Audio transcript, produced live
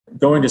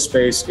going to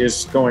space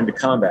is going to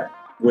combat,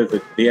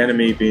 with the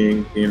enemy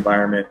being the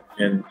environment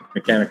and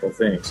mechanical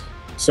things.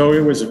 So it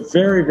was a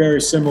very,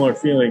 very similar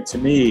feeling to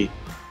me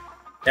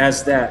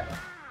as that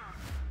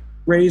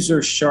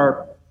razor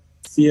sharp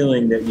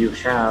feeling that you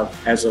have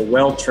as a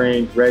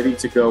well-trained, ready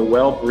to go,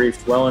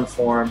 well-briefed,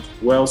 well-informed,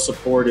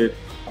 well-supported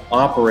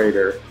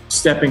operator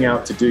stepping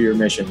out to do your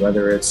mission,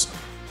 whether it's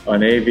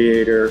an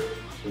aviator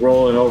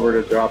rolling over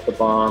to drop the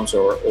bombs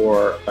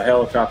or a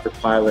helicopter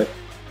pilot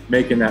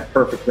making that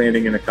perfect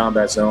landing in a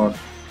combat zone,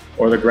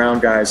 or the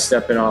ground guys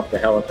stepping off the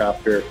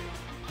helicopter,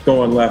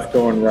 going left,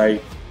 going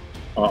right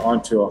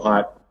onto a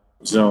hot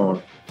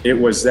zone. It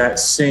was that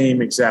same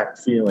exact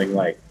feeling,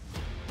 like,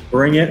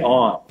 bring it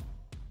on.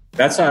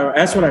 That's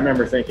what I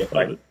remember thinking,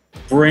 like,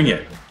 bring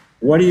it.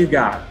 What do you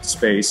got,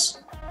 space?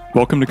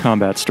 Welcome to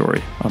Combat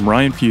Story. I'm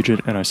Ryan Puget,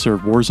 and I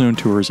served Warzone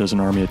tours as an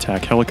Army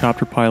attack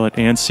helicopter pilot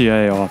and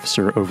CIA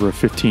officer over a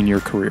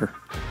 15-year career.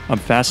 I'm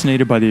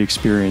fascinated by the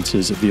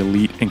experiences of the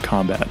elite in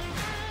combat.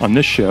 On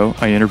this show,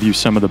 I interview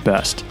some of the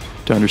best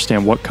to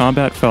understand what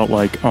combat felt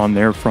like on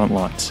their front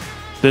lines.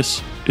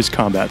 This is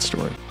Combat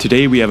Story.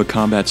 Today we have a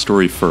Combat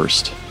Story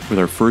first, with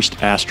our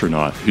first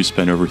astronaut who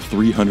spent over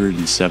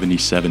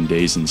 377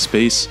 days in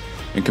space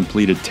and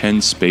completed 10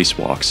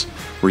 spacewalks,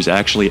 where he's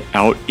actually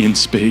out in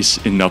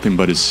space in nothing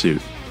but his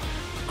suit.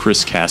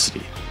 Chris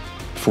Cassidy.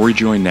 Before he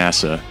joined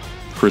NASA,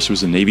 Chris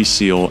was a Navy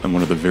SEAL and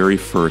one of the very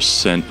first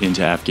sent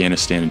into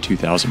Afghanistan in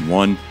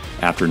 2001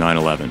 after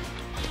 9/11.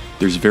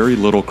 There's very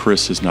little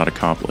Chris has not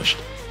accomplished.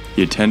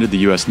 He attended the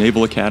US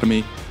Naval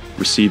Academy,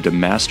 received a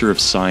Master of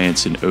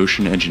Science in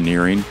Ocean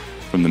Engineering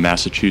from the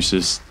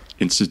Massachusetts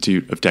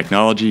Institute of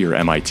Technology, or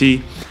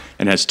MIT,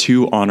 and has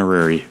 2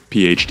 honorary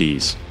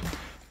PhDs.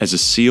 As a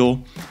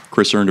SEAL,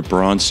 Chris earned a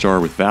Bronze Star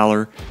with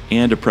Valor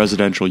and a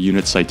Presidential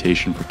Unit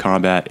Citation for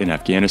combat in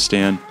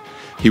Afghanistan.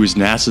 He was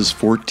NASA's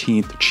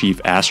 14th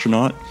Chief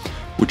Astronaut,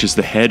 which is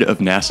the head of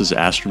NASA's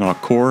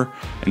Astronaut Corps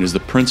and is the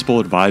principal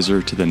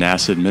advisor to the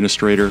NASA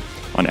Administrator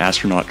on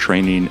astronaut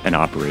training and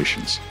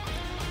operations.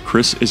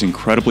 Chris is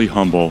incredibly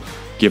humble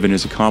given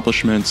his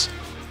accomplishments,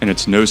 and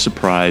it's no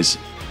surprise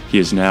he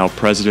is now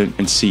President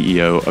and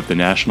CEO of the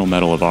National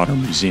Medal of Honor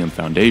Museum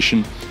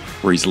Foundation,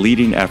 where he's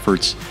leading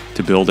efforts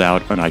to build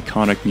out an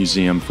iconic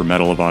museum for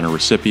Medal of Honor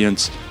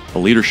recipients, a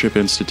leadership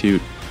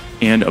institute,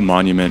 and a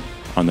monument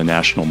on the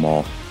National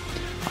Mall.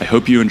 I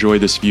hope you enjoy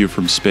this view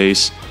from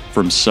space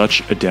from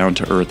such a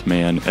down-to-earth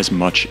man as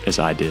much as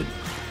I did.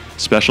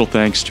 Special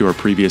thanks to our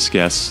previous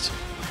guests,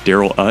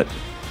 Daryl Utt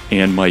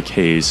and Mike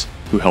Hayes,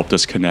 who helped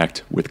us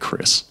connect with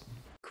Chris.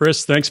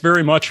 Chris, thanks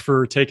very much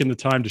for taking the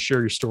time to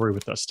share your story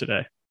with us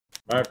today.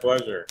 My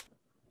pleasure.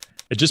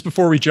 And just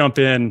before we jump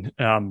in,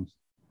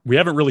 we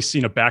haven't really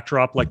seen a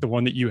backdrop like the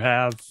one that you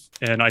have.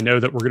 And I know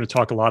that we're going to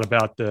talk a lot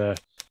about the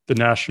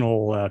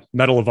National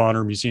Medal of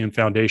Honor Museum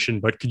Foundation,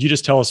 but could you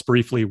just tell us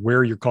briefly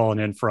where you're calling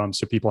in from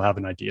so people have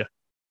an idea?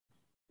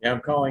 Yeah,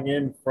 I'm calling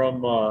in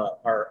from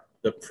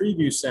the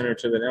preview center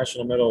to the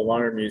National Medal of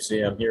Honor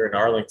Museum here in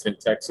Arlington,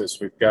 Texas.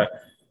 We've got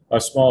a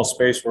small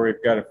space where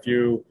we've got a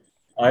few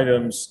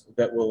items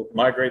that will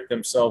migrate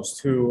themselves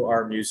to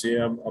our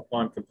museum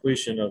upon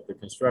completion of the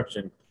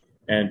construction.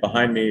 And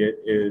behind me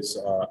is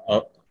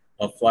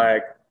a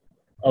flag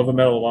of a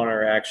Medal of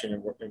Honor action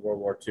in World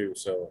War II.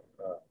 So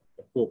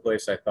a cool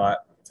place, I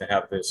thought, to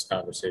have this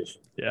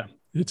conversation. Yeah,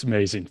 it's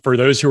amazing. For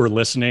those who are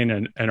listening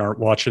and aren't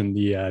watching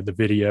the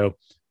video,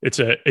 it's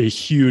a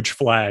huge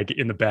flag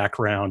in the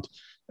background,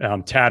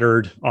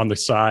 tattered on the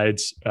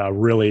sides,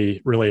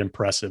 really, really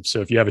impressive.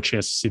 So if you have a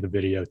chance to see the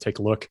video, take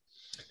a look.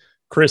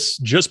 Chris,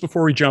 just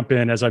before we jump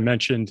in, as I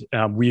mentioned,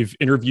 we've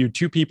interviewed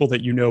 2 people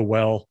that you know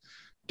well,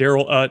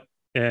 Daryl Utt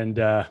and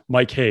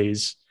Mike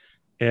Hayes.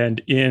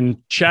 And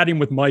in chatting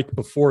with Mike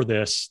before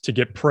this to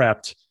get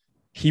prepped,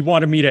 he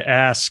wanted me to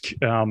ask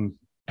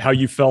how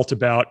you felt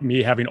about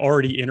me having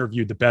already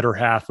interviewed the better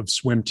half of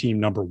swim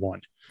team number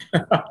 1.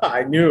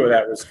 I knew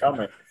that was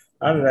coming.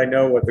 How did I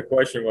know what the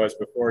question was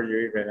before you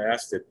even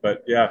asked it?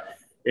 But yeah,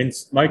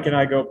 Mike and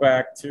I go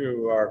back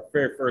to our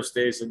very first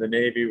days in the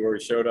Navy, where we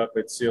showed up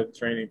at SEAL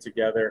training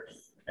together,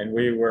 and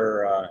we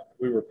were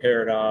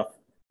paired off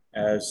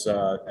as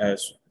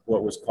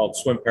what was called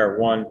Swim Pair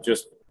 1,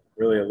 just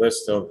really a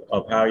list of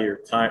how your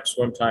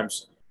swim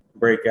times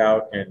break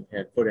out and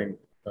putting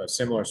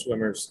similar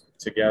swimmers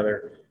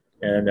together.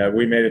 And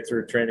we made it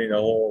through training the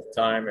whole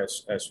time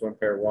as Swim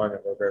Pair 1, and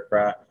we're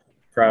very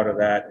proud of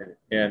that.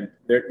 And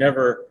there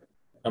never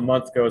a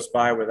month goes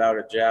by without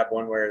a jab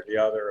one way or the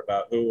other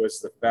about who was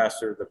the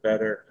faster, the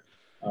better,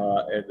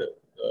 and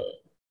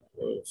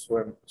the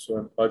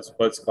swim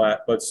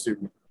Bud's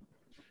student.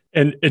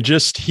 And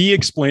he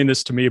explained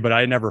this to me, but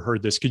I never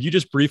heard this. Could you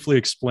just briefly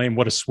explain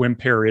what a swim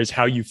pair is,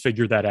 how you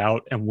figure that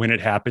out, and when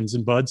it happens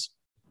in Bud's?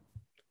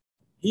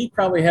 He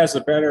probably has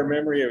a better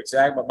memory of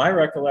exact, but my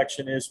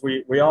recollection is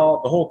the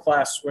whole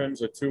class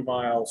swims a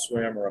 2-mile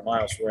swim or a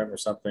mile swim or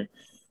something,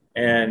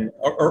 and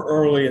or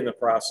early in the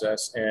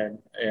process, and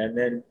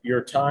then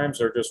your times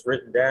are just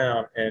written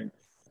down, and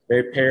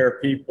they pair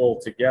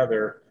people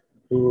together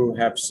who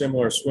have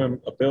similar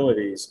swim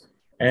abilities,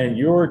 And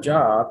your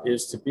job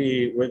is to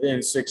be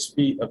within 6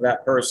 feet of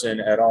that person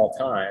at all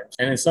times,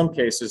 and in some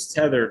cases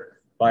tethered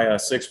by a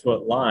 6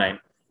 foot line.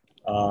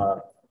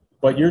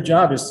 But your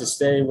job is to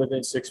stay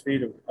within 6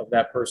 feet of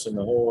that person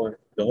the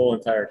whole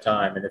entire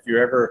time. And if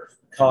you're ever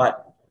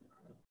caught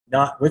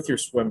not with your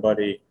swim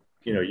buddy,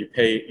 you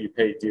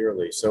pay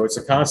dearly. So it's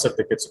a concept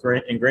that gets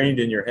ingrained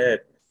in your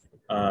head,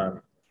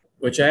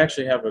 which I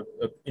actually have an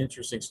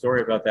interesting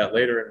story about that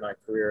later in my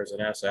career as an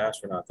NASA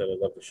astronaut that I'd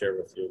love to share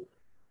with you.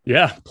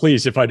 Yeah,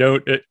 please. If I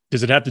don't,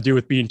 does it have to do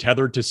with being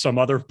tethered to some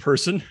other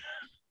person?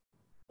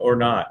 Or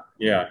not?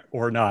 Yeah.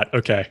 Or not?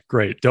 Okay,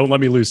 great. Don't let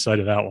me lose sight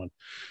of that one.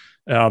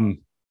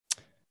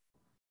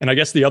 And I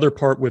guess the other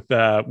part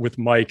with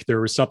Mike,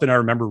 there was something I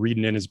remember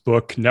reading in his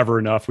book, Never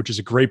Enough, which is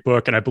a great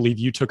book, and I believe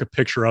you took a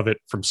picture of it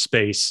from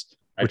space,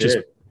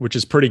 which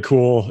is pretty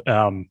cool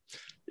in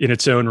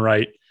its own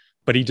right.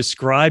 But he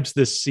describes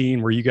this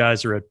scene where you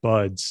guys are at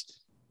Buds.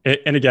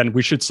 And again,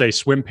 we should say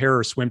swim pair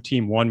or swim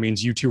team one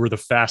means you two are the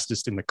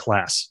fastest in the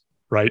class,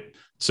 right?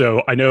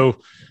 So I know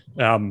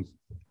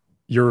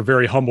you're a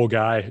very humble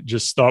guy,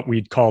 just thought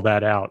we'd call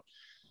that out.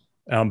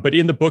 But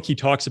in the book, he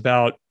talks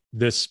about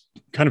this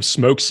kind of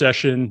smoke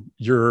session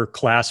your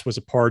class was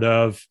a part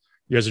of.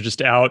 You guys are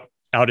just out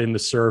in the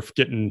surf,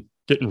 getting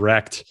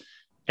wrecked,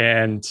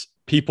 and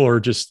people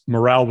are just,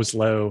 morale was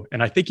low.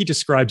 And I think he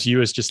describes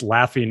you as just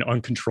laughing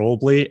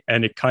uncontrollably,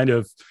 and it kind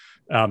of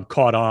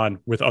caught on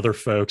with other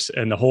folks,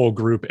 and the whole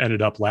group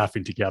ended up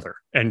laughing together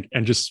and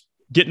just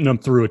getting them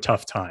through a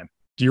tough time.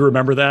 Do you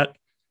remember that?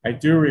 I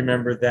do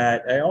remember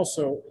that. I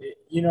also,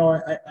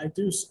 I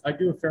do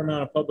a fair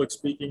amount of public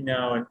speaking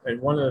now, and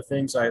one of the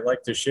things I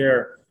like to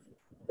share,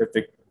 that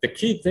the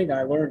key thing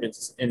I learned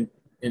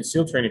in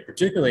SEAL training,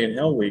 particularly in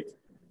Hell Week,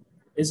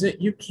 is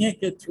that you can't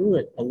get through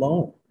it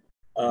alone.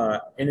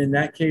 And in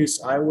that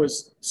case, I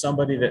was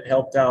somebody that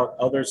helped out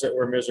others that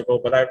were miserable.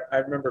 But I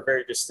remember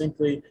very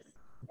distinctly,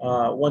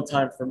 one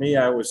time for me,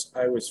 I was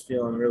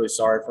feeling really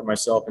sorry for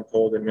myself and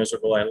cold and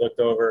miserable. I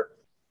looked over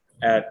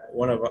at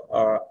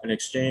an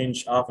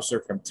exchange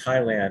officer from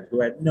Thailand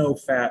who had no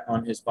fat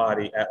on his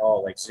body at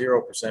all, like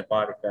 0%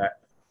 body fat.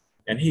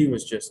 And he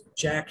was just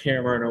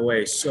jackhammering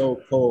away,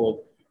 so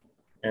cold.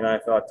 And I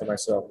thought to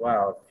myself,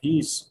 wow, if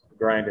he's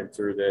grinding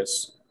through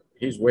this,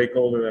 he's way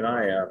colder than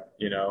I am,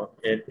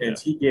 and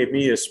he gave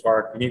me a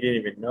spark, and he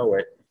didn't even know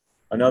it.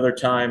 Another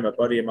time, a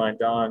buddy of mine,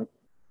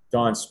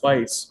 Don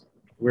Spites,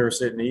 we were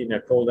sitting eating a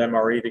cold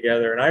MRE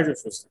together, and I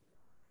just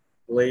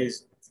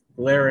was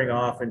glaring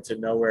off into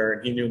nowhere,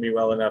 and he knew me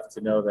well enough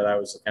to know that I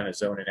was kind of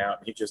zoning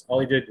out. All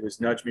he did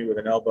was nudge me with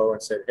an elbow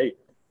and said, "Hey,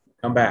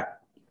 come back."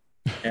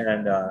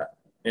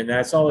 And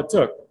that's all it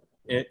took.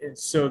 And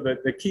so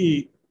the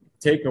key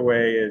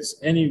takeaway is,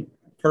 any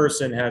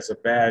person has a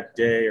bad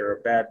day or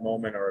a bad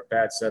moment or a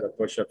bad set of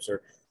push-ups,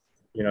 or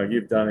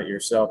you've done it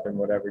yourself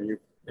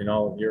in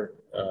all of your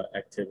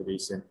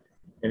activities, and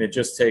it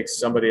just takes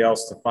somebody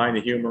else to find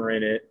the humor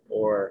in it,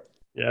 or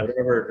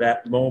whatever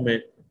that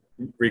moment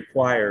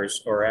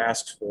requires or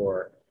asks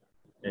for.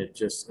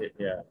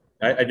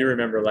 I do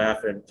remember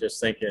laughing,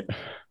 just thinking,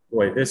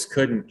 boy, this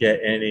couldn't get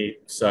any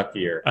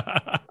suckier.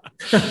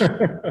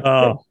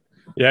 Oh,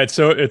 yeah,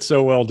 it's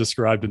so well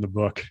described in the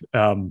book.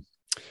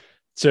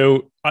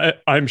 So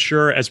I'm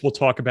sure, as we'll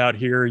talk about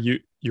here,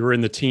 you're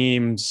in the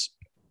teams,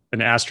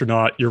 an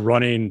astronaut, you're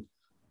running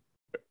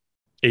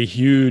a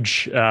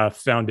huge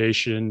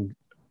foundation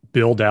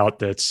build out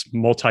that's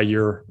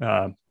multi-year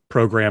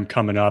program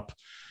coming up.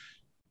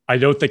 I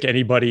don't think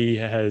anybody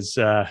has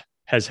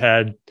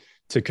had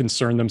to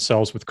concern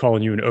themselves with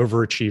calling you an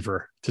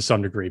overachiever to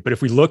some degree. But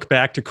if we look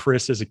back to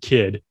Chris as a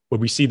kid, would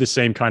we see the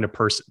same kind of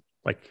person,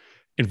 like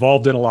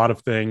involved in a lot of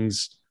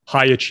things,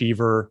 high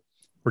achiever,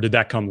 or did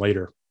that come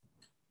later?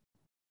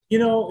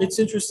 It's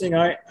interesting.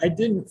 I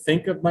didn't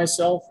think of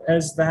myself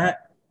as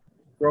that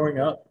growing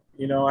up.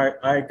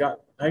 I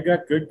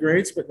got good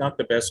grades, but not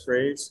the best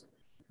grades.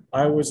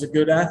 I was a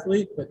good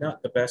athlete, but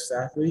not the best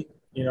athlete.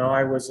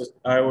 I was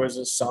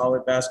a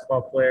solid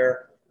basketball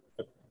player,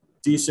 a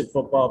decent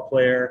football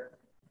player.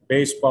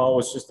 Baseball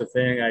was just a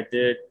thing I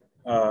did.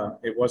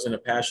 It wasn't a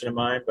passion of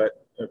mine,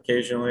 but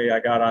occasionally I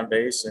got on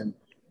base, and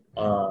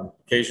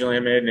occasionally I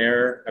made an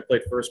error. I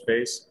played first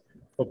base.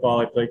 Football,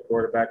 I played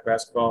quarterback.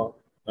 Basketball,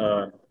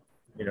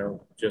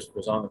 just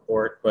was on the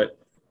court. But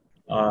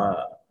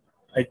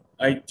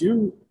I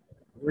do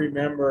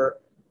remember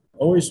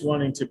always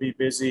wanting to be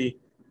busy.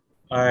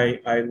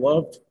 I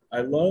loved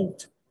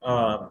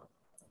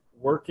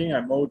working.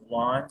 I mowed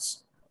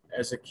lawns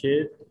as a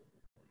kid.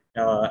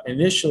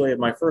 Initially,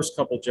 my first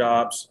couple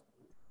jobs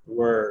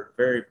were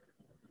very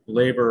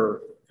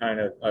labor kind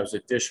of. I was a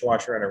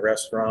dishwasher in a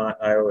restaurant.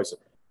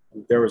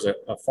 There was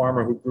a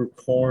farmer who grew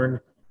corn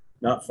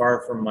not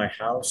far from my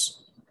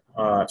house.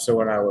 So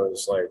when I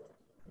was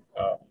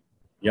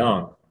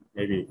young,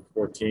 maybe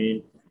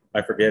 14,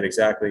 I forget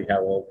exactly how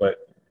old,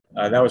 but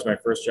that was my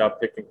first job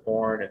picking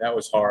corn, and that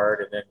was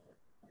hard.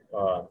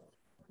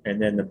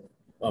 And then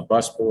a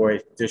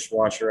busboy,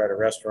 dishwasher at a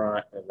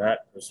restaurant, and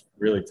that was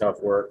really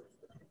tough work.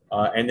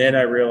 And then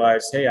I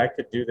realized, hey, I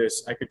could do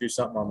this. I could do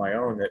something on my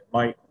own that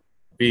might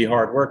be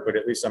hard work, but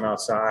at least I'm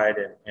outside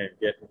and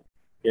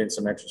getting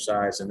some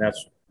exercise. And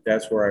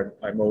that's where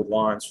I mowed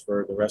lawns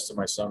for the rest of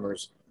my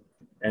summers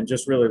and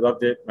just really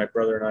loved it. My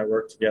brother and I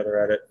worked together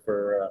at it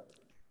for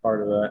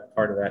part of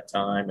that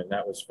time, and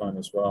that was fun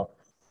as well.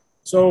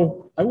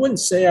 So I wouldn't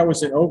say I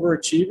was an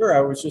overachiever. I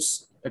was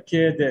just a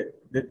kid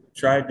that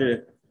tried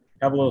to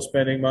have a little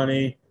spending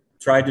money,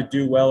 tried to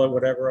do well at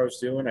whatever I was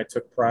doing. I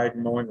took pride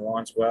in mowing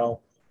lawns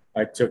well.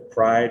 I took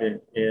pride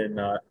in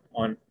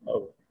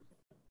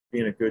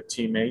being a good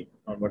teammate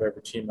on whatever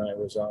team I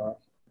was on.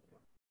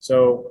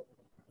 So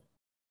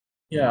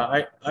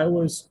yeah, I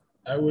was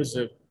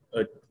a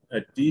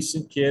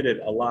decent kid at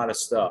a lot of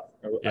stuff.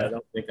 I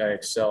don't think I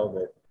excelled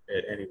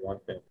at any one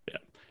thing. Yeah.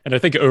 And I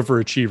think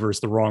overachiever is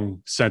the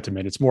wrong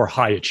sentiment. It's more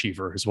high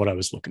achiever is what I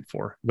was looking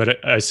for.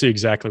 But I see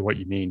exactly what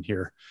you mean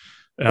here.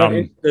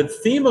 The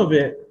theme of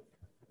it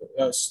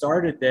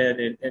started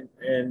then,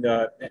 and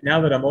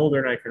now that I'm older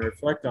and I can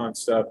reflect on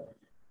stuff,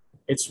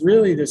 it's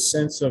really this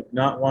sense of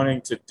not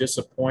wanting to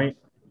disappoint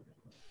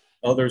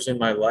others in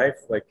my life,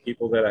 like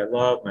people that I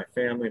love, my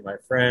family, my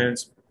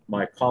friends,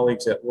 my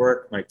colleagues at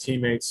work, my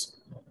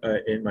teammates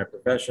in my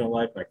professional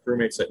life, my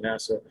crewmates at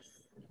NASA.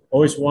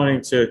 Always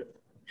wanting to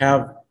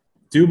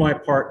do my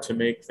part to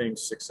make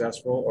things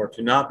successful or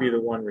to not be the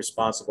one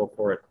responsible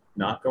for it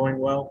not going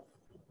well.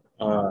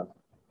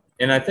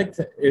 And I think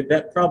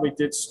that probably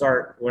did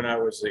start when I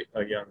was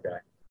a young guy.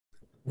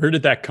 Where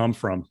did that come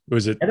from?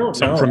 Was it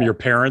something from your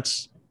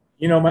parents?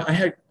 You know,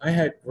 I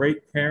had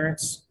great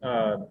parents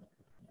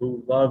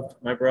who loved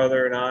my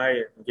brother and I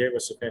and gave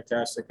us a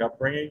fantastic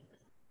upbringing.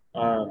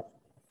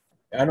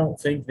 I don't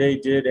think they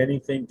did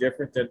anything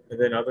different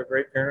than other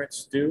great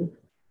parents do.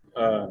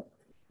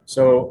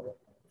 So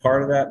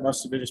part of that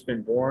must have just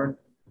been born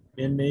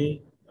in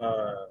me.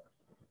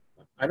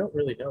 I don't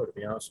really know, to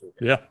be honest with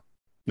you. Yeah,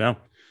 no.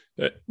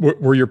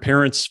 Were your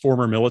parents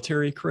former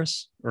military,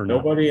 Chris, or no?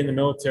 Nobody in the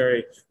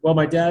military. Well,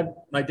 my dad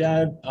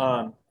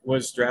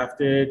was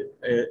drafted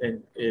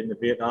in the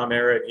Vietnam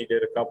era, and he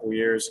did a couple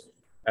years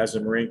as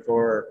a Marine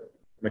Corps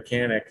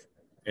mechanic,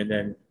 and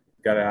then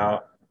got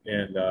out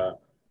and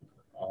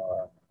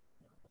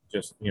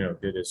just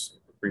did his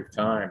brief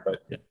time.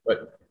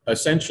 But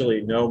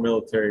essentially, no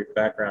military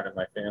background in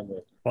my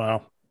family.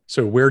 Wow.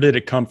 So where did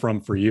it come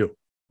from for you,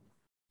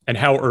 and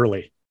how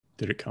early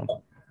did it come?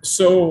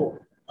 So.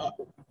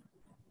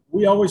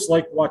 We always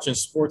liked watching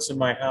sports in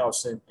my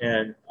house,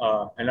 and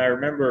I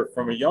remember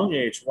from a young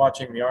age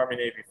watching the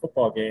Army-Navy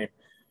football game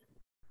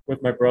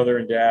with my brother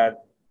and dad,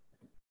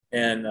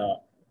 and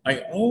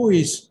I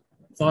always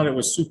thought it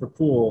was super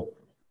cool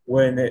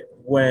when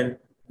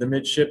the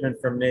midshipmen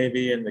from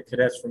Navy and the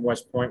cadets from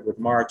West Point would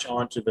march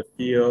onto the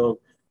field,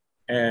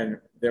 and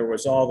there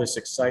was all this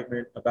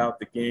excitement about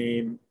the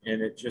game,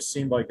 and it just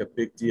seemed like a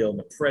big deal. And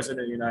the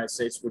President of the United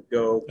States would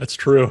go. That's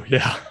true,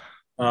 yeah.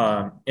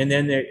 And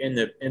then in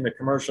the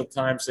commercial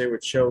times, they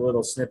would show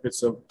little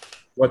snippets of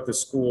what the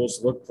schools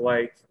looked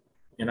like,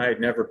 and I had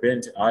never been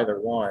to either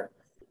one,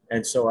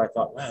 and so I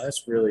thought, wow,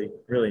 that's really,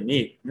 really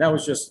neat. And that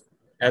was just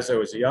as I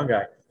was a young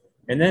guy.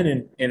 And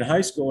then in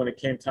high school, when it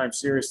came time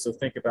serious to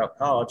think about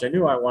college, I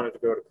knew I wanted to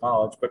go to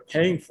college, but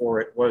paying for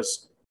it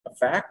was a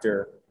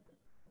factor.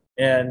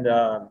 And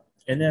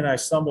then I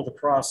stumbled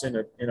across in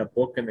a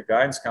book in the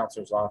guidance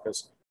counselor's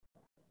office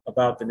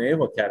about the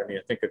Naval Academy.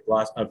 I think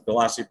a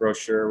glossy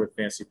brochure with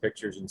fancy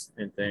pictures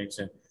and things,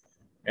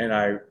 and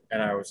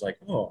I was like,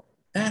 oh,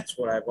 that's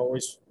what I've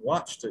always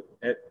watched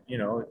at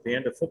the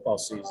end of football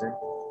season,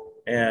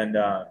 and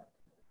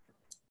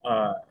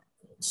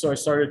so I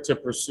started to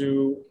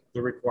pursue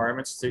the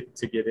requirements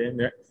to get in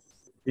there.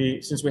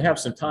 Since we have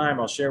some time,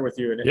 I'll share with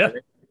you an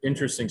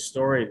interesting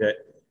story that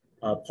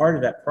part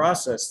of that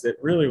process that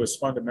really was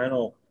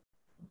fundamental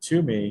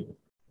to me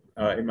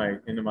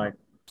into my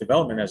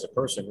development as a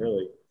person,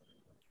 really.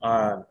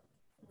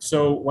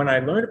 So when I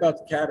learned about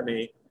the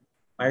Academy,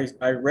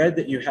 I read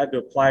that you had to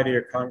apply to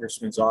your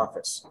congressman's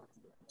office.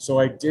 So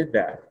I did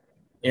that.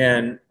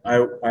 And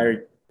I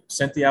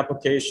sent the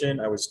application.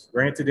 I was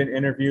granted an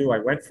interview. I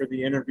went for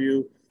the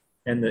interview,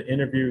 and the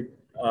interview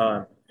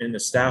and the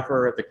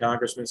staffer at the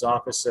congressman's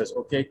office says,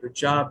 okay, good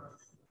job.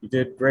 You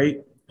did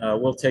great.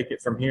 We'll take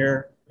it from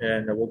here,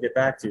 and we'll get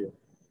back to you.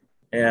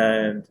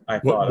 And I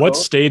thought, what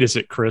state is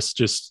it, Chris?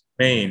 Just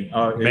Maine.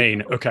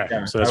 Maine. Okay,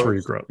 yeah, so that's where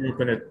you grew up. Grew up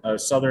in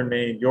southern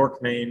Maine,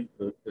 York, Maine,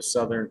 the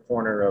southern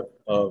corner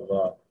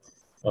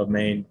of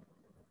Maine.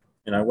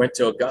 And I went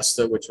to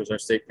Augusta, which was our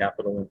state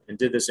capital, and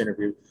did this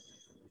interview.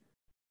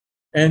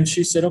 And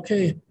she said,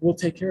 "Okay, we'll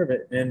take care of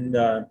it." And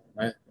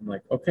I'm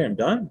like, "Okay, I'm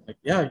done." Like,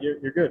 yeah,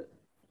 you're good.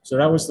 So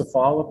that was the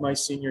fall of my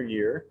senior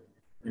year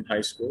in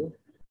high school.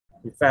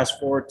 We fast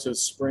forward to the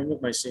spring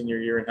of my senior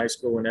year in high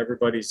school, when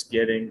everybody's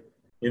getting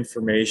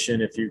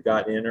information if you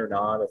got in or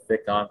not, a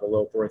thick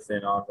envelope or a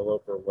thin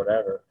envelope or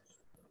whatever.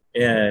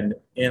 And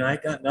I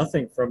got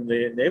nothing from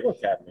the Naval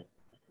Academy.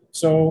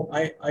 So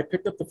I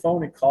picked up the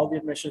phone and called the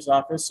admissions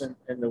office,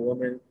 and the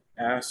woman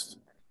asked,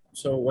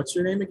 "So what's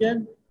your name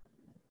again?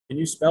 Can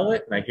you spell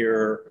it?" And I hear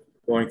her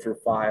going through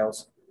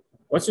files.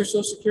 "What's your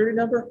social security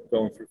number?"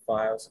 Going through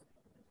files.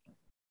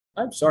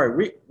 I'm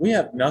sorry, we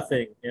have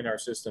nothing in our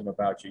system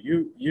about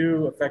you.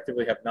 You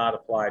effectively have not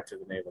applied to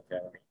the Naval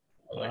Academy.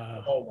 I was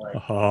like, oh my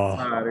Oh,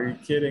 God, are you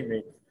kidding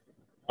me?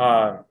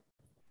 Um,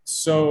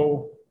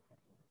 so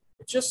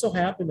it just so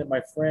happened that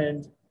my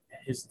friend,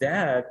 his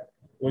dad,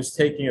 was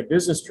taking a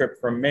business trip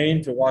from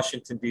Maine to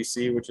Washington,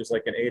 D.C., which is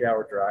like an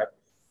 8-hour drive.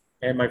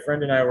 And my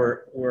friend and I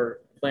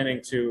were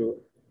planning to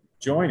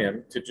join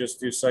him to just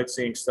do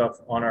sightseeing stuff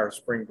on our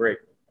spring break.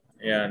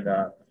 And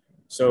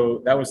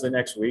so that was the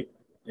next week.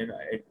 And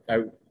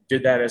I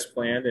did that as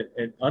planned.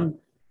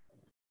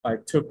 I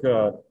took,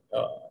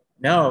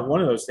 now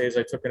one of those days,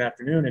 I took an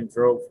afternoon and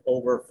drove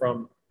over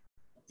from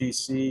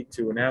DC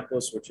to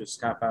Annapolis, which is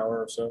half hour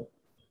or so,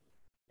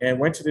 and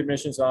went to the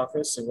admissions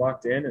office and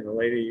walked in. And the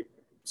lady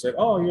said,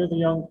 "Oh, you're the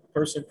young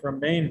person from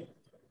Maine.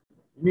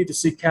 You need to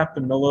see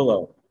Captain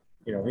Melillo.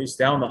 You know, he's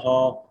down the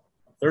hall,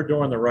 third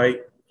door on the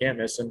right. Can't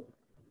miss him."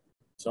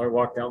 So I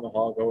walk down the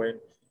hall, go in,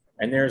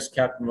 and there's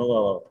Captain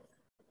Melillo,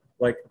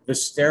 like the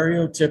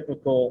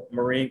stereotypical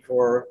Marine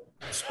Corps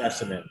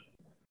specimen.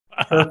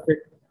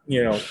 Perfect,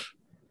 you know,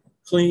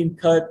 clean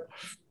cut,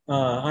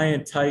 high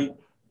and tight,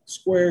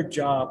 square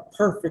jaw,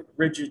 perfect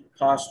rigid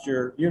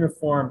posture,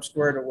 uniform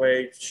squared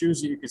away,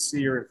 shoes that you can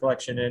see your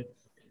reflection in.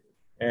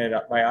 And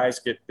my eyes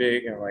get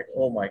big, and I'm like,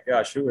 oh my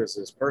gosh, who is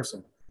this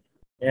person?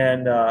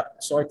 And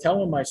so I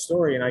tell him my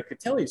story, and I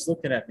could tell he's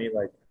looking at me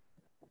like,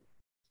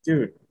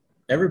 dude,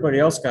 everybody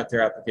else got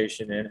their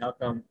application in. How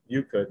come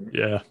you couldn't?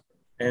 yeah.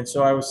 And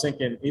so I was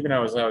thinking, even I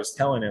was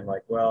telling him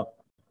like, well,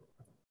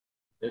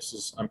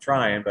 I'm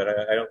trying, but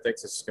I don't think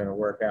this is going to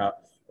work out.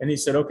 And he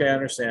said, okay, I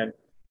understand.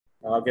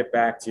 I'll get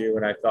back to you.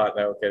 And I thought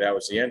that, okay, that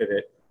was the end of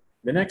it.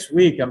 The next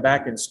week, I'm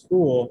back in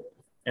school,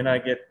 and I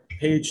get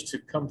paged to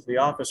come to the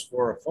office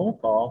for a phone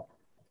call.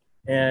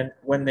 And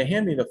when they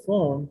hand me the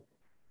phone,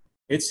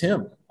 it's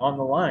him on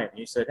the line.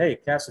 He said, "Hey,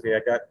 Cassidy, I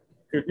got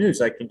good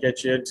news. I can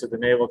get you into the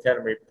Naval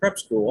Academy prep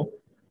school,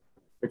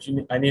 but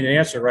I need an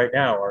answer right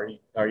now.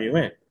 Are you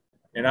in?"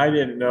 And I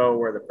didn't know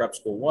where the prep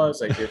school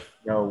was. I didn't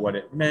know what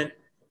it meant,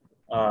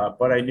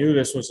 but I knew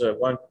this was a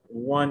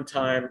one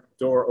time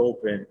door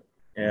open,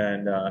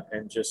 and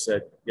just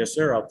said, "Yes,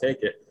 sir, I'll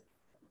take it."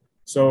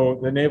 So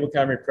the Naval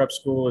Academy Prep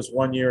School is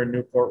 1 year in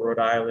Newport, Rhode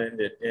Island,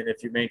 and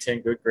if you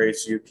maintain good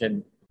grades, you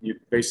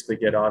basically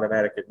get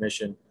automatic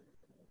admission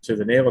to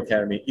the Naval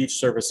Academy. Each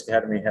service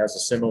academy has a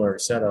similar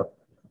setup,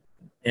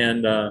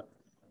 and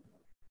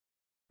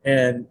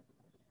and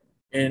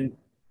and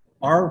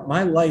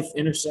my life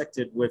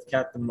intersected with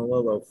Captain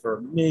Melillo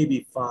for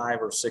maybe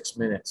 5 or 6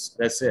 minutes.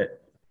 That's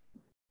it.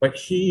 But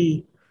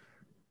he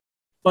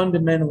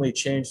fundamentally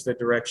changed the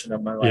direction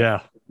of my life.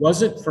 Yeah.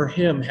 Was it for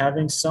him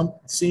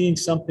seeing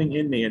something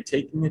in me and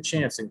taking a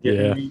chance and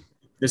giving Yeah. me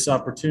this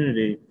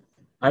opportunity,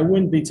 I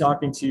wouldn't be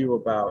talking to you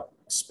about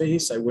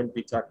space. I wouldn't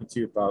be talking to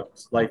you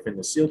about life in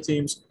the SEAL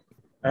teams.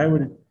 I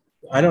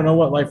don't know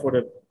what life would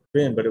have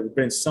been, but it would have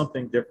been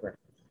something different.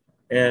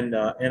 And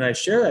I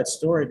share that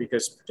story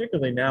because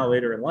particularly now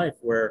later in life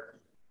where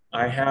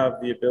I have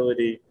the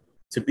ability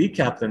to be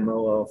Captain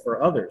Molo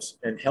for others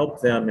and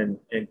help them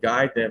and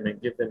guide them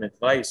and give them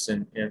advice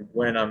and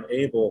when I'm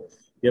able,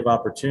 give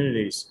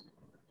opportunities.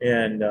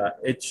 And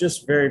it's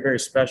just very, very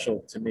special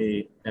to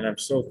me. And I'm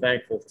so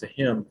thankful to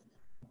him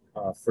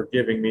for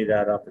giving me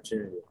that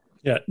opportunity.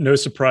 Yeah. No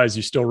surprise.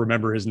 You still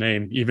remember his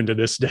name even to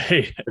this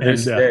day.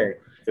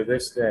 To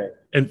this day.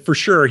 And for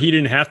sure, he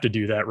didn't have to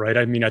do that, right?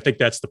 I mean, I think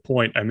that's the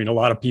point. I mean, a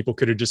lot of people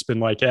could have just been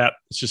like, yeah,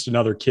 it's just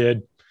another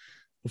kid.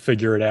 We'll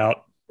figure it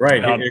out.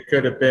 Right. It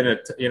could have been,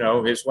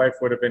 his wife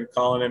would have been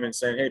calling him and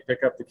saying, "Hey,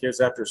 pick up the kids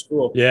after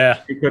school."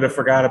 Yeah. He could have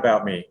forgot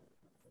about me,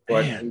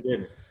 but Man, he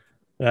didn't.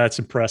 that's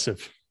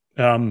impressive.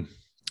 For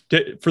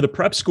the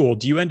prep school,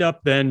 do you end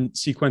up then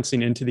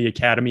sequencing into the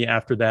academy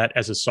after that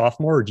as a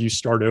sophomore, or do you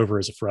start over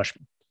as a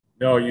freshman?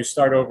 No, you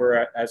start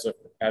over as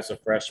a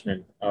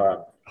freshman.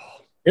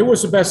 It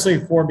was the best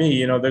thing for me.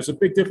 You know, there's a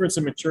big difference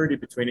in maturity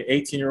between an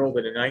 18-year-old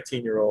and a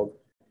 19-year-old,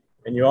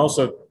 and you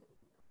also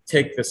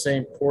take the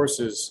same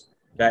courses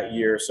that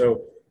year.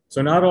 So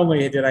not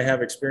only did I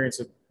have experience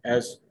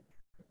as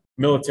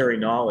military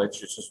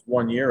knowledge, it's just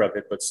 1 year of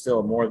it, but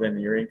still more than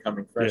your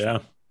incoming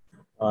freshman.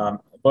 Yeah.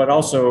 But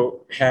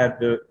also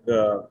had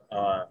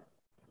a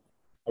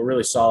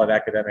really solid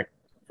academic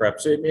prep.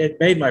 So it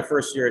made my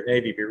first year at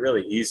Navy be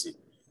really easy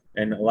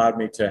and allowed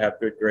me to have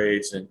good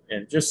grades and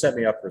just set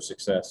me up for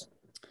success.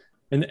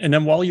 And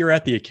then while you're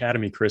at the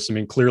academy, Chris, I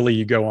mean, clearly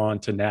you go on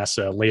to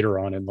NASA later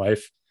on in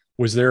life.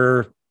 Was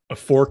there a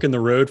fork in the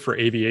road for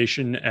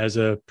aviation as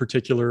a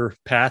particular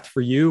path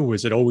for you?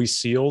 Was it always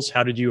SEALs?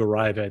 How did you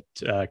arrive at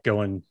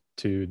going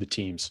to the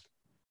teams?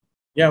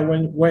 Yeah,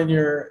 when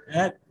you're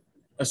at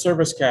a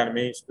service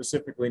academy,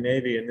 specifically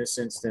Navy in this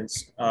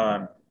instance,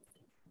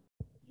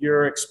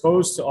 you're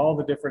exposed to all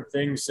the different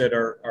things that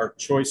are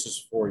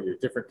choices for you,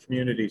 different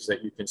communities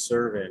that you can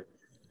serve in.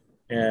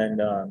 And,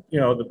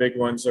 the big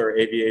ones are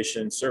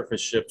aviation,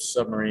 surface ships,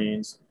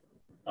 submarines,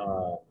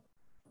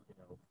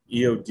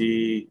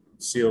 EOD,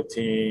 SEAL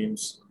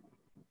teams.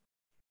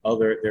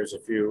 There's a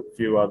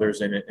few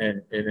others in it.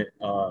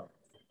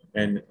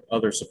 and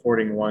other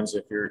supporting ones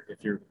if you're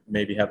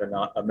maybe have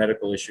a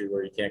medical issue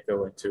where you can't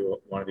go into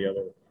one of the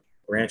other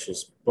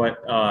branches.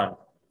 But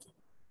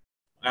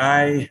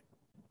I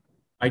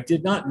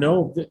did not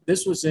know that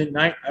this was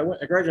I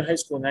graduated high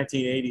school in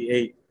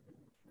 1988,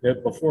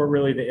 before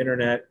really the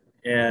internet,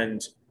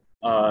 and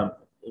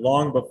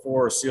long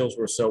before SEALs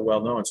were so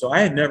well known. So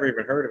I had never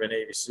even heard of a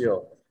Navy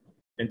SEAL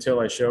until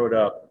I showed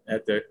up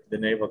at the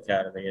Naval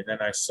Academy. And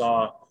then I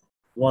saw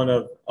one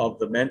of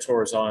the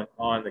mentors on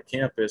the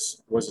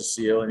campus was a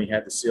SEAL, and he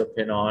had the SEAL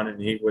pin on,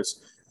 and he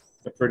was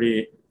a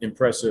pretty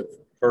impressive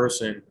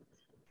person.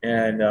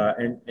 And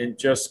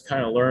just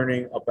kind of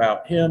learning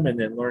about him, and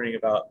then learning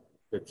about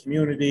the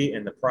community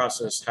and the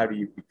process. How do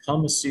you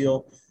become a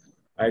SEAL?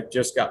 I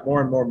just got more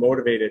and more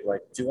motivated.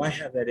 Like, do I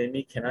have that in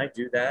me? Can I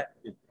do that?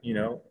 You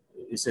know,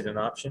 is it an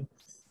option?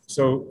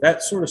 So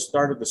that sort of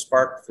started the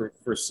spark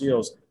for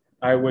SEALs.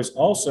 I was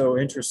also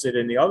interested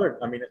in the other.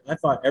 I mean, I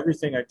thought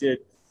everything I did.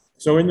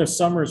 So in the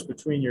summers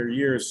between your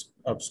years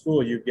of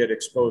school, you get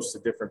exposed to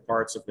different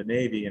parts of the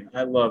Navy. And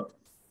I loved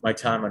my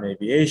time on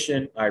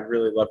aviation. I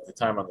really loved the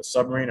time on the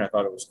submarine. I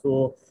thought it was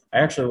cool. I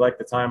actually liked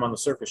the time on the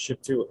surface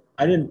ship too.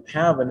 I didn't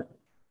have an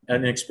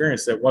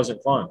experience that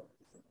wasn't fun.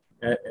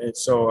 And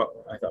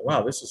so I thought,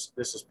 wow, this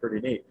is pretty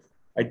neat.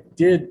 I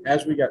did,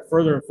 as we got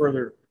further and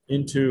further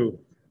into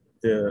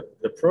the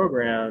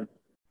program,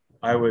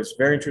 I was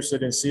very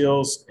interested in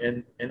SEALs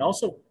and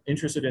also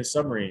interested in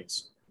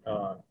submarines.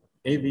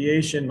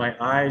 Aviation, my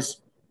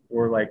eyes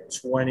were like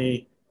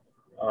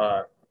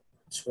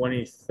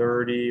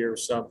 2030 or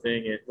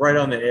something, and right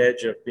on the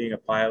edge of being a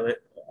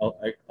pilot,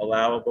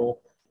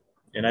 allowable.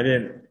 And I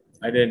don't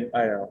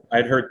know.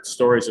 I'd heard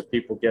stories of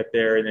people get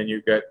there, and then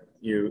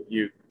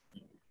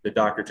the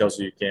doctor tells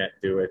you can't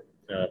do it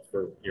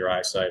for your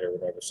eyesight or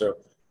whatever. So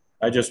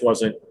I just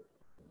wasn't,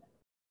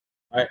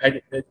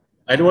 I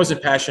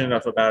wasn't passionate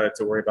enough about it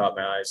to worry about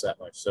my eyes that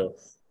much. So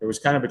it was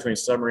kind of between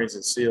submarines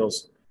and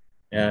SEALs,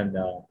 and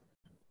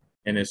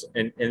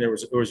it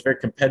was very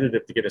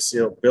competitive to get a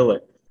SEAL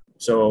billet.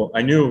 So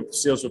I knew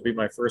SEALs would be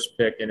my first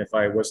pick, and if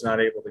I was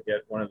not able to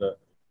get one of the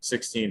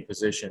 16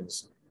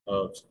 positions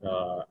out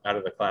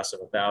of the class of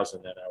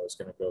 1,000, then I was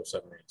going to go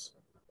submarines.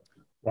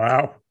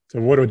 Wow.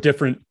 So what a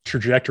different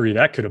trajectory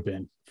that could have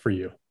been for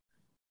you,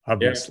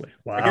 obviously. Yeah.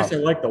 Wow. I guess I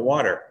like the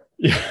water.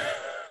 Yeah.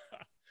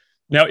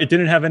 Now, it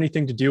didn't have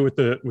anything to do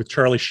with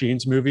Charlie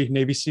Sheen's movie,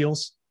 Navy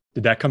SEALs.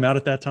 Did that come out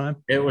at that time?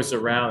 It was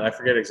around, I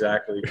forget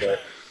exactly, but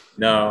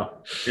no,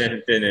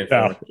 didn't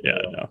no,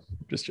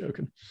 just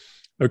joking.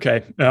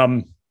 Okay.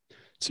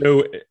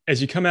 So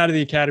as you come out of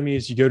the academy,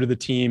 as you go to the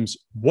teams,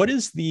 what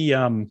is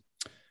the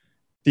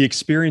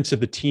experience of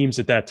the teams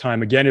at that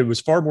time? Again, it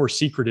was far more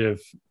secretive,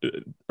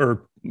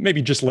 or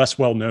maybe just less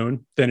well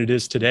known than it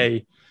is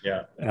today.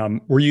 Yeah.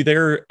 Were you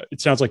there?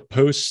 It sounds like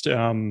post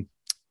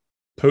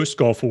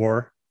Gulf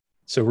War.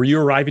 So were you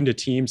arriving to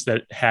teams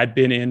that had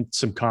been in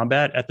some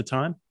combat at the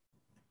time?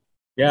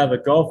 Yeah, the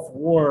Gulf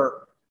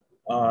War.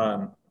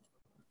 I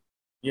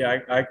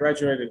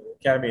graduated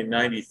Academy in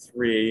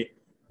 '93.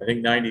 I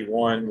think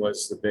 '91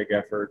 was the big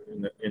effort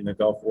in the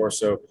Gulf War.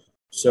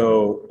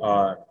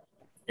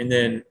 And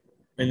then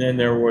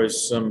there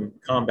was some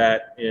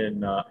combat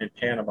in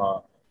Panama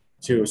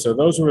too. So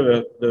those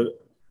were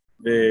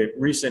the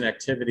recent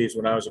activities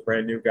when I was a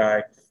brand new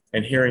guy,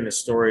 and hearing the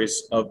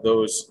stories of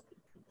those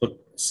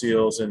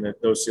SEALs and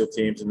those SEAL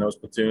teams and those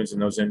platoons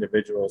and those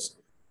individuals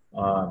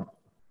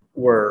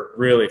were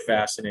really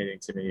fascinating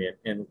to me,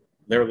 and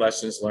their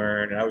lessons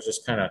learned. And I was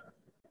just kind of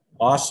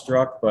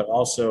awestruck, but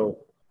also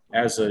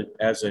as a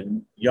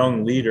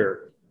young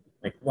leader,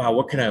 like, wow,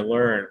 what can I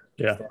learn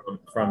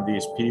from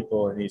these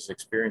people and these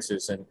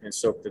experiences, and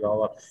soaked it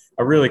all up.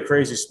 A really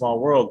crazy small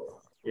world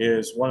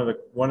is one of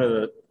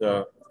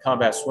the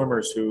combat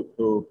swimmers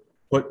who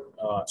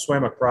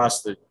swam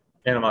across the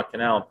Panama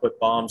Canal and put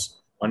bombs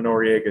on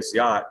Noriega's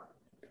yacht.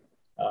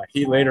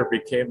 He later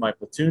became my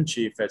platoon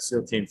chief at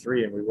SEAL Team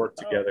 3, and we worked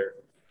together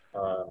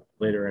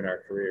later in our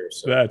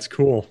careers. So, that's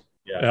cool.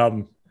 Yeah.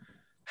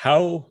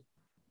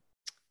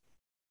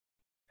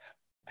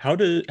 How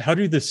do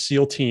the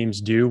SEAL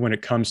teams do when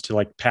it comes to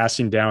like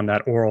passing down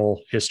that oral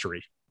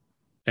history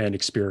and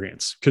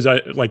experience? Because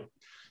the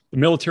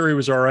military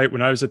was all right.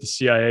 When I was at the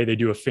CIA, they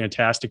do a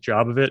fantastic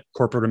job of it.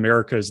 Corporate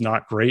America is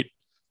not great.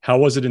 How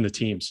was it in the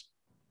teams?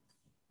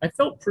 I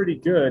felt pretty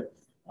good.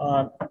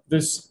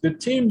 The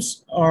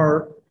teams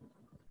are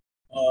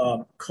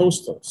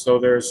coastal, so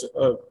there's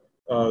a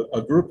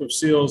group of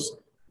SEALs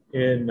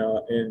in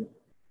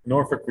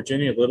Norfolk,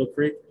 Virginia, Little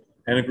Creek,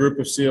 and a group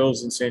of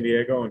SEALs in San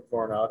Diego and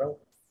Coronado.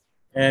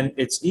 And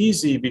it's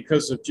easy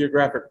because of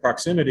geographic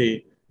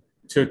proximity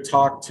to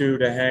talk to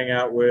hang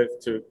out with,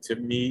 to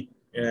meet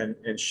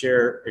and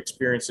share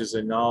experiences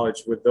and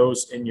knowledge with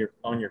those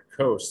on your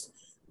coast.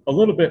 A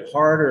little bit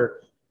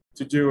harder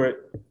to do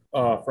it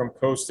from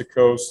coast to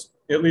coast.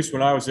 At least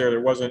when I was there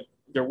wasn't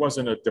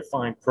a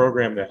defined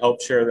program to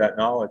help share that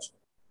knowledge,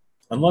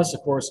 unless,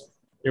 of course,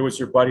 it was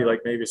your buddy,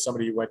 like maybe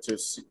somebody you went to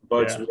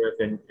buds with,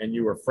 and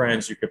you were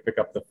friends. You could pick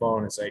up the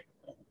phone and say,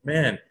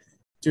 "Man,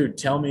 dude,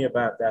 tell me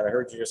about that. I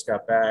heard you just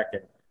got back."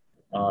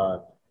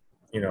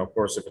 You know, of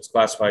course, if it's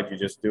classified, you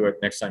just do it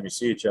next time you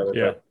see each other,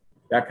 Yeah. but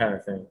that kind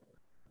of thing.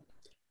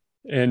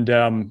 And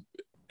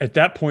at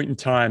that point in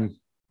time,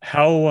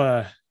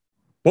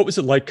 what was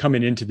it like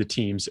coming into the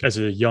teams as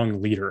a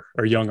young leader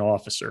or young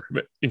officer?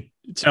 But it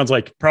sounds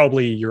like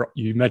probably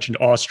you mentioned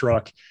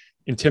awestruck,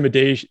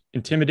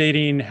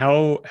 intimidating.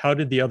 How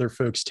did the other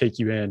folks take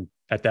you in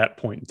at that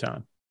point in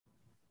time?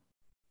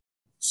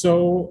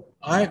 So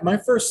my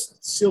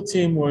first SEAL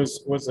team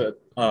was a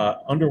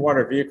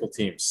underwater vehicle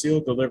team,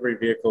 SEAL Delivery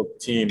Vehicle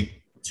Team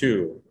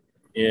 2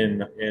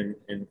 in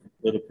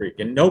Little Creek,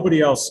 and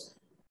nobody else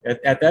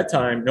at that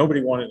time.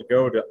 Nobody wanted to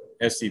go to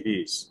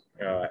SDVs.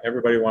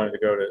 Everybody wanted to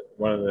go to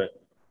one of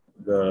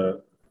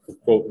the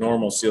quote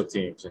normal SEAL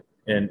teams.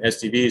 And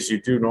SDVs,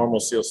 you do normal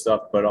SEAL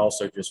stuff, but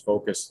also just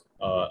focus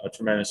a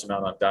tremendous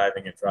amount on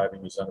diving and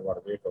driving these underwater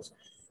vehicles.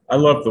 I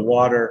love the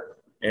water.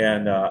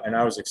 And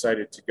I was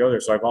excited to go there,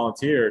 so I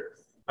volunteered.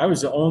 I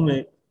was the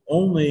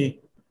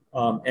only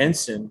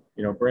ensign,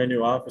 you know, brand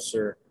new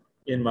officer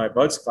in my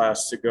buds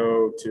class to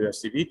go to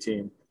SDV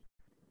team,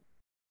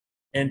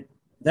 and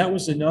that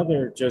was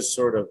another just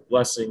sort of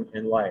blessing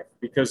in life,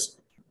 because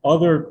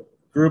other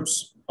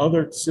groups,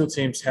 other SEAL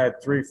teams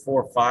had 3,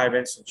 4, 5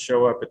 ensigns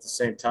show up at the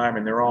same time,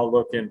 and they're all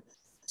looking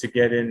to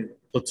get in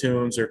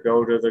platoons or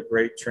go to the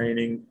great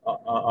training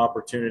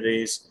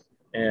opportunities,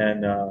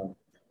 and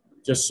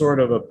just sort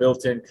of a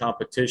built-in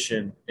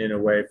competition in a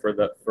way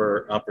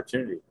for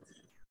opportunity.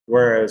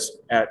 Whereas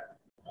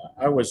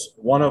I was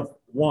one of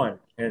one,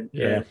 and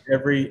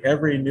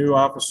every new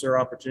officer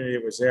opportunity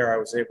that was there, I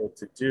was able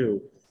to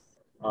do.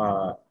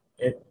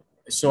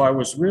 So I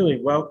was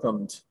really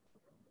welcomed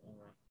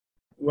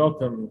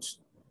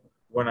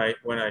when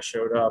I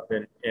showed up,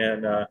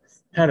 and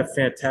had a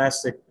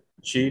fantastic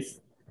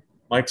chief.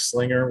 Mike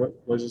Slinger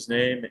was his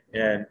name,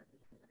 and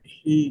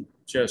he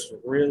just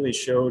really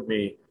showed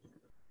me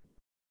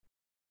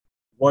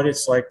what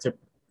it's like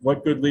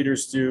what good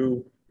leaders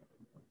do,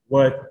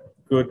 what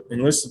good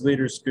enlisted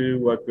leaders do,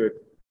 what good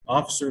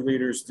officer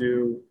leaders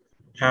do,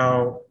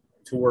 how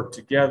to work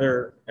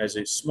together as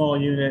a small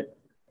unit.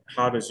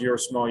 How does your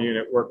small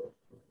unit work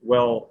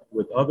well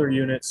with other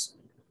units?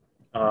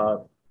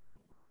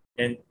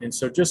 And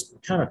so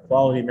just kind of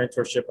quality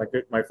mentorship.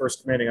 My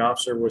first commanding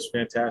officer was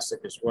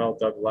fantastic as well,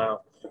 Doug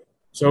Lau.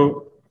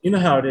 So you know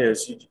how it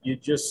is.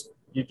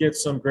 You get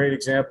some great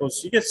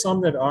examples. You get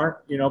some that aren't,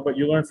 you know, but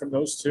you learn from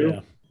those too.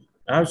 Yeah.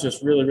 I was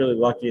just really, really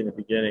lucky in the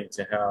beginning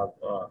to have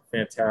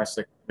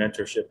fantastic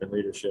mentorship and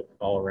leadership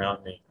all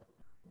around me.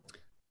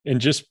 And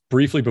just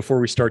briefly before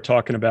we start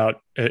talking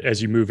about,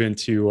 as you move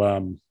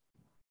into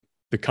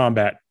the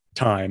combat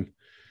time,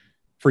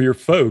 for your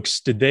folks,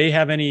 did they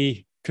have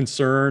any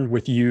concern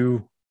with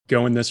you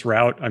going this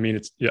route? I mean,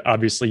 it's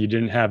obviously you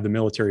didn't have the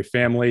military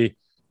family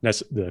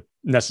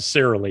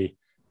necessarily,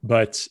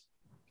 but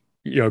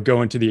you know,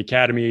 going to the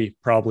academy,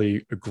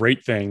 probably a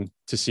great thing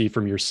to see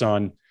from your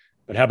son.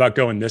 But how about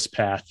going this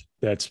path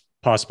that's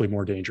possibly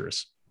more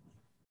dangerous?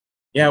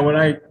 Yeah, when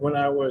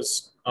I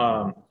was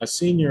a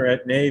senior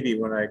at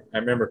Navy, I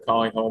remember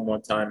calling home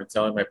one time and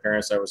telling my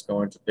parents I was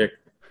going to pick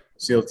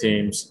SEAL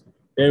teams.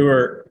 They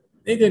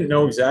didn't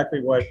know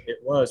exactly what it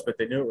was, but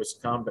they knew it was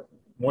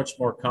much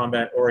more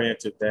combat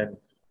oriented than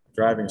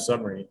driving a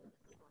submarine,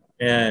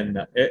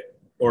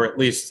 or at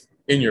least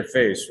in your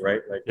face,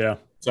 right? Like, yeah,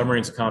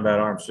 submarines combat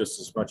arms just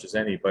as much as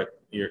any, but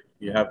you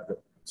have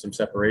some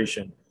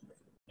separation.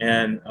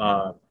 And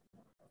I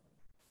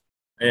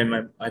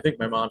think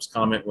my mom's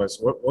comment was,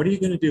 "What are you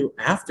going to do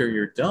after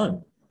you're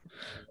done?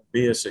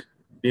 Be a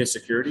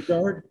security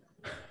guard?"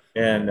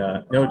 And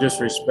no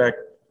disrespect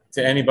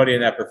to anybody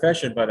in that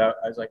profession, but I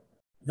was like,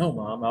 "No,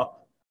 Mom,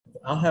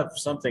 I'll have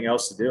something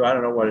else to do. I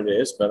don't know what it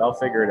is, but I'll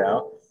figure it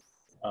out."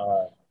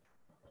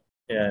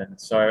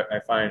 And so I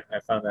found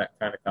that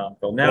kind of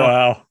comical.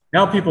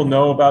 Now people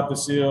know about the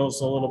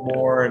SEALs a little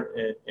more,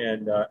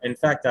 and in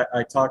fact,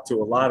 I talked to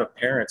a lot of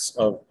parents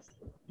of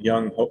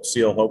young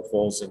SEAL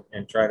hopefuls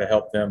and try to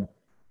help them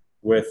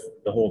with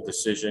the whole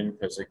decision,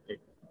 because it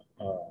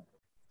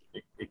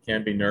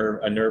can be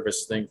a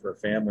nervous thing for a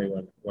family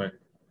when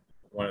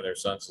one of their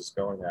sons is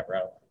going that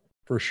route.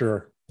 For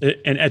sure.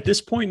 And at this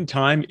point in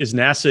time, is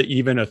NASA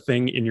even a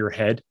thing in your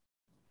head?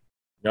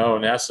 No,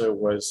 NASA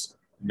was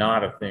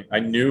not a thing. I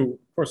knew,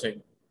 of course,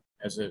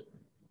 as an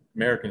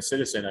American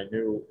citizen, I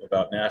knew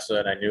about NASA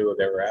and I knew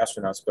there were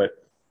astronauts, but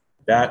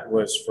that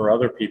was for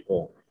other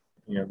people.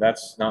 You know,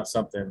 that's not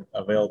something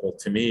available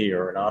to me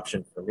or an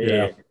option for me.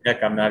 Yeah.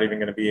 Heck, I'm not even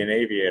going to be an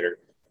aviator.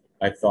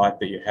 I thought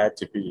that you had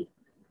to be,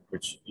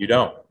 which you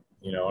don't.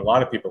 You know, a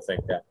lot of people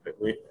think that, but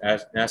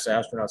as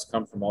NASA astronauts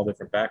come from all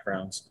different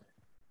backgrounds.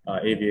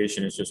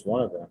 Aviation is just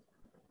one of them.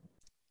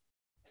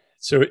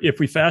 So if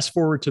we fast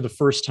forward to the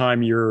first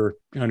time you're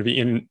kind of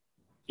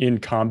in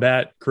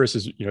combat, Chris,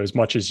 is, you know, as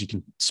much as you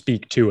can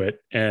speak to it,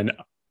 and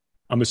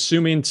I'm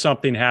assuming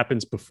something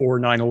happens before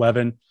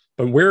 9/11,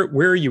 but where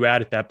are you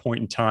at that point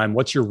in time?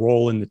 What's your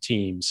role in the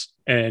teams?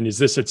 And is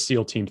this at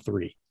SEAL Team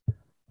 3?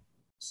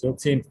 SEAL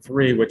Team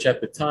 3, which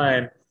at the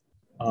time,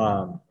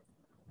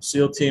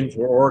 SEAL teams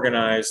were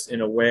organized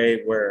in a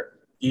way where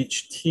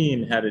each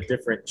team had a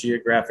different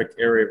geographic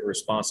area of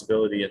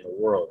responsibility in the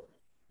world.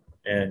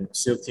 And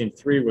SEAL Team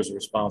 3 was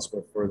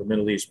responsible for the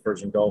Middle East,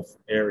 Persian Gulf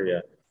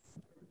area.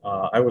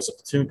 I was a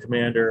platoon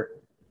commander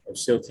of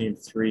SEAL Team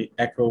 3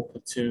 Echo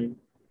Platoon.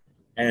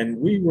 And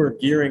we were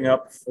gearing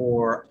up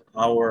for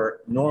our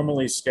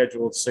normally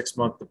scheduled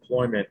 6-month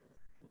deployment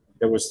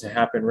that was to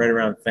happen right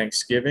around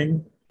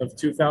Thanksgiving of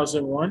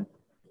 2001.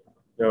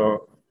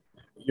 So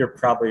you're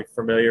probably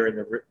familiar, and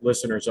the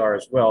listeners are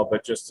as well,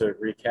 but just to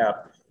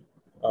recap,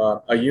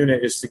 a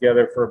unit is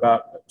together for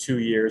about 2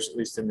 years, at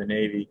least in the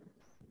Navy,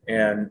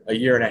 and a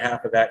year and a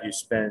half of that you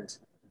spend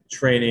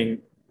training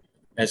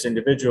as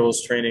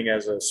individuals, training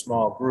as a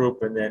small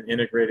group, and then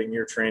integrating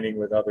your training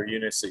with other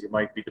units that you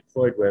might be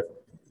deployed with.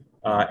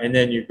 And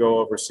then you go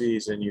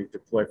overseas and you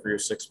deploy for your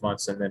 6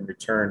 months and then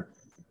return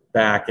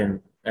back,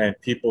 and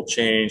people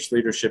change,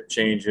 leadership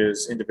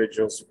changes,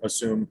 individuals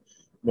assume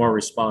more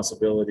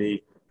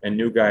responsibility, and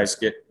new guys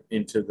get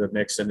into the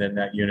mix, and then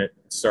that unit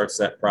starts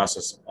that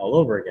process all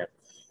over again.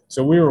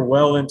 So we were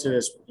well into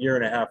this year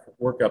and a half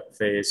workup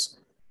phase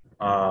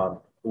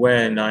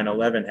when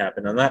 9/11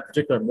 happened. On that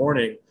particular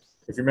morning,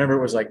 if you remember,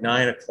 it was like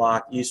 9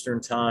 o'clock Eastern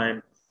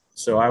time.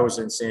 So I was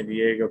in San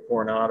Diego,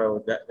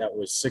 Coronado. That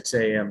was 6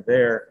 a.m.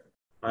 there.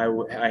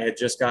 I had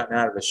just gotten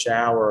out of the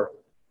shower,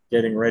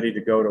 getting ready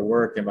to go to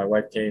work, and my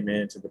wife came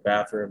into the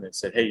bathroom and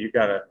said, "Hey, you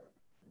gotta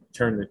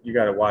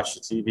watch the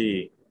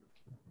TV."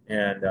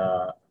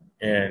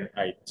 And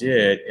I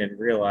did, and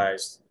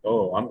realized,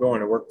 oh, I'm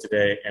going to work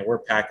today, and we're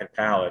packing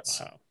pallets.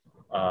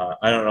 Wow.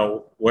 I don't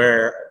know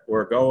where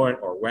we're going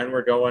or when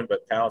we're going,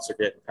 but pallets are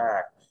getting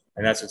packed.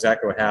 And that's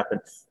exactly what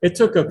happened. It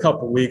took a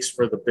couple weeks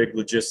for the big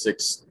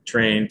logistics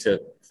train to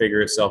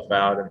figure itself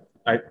out. And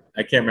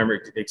I can't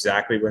remember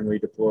exactly when we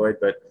deployed,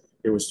 but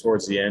it was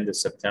towards the end of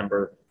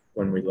September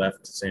when we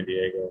left San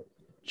Diego.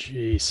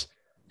 Jeez.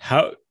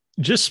 How,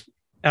 just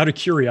out of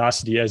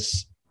curiosity,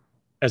 as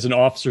an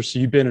officer, so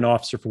you've been an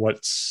officer for what,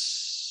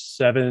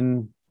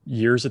 7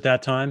 years at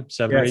that time?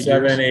 7 or 8 years?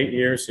 7, 8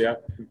 years, yeah.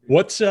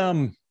 What's,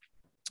 and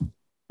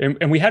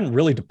we hadn't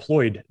really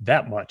deployed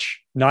that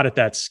much, not at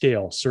that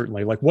scale,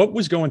 certainly. Like, what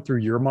was going through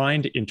your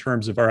mind in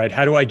terms of, all right,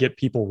 how do I get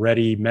people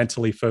ready,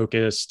 mentally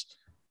focused?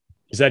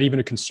 Is that even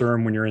a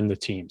concern when you're in the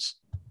teams?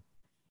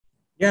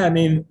 Yeah, I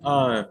mean,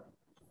 I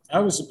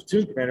was a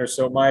platoon commander,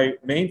 so my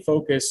main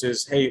focus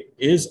is, hey,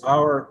 is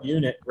our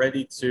unit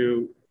ready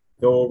to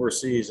go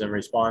overseas and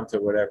respond to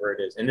whatever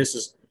it is? And this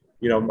is,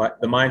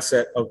 the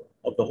mindset of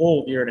the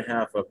whole year and a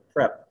half of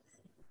prep.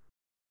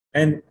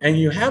 And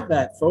you have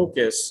that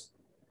focus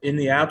in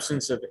the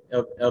absence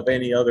of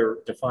any other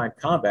defined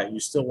combat. You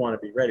still want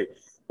to be ready.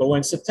 But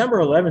when September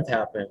 11th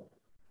happened,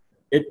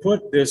 it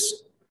put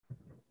this,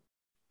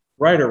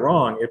 right or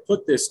wrong, it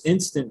put this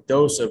instant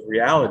dose of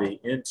reality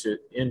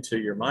into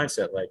your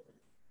mindset. Like,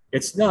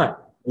 it's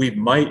not, we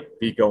might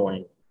be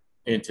going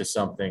into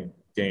something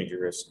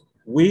dangerous.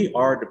 We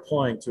are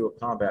deploying to a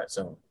combat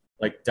zone,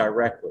 like,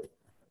 directly.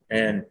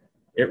 And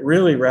it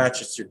really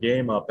ratchets your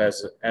game up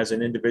as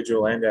an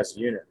individual and as a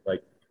unit.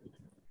 Like,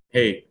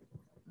 hey,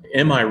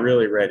 am I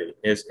really ready?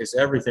 Is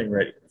everything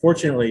ready?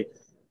 Fortunately,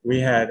 I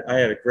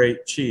had a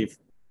great chief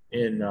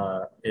in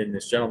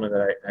this gentleman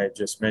that I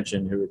just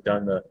mentioned, who had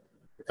done the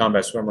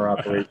combat swimmer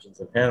operations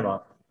in Panama,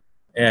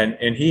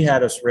 and he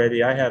had us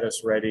ready. I had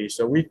us ready.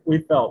 So we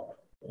felt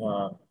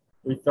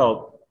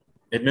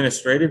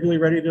administratively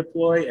ready to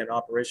deploy and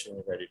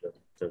operationally ready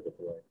to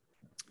deploy.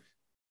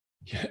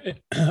 Yeah,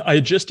 I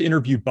had just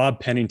interviewed Bob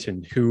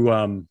Pennington,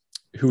 who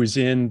is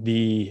in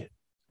the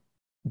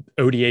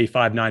ODA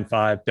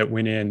 595 that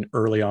went in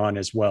early on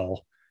as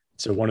well.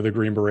 So one of the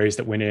Green Berets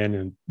that went in,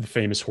 and the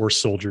famous horse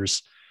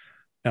soldiers.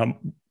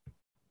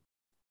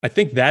 I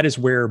think that is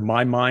where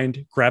my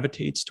mind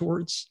gravitates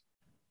towards,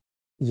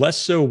 less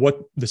so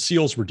what the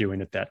SEALs were doing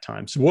at that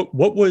time. So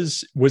what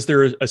was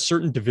there a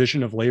certain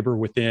division of labor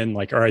within,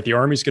 like, all right, the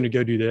Army's going to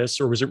go do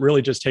this, or was it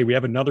really just, hey, we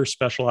have another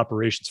special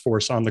operations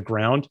force on the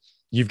ground,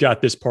 you've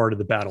got this part of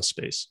the battle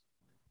space?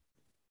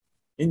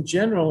 In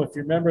general, if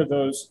you remember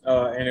those,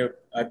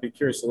 I'd be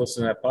curious to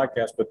listen to that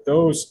podcast, but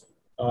those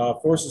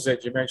forces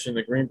that you mentioned,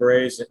 the Green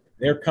Berets,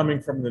 they're coming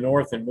from the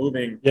north and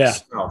moving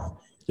south.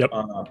 Yep.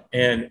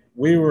 And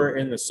we were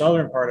in the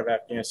southern part of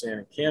Afghanistan,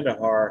 in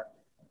Kandahar,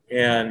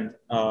 and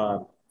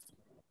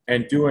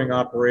doing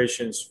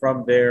operations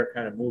from there,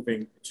 kind of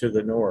moving to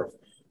the north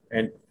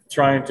and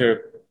trying to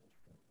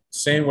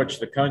sandwich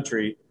the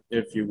country,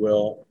 if you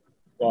will,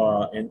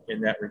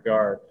 in that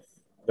regard.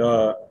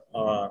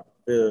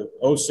 The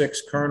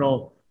 06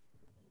 Colonel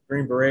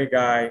Green Beret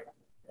guy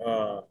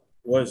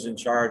was in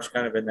charge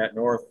kind of in that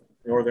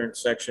northern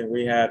section.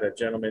 We had a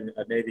gentleman,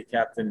 a Navy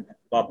Captain,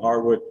 Bob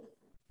Harwood,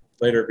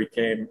 later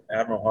became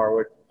Admiral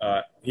Harwood.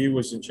 He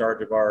was in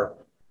charge of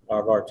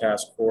our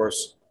task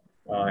force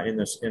in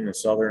the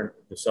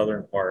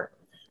southern part.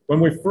 When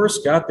we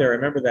first got there, I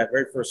remember that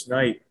very first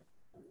night,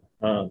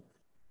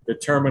 the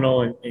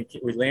terminal, and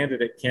we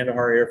landed at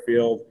Kandahar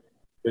Airfield.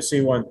 The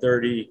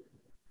C-130,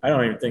 I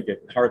don't even think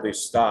it hardly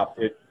stopped.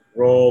 It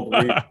rolled.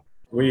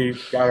 We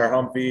got our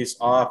Humvees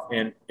off,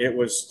 and it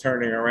was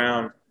turning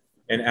around,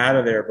 and out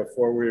of there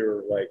before we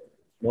were like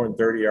more than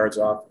 30 yards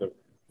off the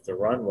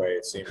runway,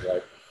 it seemed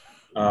like.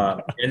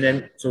 And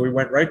then, so we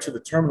went right to the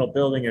terminal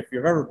building. If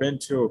you've ever been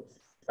to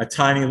a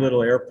tiny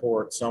little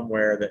airport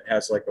somewhere that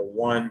has like a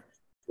one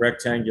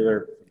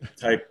rectangular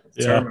type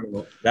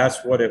terminal,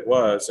 that's what it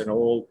was, an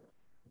old,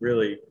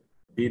 really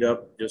beat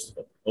up, just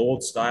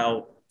old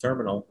style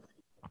terminal.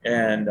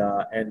 And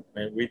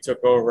we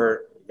took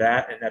over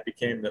that, and that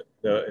became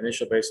the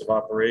initial base of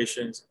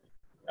operations.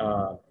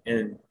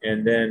 And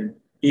then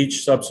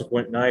each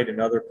subsequent night,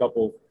 another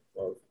couple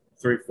of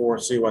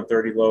 3-4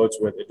 C-130 loads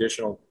with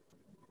additional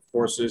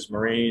forces,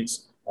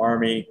 Marines,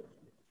 Army,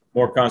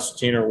 more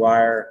concertina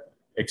wire,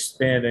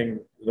 expanding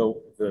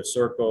the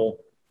circle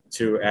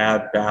to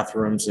add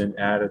bathrooms and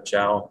add a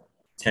chow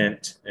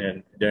tent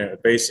and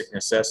basic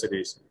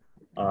necessities.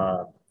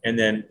 And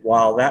then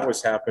while that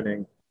was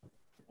happening,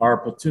 our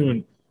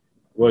platoon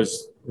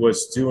was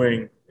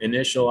doing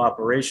initial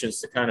operations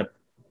to kind of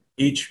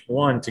each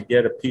one to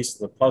get a piece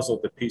of the puzzle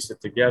to piece it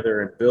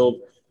together and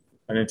build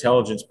an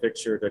intelligence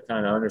picture to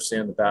kind of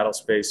understand the battle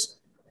space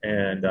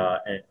and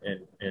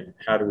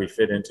how do we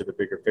fit into the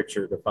bigger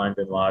picture to find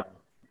bin Laden.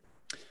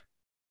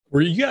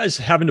 Were you guys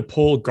having to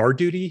pull guard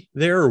duty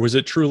there, or was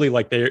it truly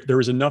like there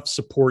was enough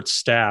support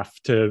staff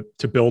to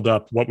build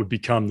up what would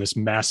become this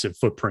massive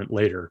footprint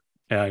later,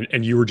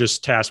 and you were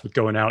just tasked with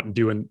going out and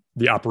doing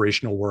the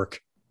operational work?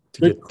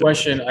 Good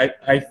question.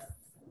 I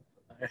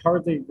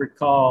hardly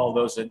recall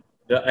those.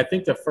 I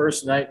think the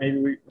first night,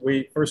 maybe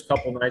we first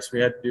couple nights we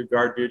had to do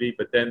guard duty,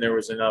 but then there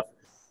was enough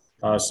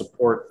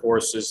support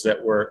forces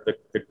that were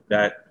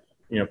that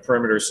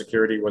perimeter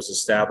security was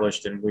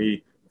established, and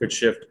we could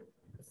shift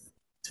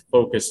to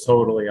focus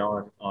totally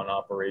on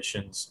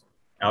operations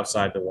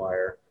outside the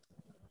wire.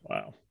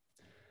 Wow.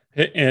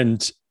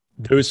 And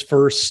those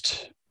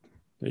first,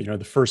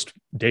 the first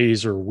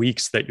days or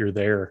weeks that you're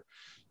there,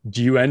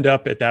 do you end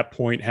up at that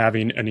point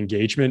having an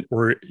engagement,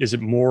 or is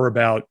it more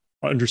about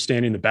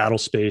understanding the battle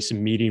space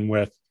and meeting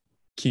with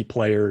key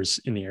players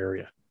in the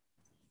area?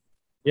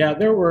 Yeah,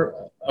 there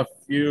were a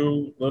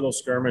few little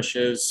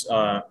skirmishes,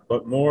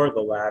 but more the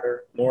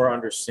latter, more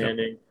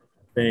understanding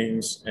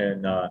things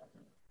and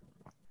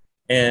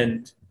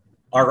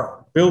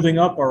our building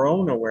up our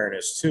own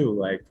awareness too.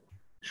 Like,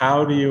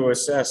 how do you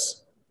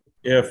assess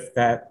if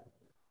that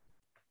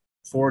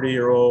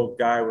 40-year-old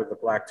guy with the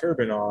black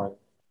turban on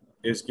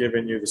is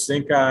giving you the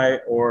stink eye,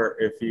 or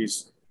if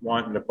he's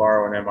wanting to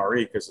borrow an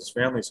MRE because his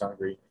family's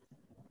hungry?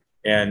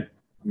 And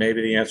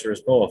maybe the answer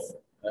is both.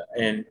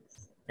 And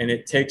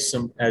it takes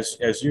some,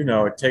 as you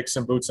know, it takes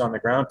some boots on the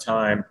ground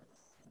time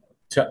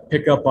to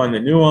pick up on the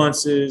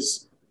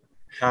nuances.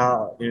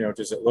 How,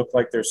 does it look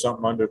like there's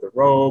something under the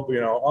robe?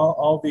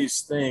 All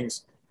these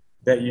things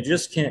that you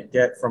just can't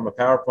get from a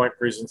PowerPoint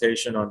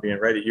presentation on being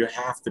ready. You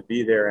have to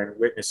be there and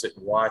witness it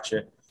and watch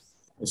it.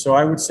 And so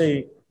I would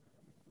say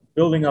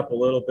building up a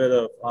little bit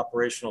of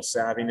operational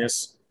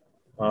savviness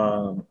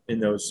in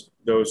those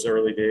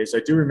early days. I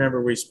do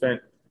remember we spent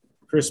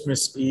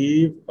Christmas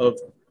Eve of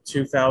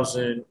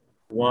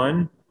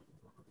 2001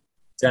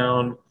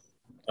 down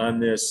on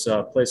this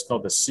place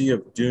called the Sea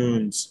of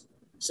Dunes,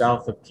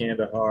 south of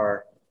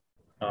Kandahar.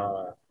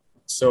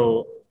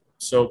 So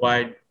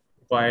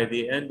by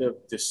the end of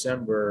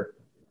December,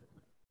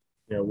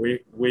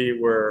 we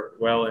were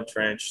well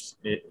entrenched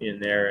in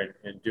there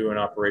and doing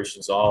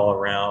operations all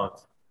around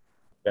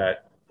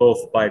that,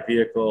 both by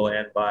vehicle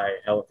and by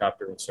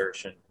helicopter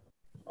insertion,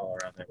 all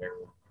around that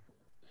area.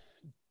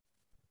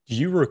 Do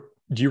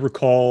you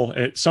recall?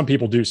 Some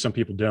people do, some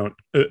people don't.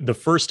 The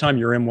first time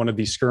you're in one of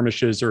these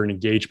skirmishes or an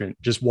engagement,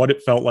 just what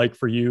it felt like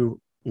for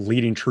you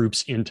leading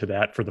troops into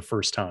that for the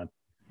first time?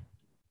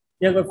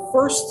 Yeah, the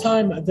first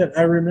time that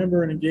I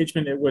remember an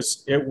engagement, it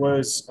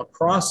was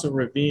across a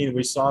ravine.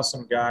 We saw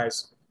some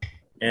guys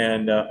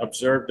and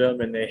observed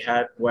them, and they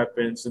had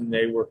weapons, and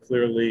they were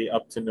clearly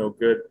up to no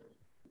good.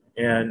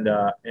 And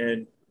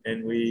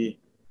we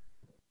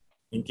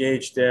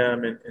engaged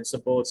them, and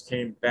some bullets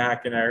came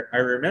back. And I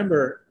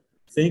remember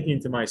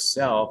thinking to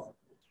myself,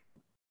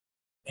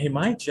 hey,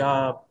 my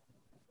job,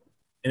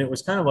 and it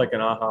was kind of like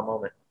an aha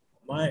moment.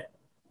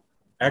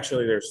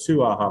 Actually, there's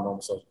two aha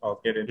moments. I'll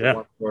get into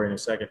one story in a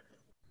second.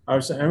 I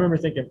remember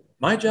thinking,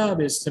 my job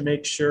is to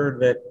make sure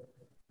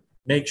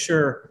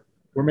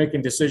we're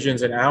making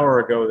decisions an hour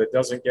ago that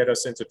doesn't get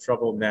us into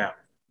trouble now.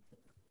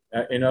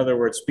 In other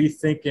words, be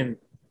thinking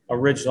a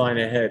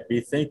ridgeline ahead, be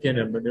thinking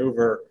a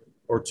maneuver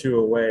or two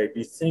away,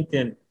 be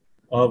thinking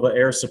of an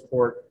air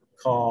support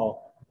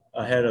call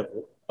ahead of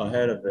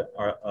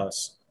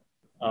us.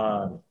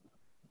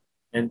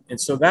 And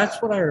so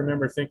that's what I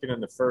remember thinking in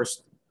the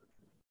first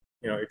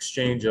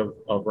exchange of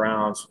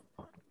rounds.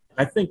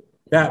 I think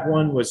that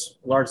one was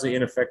largely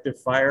ineffective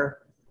fire.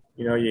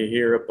 You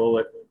hear a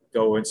bullet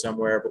go in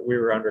somewhere, but we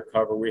were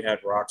undercover. We had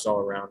rocks all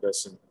around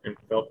us and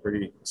felt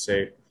pretty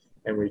safe.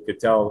 And we could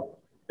tell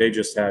they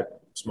just had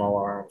small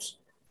arms.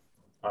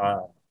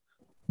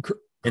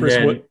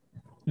 Chris,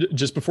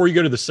 just before you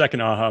go to the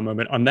second aha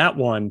moment, on that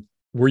one,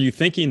 were you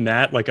thinking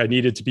that like I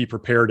needed to be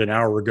prepared an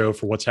hour ago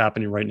for what's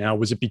happening right now?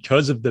 Was it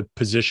because of the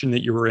position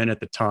that you were in at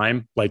the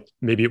time? Like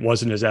maybe it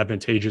wasn't as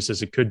advantageous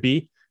as it could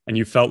be and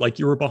you felt like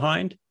you were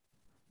behind?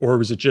 Or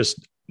was it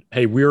just,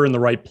 hey, we were in the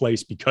right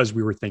place because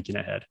we were thinking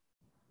ahead?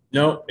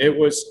 No,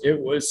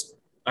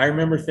 I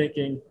remember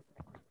thinking,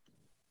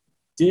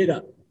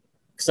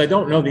 because I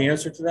don't know the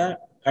answer to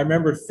that. I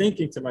remember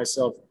thinking to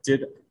myself,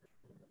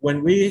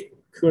 when we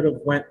could have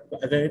went,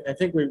 I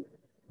think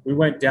we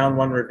went down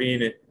one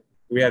ravine and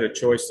we had a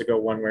choice to go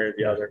one way or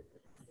the other.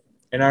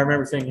 And I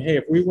remember thinking, hey,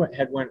 if we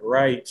had went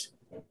right,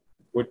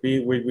 would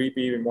we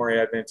be even more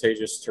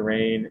advantageous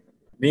terrain?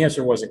 The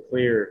answer wasn't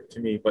clear to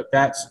me, but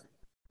that's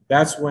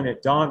when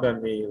it dawned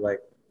on me, like,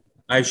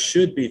 I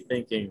should be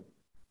thinking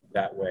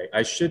that way.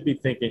 I should be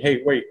thinking,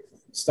 hey, wait,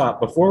 stop.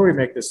 Before we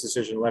make this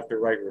decision, left or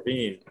right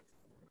ravine,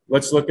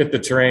 let's look at the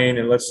terrain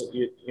and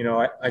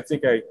I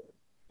think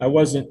I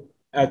wasn't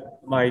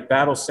my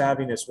battle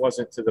savviness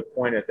wasn't to the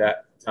point at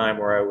that time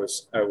where I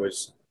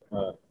was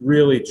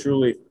really,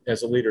 truly,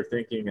 as a leader,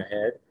 thinking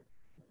ahead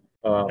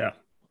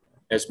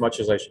as much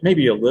as I should.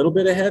 Maybe a little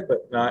bit ahead,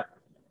 but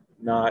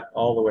not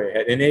all the way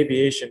ahead. In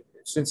aviation,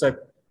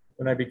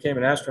 when I became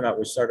an astronaut,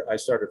 I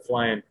started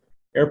flying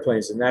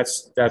airplanes, and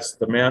that's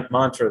the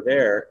mantra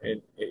there,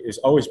 and is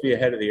always be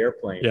ahead of the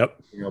airplane. Yep.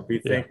 Be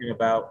thinking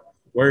about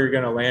where you're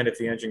going to land if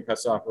the engine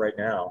cuts off right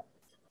now,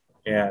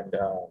 and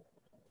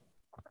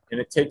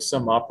it takes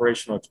some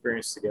operational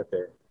experience to get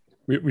there.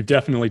 We've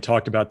definitely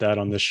talked about that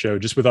on this show,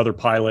 just with other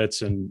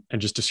pilots and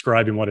just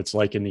describing what it's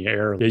like in the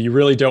air. Yeah, you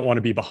really don't want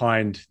to be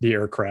behind the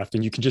aircraft,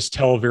 and you can just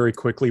tell very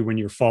quickly when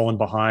you're falling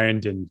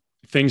behind and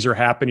things are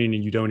happening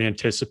and you don't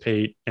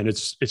anticipate. And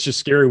it's just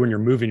scary when you're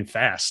moving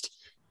fast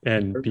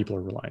and people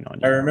are relying on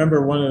you. I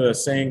remember one of the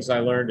sayings I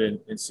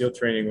learned in SEAL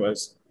training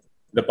was,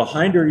 the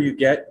behinder you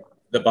get,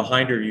 the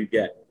behinder you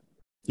get.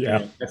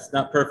 Yeah. And that's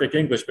not perfect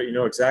English, but you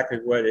know exactly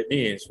what it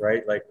means,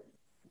 right? Like,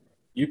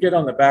 you get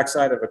on the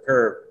backside of a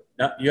curve,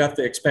 you have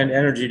to expend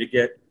energy to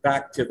get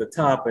back to the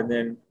top and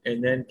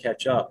then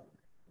catch up.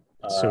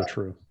 So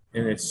true.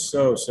 And it's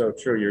so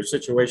true. Your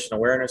situational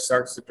awareness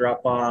starts to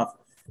drop off.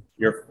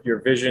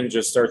 Your vision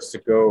just starts to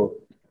go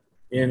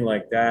in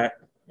like that,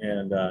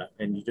 and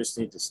you just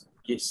need to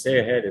stay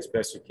ahead as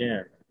best you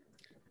can.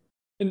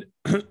 And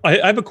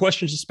I have a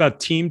question just about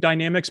team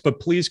dynamics, but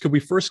please, could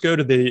we first go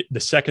to the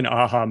second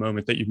aha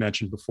moment that you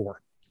mentioned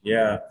before?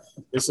 Yeah,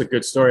 this is a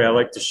good story I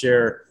like to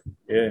share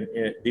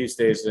these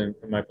days in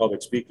my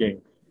public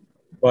speaking.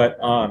 But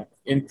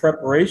in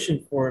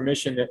preparation for a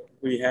mission that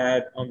we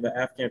had on the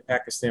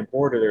Afghan-Pakistan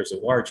border, there's a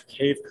large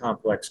cave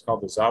complex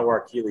called the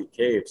Zawar Kili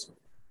Caves.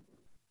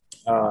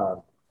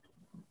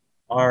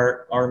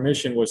 Our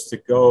mission was to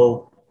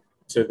go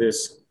to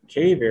this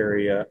cave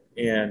area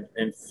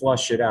and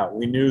flush it out.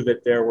 We knew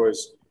that there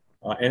was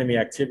enemy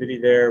activity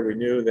there. We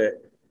knew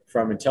that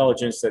from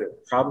intelligence that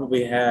it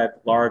probably had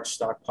large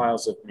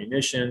stockpiles of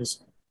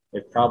munitions.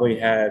 It probably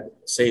had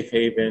safe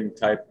haven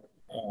type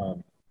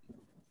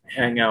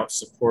hangout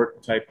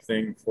support type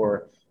thing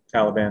for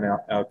Taliban,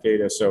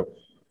 Al-Qaeda. So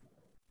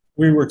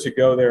we were to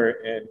go there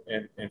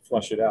and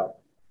flush it out.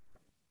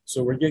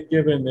 So we get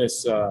given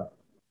this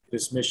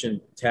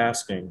mission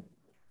tasking.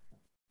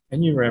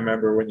 And you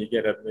remember when you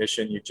get a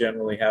mission, you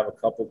generally have a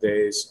couple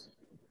days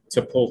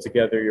to pull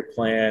together your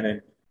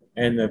plan,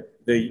 and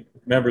the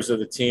members of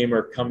the team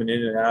are coming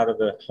in and out of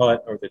the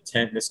hut or the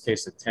tent, in this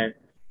case the tent,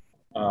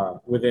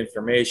 with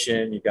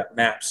information. You got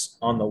maps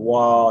on the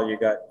wall, you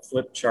got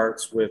flip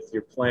charts with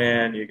your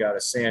plan, you got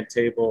a sand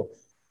table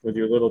with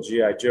your little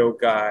G.I. Joe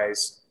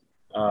guys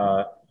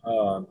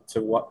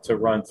to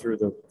run through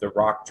the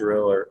rock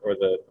drill or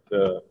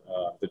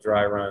the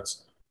dry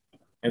runs.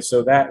 And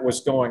so that was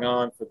going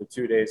on for the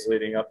 2 days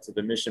leading up to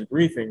the mission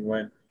briefing,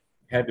 when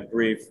I had to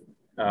brief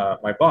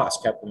my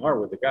boss, Captain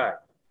Harwood, the guy.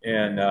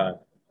 And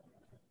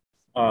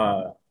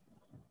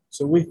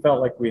so we felt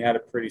like we had a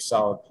pretty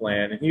solid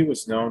plan, and he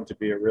was known to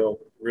be a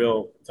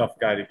real tough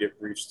guy to give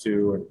briefs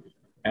to and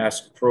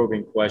ask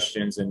probing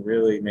questions and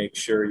really make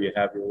sure you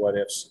have your what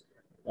ifs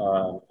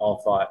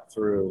all thought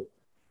through.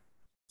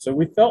 So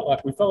we felt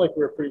like we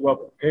were pretty well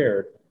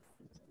prepared.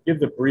 Give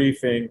the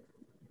briefing,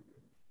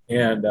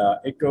 and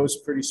it goes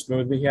pretty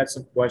smoothly. He had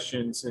some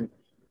questions, and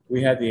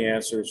we had the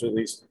answers, or at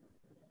least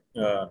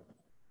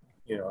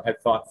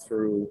had thought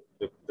through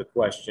the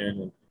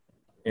question,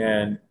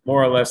 and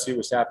more or less he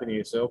was happy.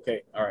 He said,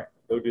 okay, all right,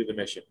 go do the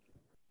mission.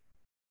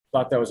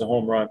 Thought that was a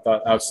home run,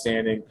 thought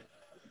outstanding,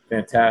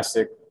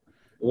 fantastic.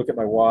 Look at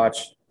my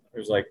watch.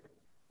 There's like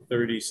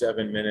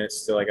 37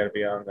 minutes till I got to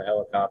be on the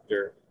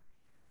helicopter.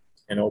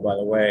 And oh, by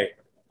the way,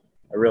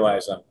 I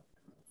realize I'm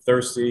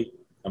thirsty,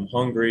 I'm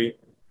hungry,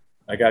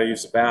 I got to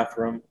use the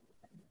bathroom,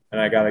 and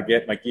I got to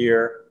get my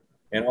gear,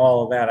 and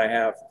all of that. I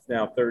have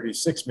now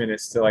 36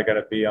 minutes till I got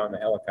to be on the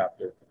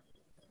helicopter.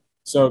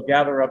 So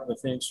gather up the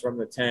things from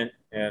the tent,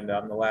 and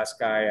I'm the last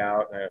guy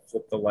out, and I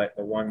flip the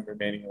one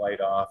remaining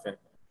light off,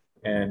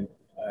 and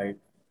I'm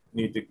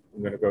going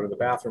to go to the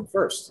bathroom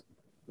first.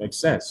 Makes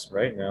sense,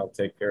 right? And I'll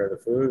take care of the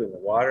food and the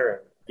water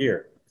and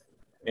gear.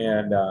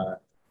 And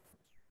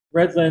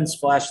red lens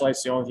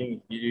flashlight's the only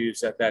thing you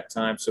use at that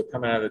time. So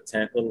coming out of the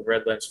tent, little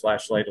red lens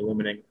flashlight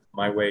illuminating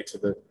my way to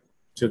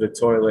the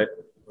toilet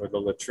or the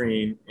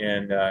latrine,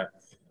 and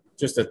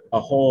just a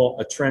hole,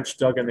 a trench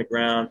dug in the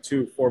ground,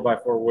 2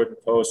 4x4 wooden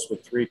posts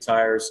with 3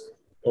 tires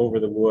over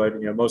the wood.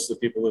 You know, most of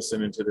the people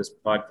listening to this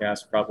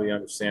podcast probably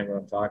understand what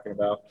I'm talking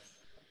about.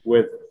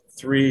 With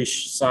 3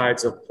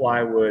 sides of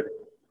plywood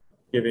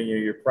giving you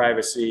your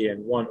privacy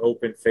and 1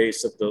 open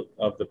face of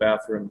the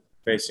bathroom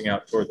facing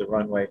out toward the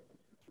runway.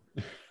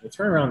 We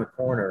turn around the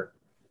corner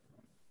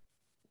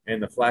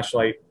and the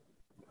flashlight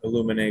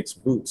illuminates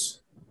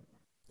boots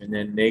and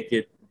then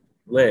naked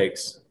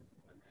legs.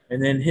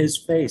 And then his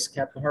face,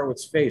 Captain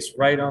Harwood's face,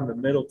 right on the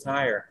middle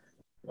tire.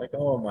 Like,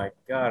 oh my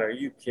God, are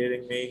you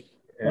kidding me?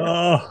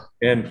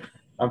 And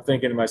I'm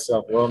thinking to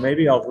myself, well,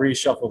 maybe I'll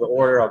reshuffle the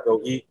order. I'll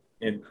go eat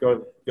and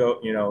go,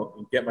 you know,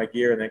 and get my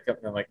gear and then come.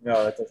 And I'm like,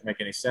 no, that doesn't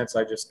make any sense.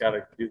 I just got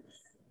to do,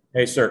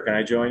 hey, sir, can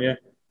I join you?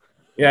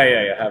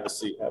 Yeah. Have a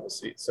seat.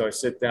 So I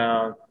sit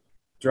down,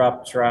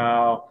 drop the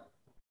trowel.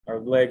 Our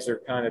legs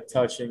are kind of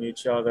touching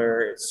each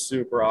other. It's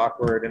super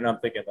awkward. And I'm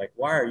thinking, like,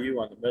 why are you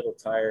on the middle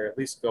tire? At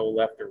least go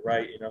left or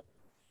right, you know?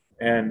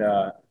 And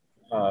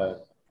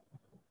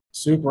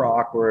super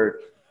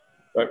awkward.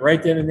 But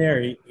right then and there,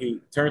 he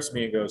turns to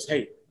me and goes,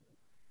 hey,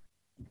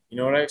 you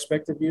know what I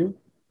expect of you?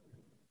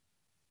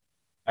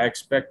 I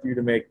expect you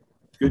to make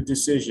good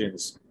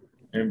decisions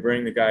and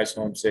bring the guys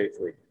home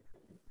safely.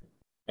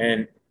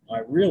 And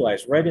I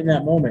realized right in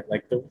that moment,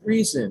 like the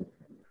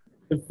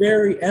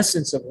very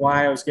essence of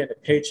why I was getting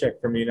a paycheck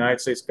from the United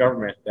States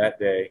government that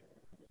day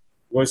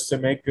was to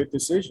make good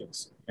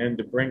decisions and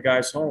to bring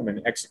guys home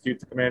and execute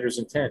the commander's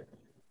intent.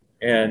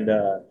 And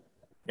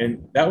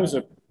that was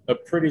a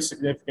pretty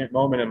significant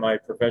moment in my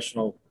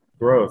professional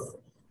growth.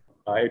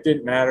 It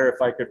didn't matter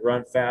if I could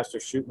run fast or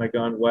shoot my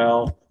gun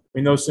well. I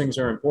mean, those things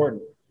are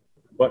important.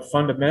 But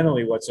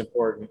fundamentally, what's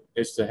important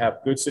is to have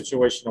good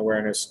situational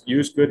awareness,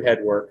 use good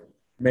head work,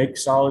 make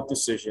solid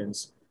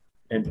decisions,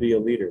 and be a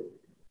leader.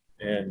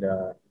 And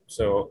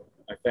so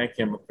I thank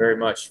him very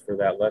much for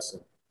that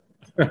lesson.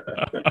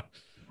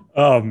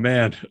 Oh,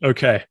 man.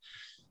 Okay.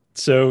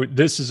 So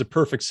this is a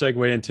perfect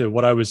segue into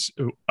what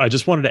I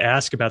just wanted to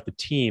ask about the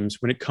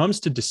teams. When it comes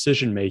to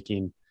decision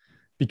making,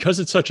 because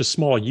it's such a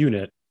small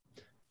unit,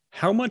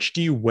 how much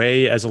do you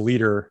weigh as a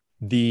leader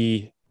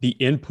the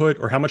input,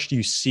 or how much do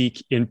you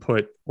seek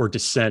input or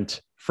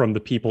dissent from the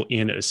people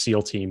in a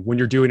SEAL team when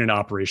you're doing an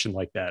operation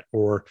like that,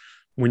 or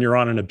when you're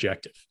on an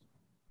objective?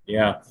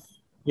 Yeah.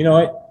 You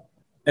know,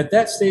 at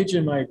that stage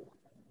in my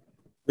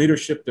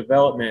leadership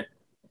development,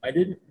 I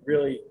didn't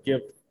really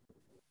give,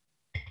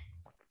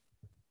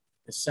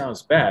 it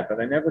sounds bad,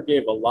 but I never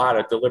gave a lot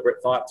of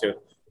deliberate thought to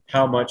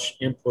how much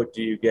input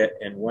do you get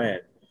and when.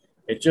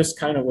 It just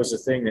kind of was a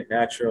thing that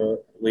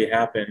naturally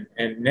happened.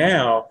 And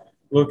now,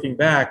 looking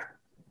back,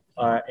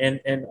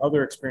 and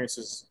other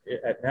experiences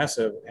at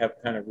NASA have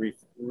kind of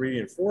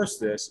reinforced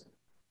this,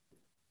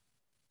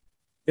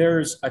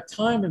 there's a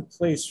time and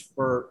place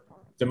for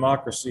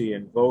democracy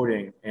and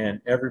voting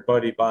and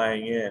everybody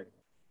buying in.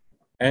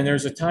 And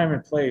there's a time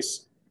and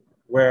place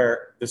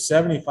where the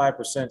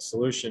 75%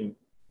 solution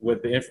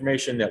with the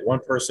information that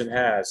one person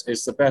has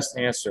is the best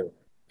answer.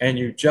 And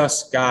you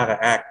just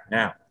gotta act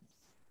now.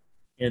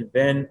 And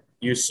then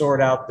you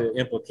sort out the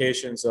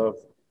implications of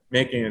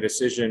making a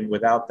decision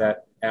without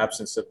that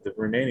absence of the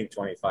remaining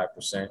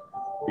 25%,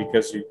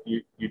 because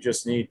you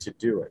just need to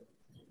do it.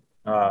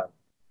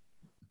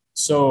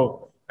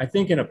 So I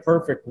think in a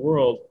perfect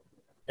world,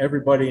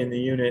 everybody in the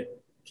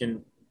unit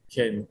can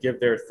give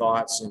their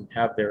thoughts and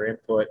have their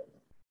input.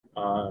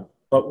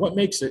 But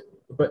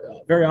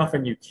very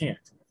often you can't.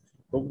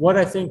 But what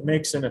I think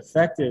makes an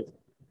effective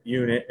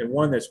unit, and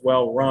one that's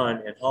well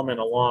run and humming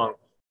along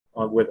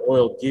with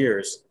oiled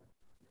gears,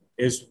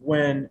 is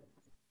when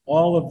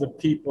all of the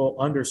people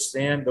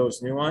understand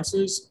those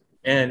nuances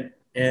and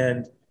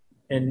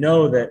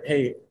know that,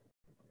 hey,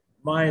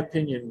 my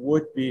opinion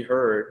would be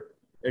heard.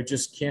 It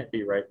just can't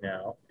be right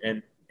now.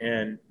 And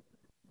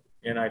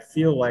I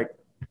feel like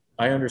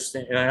I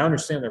understand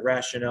the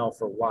rationale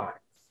for why.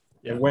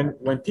 Yeah. And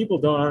when people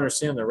don't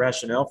understand the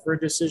rationale for a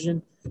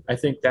decision, I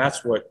think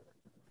that's what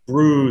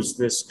brews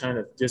this kind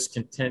of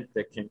discontent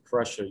that can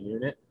crush a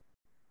unit.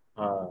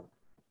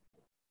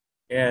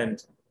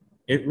 And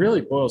it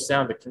really boils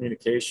down to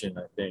communication,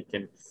 I think.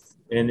 And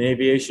in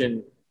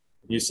aviation,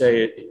 you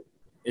say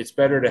it's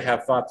better to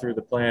have thought through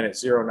the plan at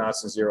 0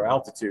 knots and 0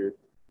 altitude.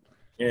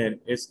 And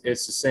it's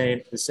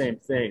the same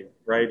thing,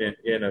 right?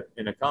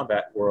 In a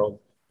combat world,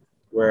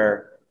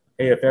 where,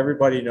 hey, if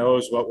everybody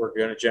knows what we're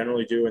going to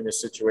generally do in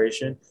this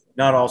situation,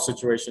 not all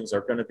situations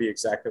are going to be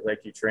exactly like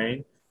you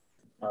train,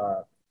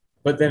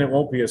 but then it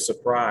won't be a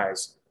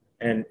surprise.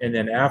 And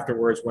then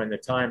afterwards, when the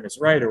time is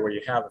right, or where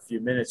you have a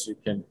few minutes, you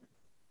can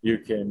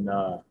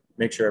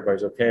make sure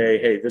everybody's okay.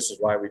 Hey, this is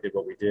why we did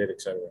what we did,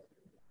 et cetera.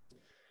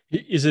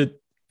 Is it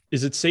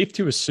safe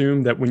to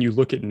assume that when you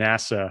look at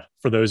NASA,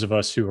 for those of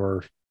us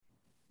who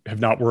have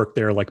not worked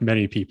there like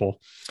many people,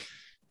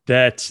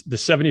 that the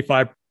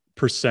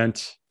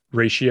 75%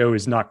 ratio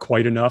is not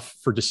quite enough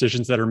for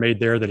decisions that are made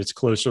there, that it's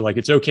closer, like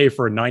it's okay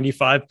for a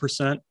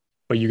 95%,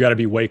 but you got to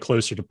be way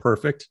closer to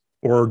perfect?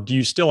 Or do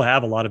you still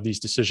have a lot of these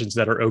decisions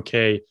that are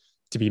okay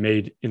to be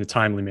made in a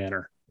timely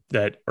manner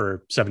that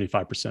are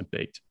 75%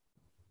 baked?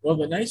 Well,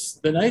 the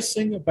nice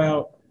thing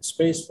about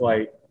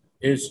spaceflight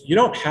is you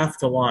don't have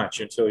to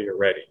launch until you're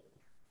ready.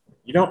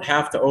 You don't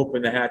have to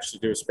open the hatch to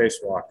do a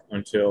spacewalk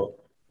until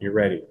you're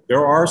ready.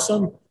 There are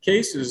some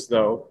cases,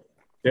 though,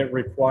 that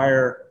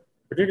require,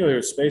 particularly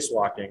with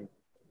spacewalking,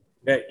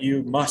 that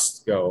you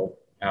must go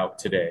out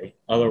today.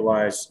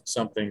 Otherwise,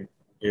 something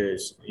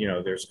is,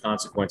 there's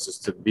consequences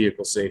to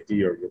vehicle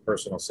safety or your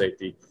personal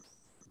safety.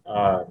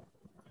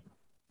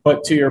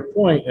 But to your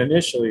point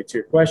initially, to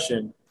your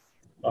question,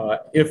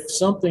 if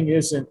something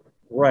isn't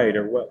right,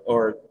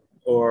 or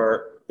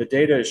the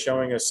data is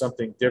showing us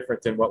something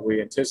different than what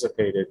we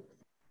anticipated,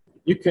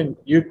 you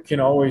can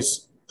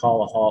always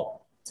call a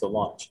halt to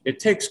launch. It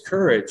takes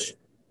courage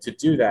to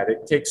do that.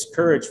 It takes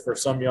courage for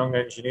some young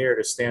engineer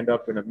to stand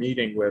up in a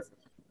meeting with,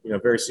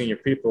 very senior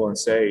people and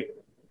say,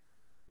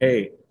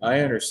 "Hey, I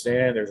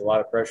understand there's a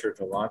lot of pressure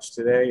to launch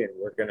today, and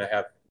we're going to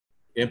have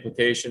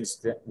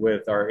implications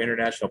with our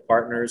international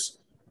partners,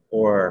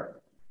 or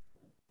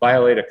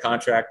violate a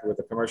contract with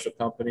a commercial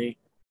company.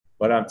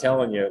 But I'm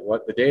telling you,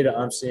 what the data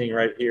I'm seeing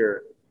right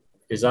here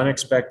is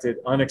unexpected,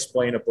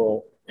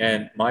 unexplainable,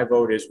 and my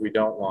vote is we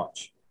don't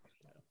launch."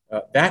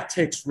 That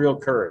takes real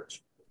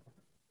courage.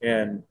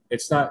 And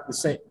it's not the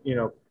same,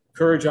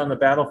 courage on the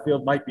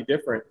battlefield might be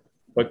different,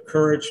 but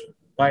courage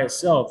by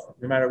itself,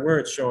 no matter where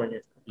it's showing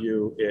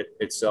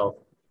itself,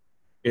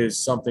 is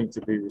something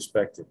to be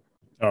respected.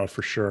 Oh,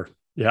 for sure.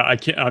 Yeah,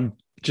 I'm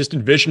just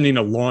envisioning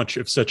a launch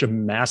of such a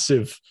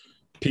massive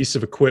piece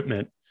of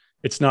equipment.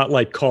 It's not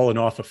like calling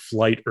off a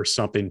flight or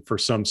something for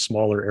some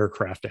smaller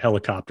aircraft, a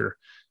helicopter.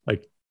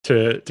 Like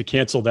to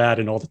cancel that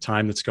and all the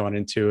time that's gone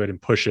into it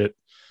and push it.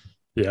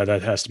 Yeah,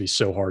 that has to be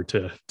so hard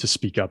to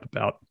speak up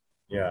about.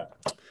 Yeah.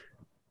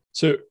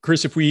 So,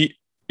 Chris,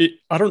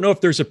 I don't know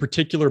if there's a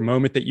particular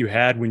moment that you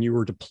had when you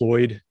were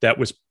deployed that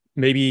was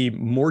maybe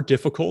more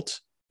difficult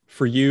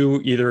for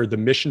you. Either the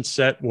mission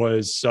set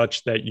was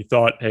such that you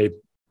thought, hey,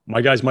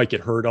 my guys might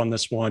get hurt on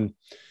this one,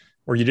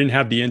 or you didn't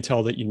have the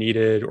intel that you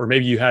needed, or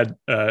maybe you had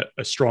a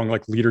strong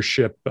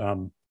leadership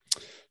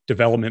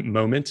development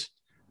moment.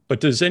 But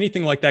does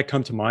anything like that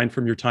come to mind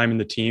from your time in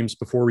the teams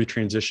before we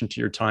transition to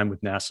your time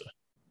with NASA?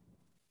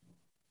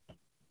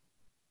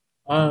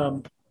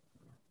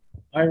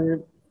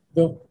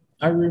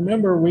 I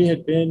remember we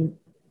had been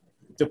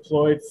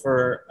deployed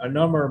for a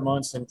number of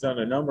months and done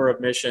a number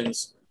of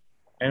missions,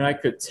 and I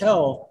could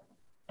tell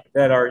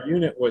that our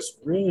unit was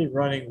really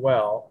running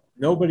well.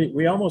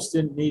 We almost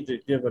didn't need to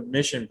give a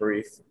mission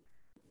brief.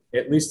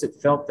 At least it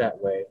felt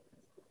that way.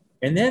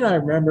 And then I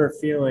remember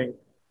feeling,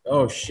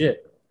 oh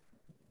shit,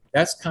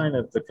 that's kind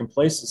of the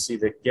complacency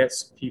that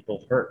gets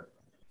people hurt.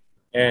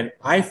 And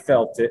I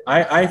felt it.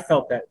 I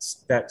felt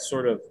that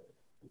sort of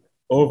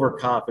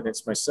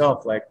overconfidence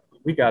myself, like,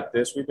 we got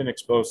this. We've been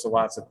exposed to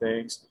lots of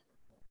things.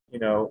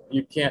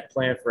 You can't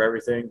plan for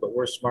everything, but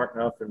we're smart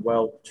enough and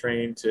well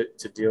trained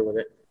to deal with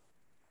it.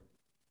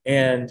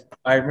 And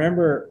I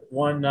remember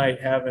one night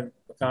having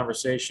a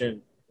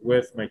conversation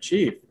with my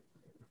chief,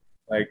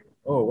 like,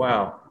 oh,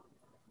 wow,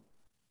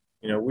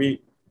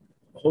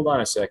 hold on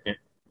a second.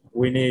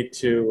 We need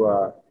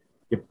to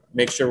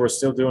make sure we're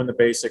still doing the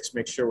basics,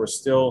 make sure we're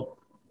still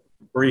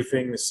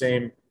briefing the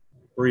same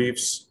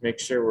briefs, make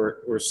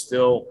sure we're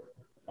still,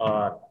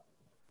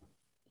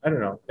 I don't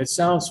know. It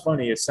sounds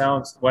funny. It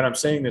sounds, when I'm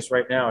saying this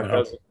right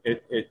now,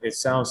 it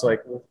sounds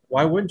like, well,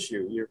 why wouldn't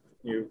you?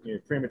 You're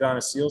prima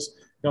donna SEALs.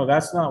 No,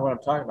 that's not what I'm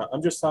talking about.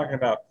 I'm just talking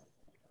about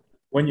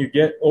when you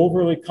get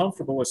overly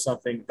comfortable with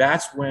something,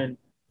 that's when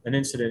an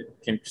incident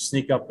can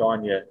sneak up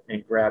on you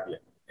and grab you.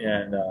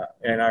 And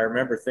I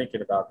remember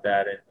thinking about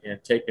that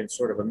and taking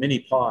sort of a mini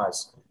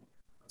pause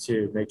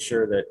to make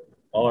sure that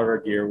all of our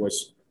gear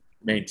was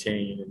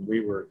maintained and we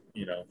were,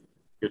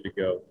 good to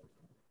go.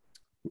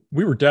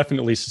 We were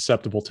definitely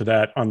susceptible to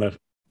that on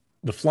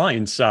the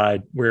flying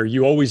side, where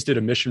you always did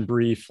a mission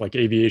brief. Like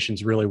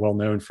aviation's really well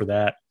known for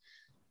that.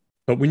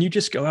 But when you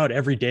just go out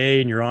every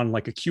day and you're on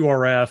like a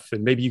QRF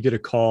and maybe you get a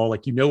call,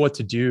 like, what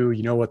to do,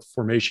 what the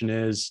formation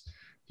is,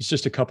 it's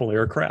just a couple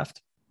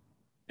aircraft.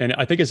 And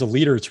I think as a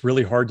leader, it's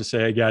really hard to say,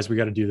 hey guys, we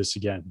got to do this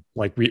again.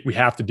 Like we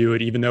have to do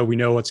it, even though we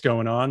know what's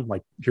going on.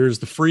 Like, here's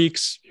the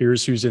freaks,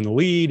 here's who's in the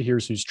lead,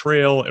 here's who's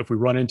trail. If we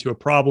run into a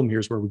problem,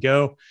 here's where we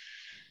go.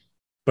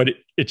 But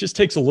it just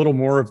takes a little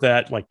more of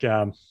that,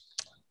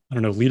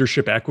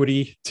 leadership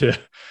equity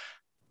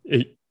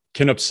it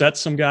can upset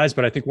some guys.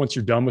 But I think once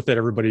you're done with it,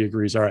 everybody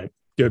agrees, all right,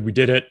 good, we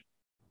did it.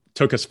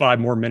 Took us 5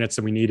 more minutes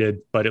than we needed,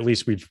 but at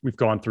least we've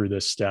gone through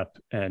this step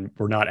and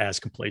we're not as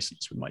complacent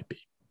as we might be.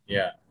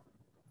 Yeah.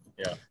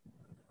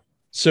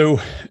 So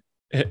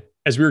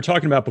as we were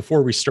talking about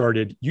before we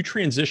started, you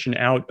transitioned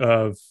out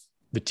of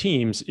the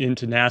teams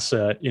into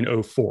NASA in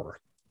 2004.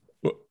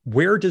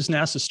 Where does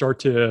NASA start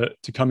to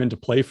come into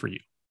play for you?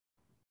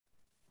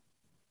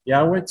 Yeah,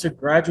 I went to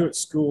graduate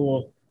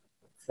school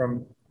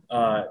from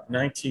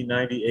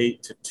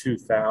 1998 to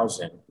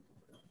 2000,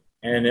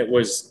 and it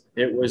was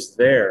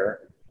there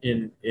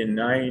in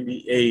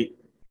 98,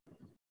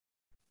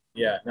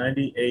 yeah,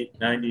 98,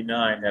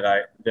 99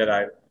 that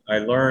I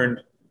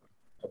learned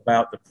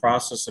about the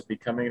process of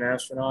becoming an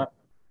astronaut,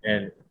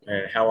 and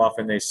how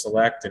often they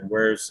select, and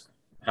where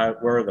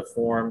are the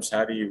forms,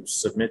 how do you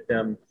submit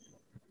them,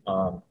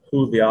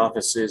 who the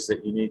office is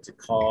that you need to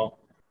call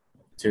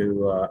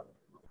to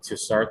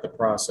start the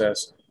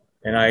process.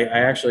 And I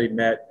actually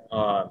met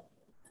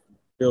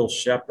Bill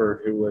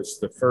Shepard, who was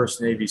the first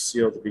Navy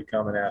SEAL to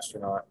become an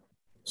astronaut,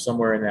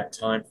 somewhere in that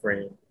time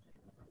frame.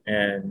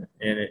 And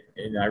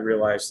I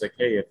realized, like,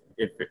 hey,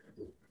 if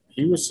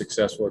he was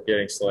successful at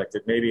getting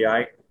selected, maybe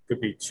I could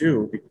be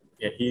too.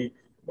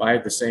 I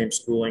had the same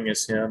schooling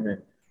as him,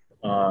 and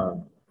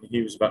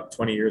he was about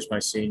 20 years my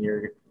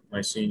senior,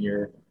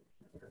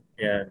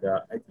 and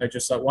I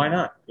just thought, why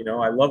not? You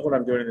know, I love what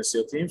I'm doing in the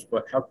SEAL teams,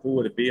 but how cool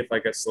would it be if I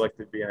got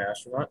selected to be an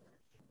astronaut?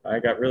 I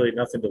got really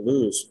nothing to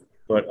lose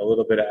but a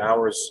little bit of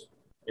hours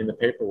in the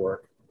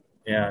paperwork,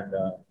 and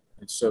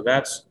so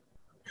that's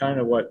kind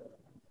of what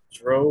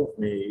drove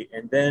me.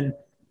 And then,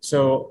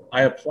 so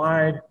I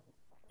applied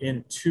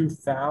in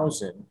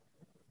 2000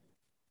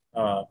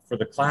 for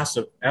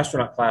the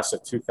astronaut class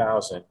of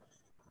 2000.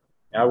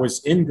 I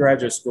was in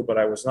graduate school, but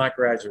I was not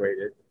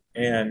graduated,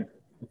 and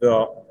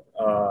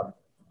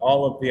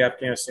all of the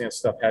Afghanistan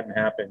stuff hadn't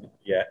happened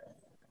yet.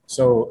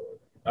 So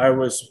I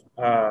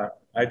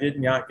did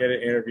not get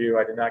an interview.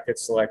 I did not get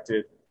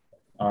selected,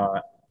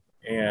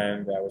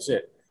 and that was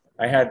it.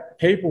 I had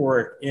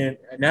paperwork in.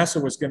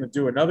 NASA was going to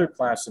do another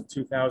class in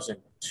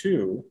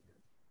 2002,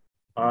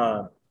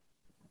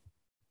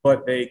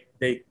 but they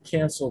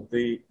canceled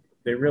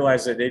they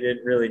realized that they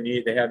didn't really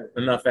need. They had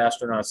enough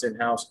astronauts in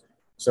house,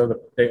 so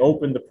they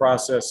opened the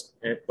process.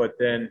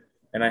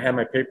 And I had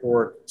my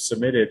paperwork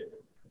submitted,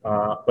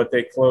 but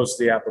they closed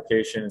the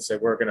application and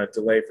said, we're going to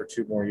delay for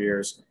 2 more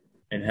years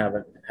and have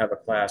a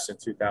class in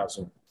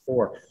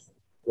 2004.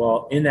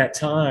 Well, in that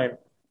time,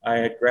 I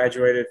had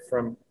graduated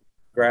from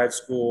grad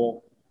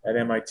school at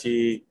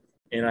MIT,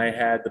 and I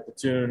had the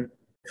platoon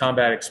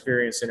combat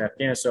experience in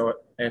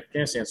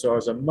Afghanistan. So I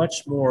was a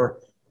much more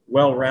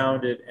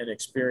well-rounded and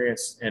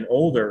experienced and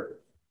older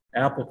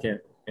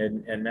applicant,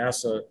 and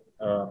NASA,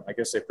 I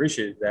guess they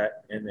appreciated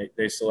that, and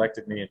they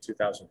selected me in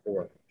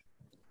 2004.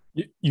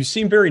 You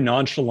seem very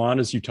nonchalant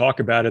as you talk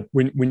about it.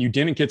 When you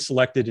didn't get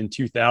selected in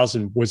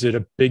 2000, was it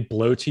a big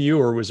blow to you,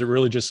 or was it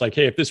really just like,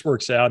 hey, if this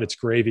works out, it's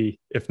gravy.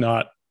 If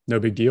not, no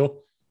big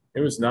deal? It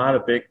was not a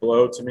big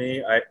blow to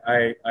me.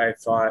 I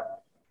thought,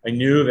 I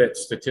knew that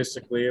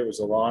statistically it was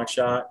a long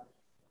shot,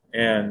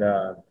 and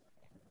I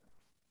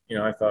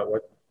thought,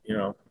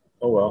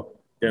 oh well,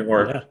 didn't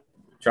work. Yeah.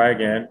 Try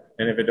again,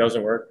 and if it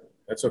doesn't work,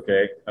 that's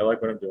okay. I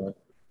like what I'm doing.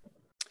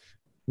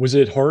 Was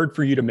it hard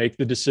for you to make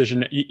the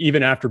decision,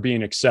 even after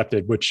being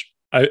accepted, which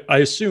I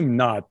assume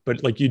not,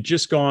 but like you'd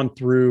just gone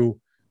through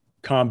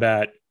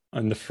combat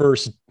on the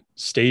first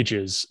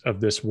stages of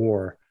this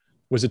war?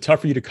 Was it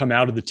tough for you to come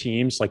out of the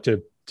teams, like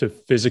to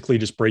physically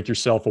just break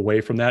yourself away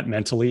from that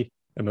mentally,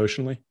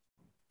 emotionally?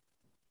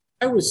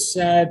 I was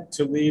sad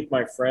to leave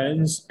my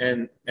friends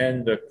and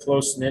the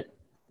close-knit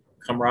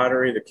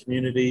camaraderie, the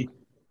community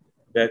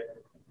that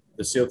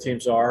the SEAL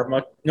teams are,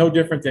 no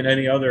different than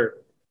any other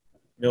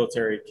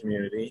military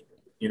community.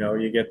 You know,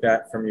 you get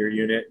that from your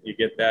unit, you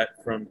get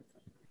that from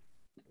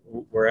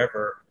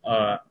wherever.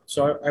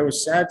 So I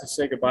was sad to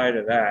say goodbye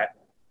to that.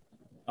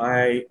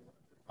 I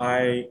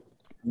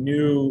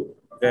knew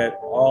that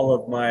all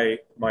of my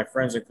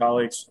friends and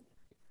colleagues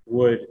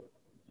would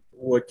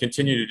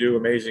continue to do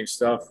amazing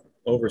stuff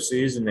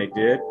overseas, and they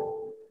did.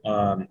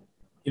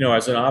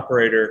 As an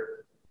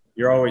operator,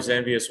 you're always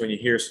envious when you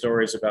hear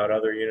stories about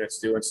other units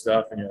doing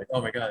stuff, and you're like,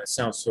 oh my God, that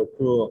sounds so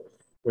cool.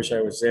 Wish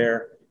I was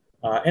there.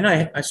 And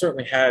I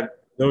certainly had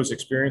those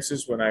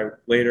experiences when I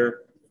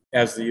later,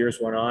 as the years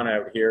went on, I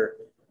would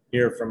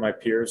hear from my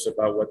peers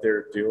about what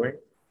they're doing.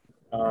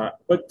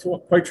 But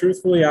quite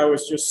truthfully, I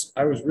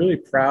was really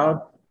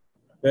proud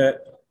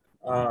that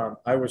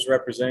I was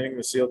representing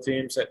the SEAL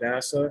teams at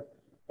NASA.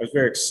 I was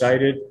very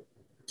excited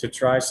to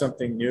try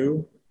something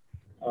new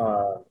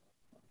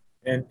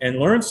and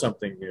learn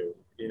something new.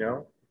 You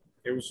know,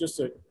 it was just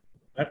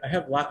I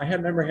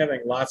remember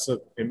having lots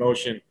of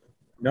emotion.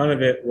 None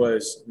of it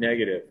was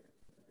negative.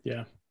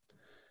 Yeah.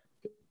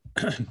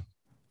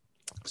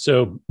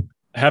 So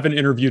I haven't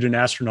interviewed an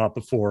astronaut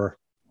before.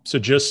 So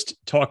just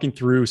talking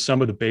through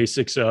some of the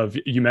basics of,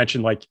 you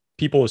mentioned like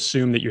people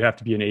assume that you have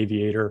to be an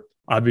aviator.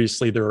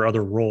 Obviously there are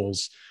other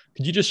roles.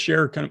 Could you just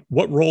share kind of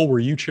what role were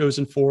you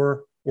chosen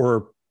for,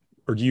 or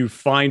do you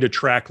find a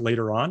track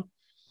later on?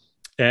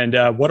 And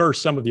what are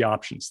some of the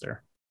options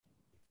there?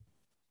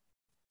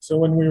 So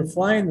when we were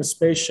flying the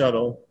space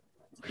shuttle,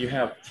 you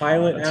have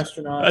pilot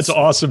astronauts. That's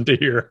awesome to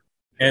hear.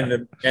 And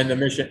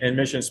the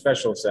mission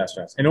specialist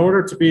astronauts. In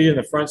order to be in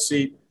the front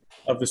seat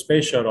of the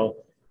space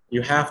shuttle,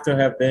 you have to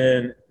have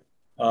been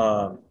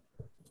a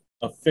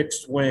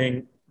fixed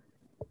wing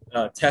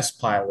test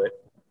pilot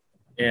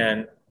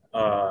and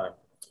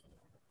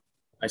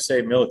I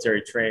say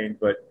military trained,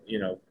 but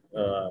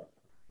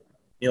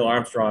Neil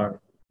Armstrong,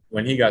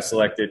 when he got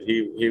selected,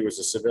 he was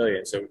a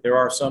civilian. So there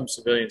are some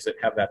civilians that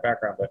have that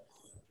background, but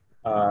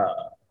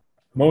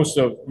most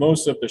of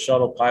the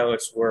shuttle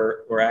pilots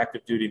were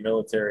active duty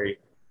military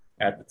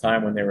at the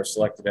time when they were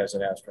selected as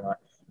an astronaut.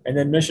 And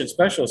then mission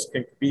specialists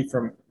can be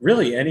from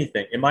really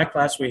anything. In my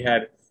class, we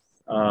had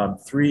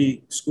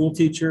 3 school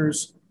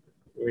teachers,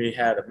 we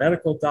had a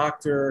medical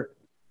doctor,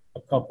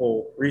 a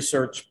couple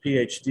research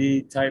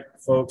PhD type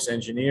folks,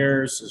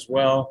 engineers as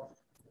well.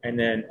 And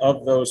then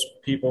of those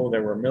people,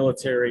 there were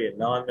military and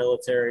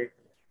non-military.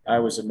 I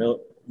was a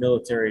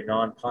military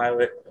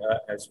non-pilot,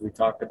 as we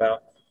talked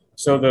about.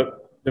 So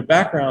the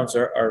backgrounds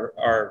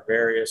are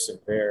various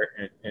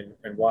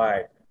and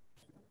wide.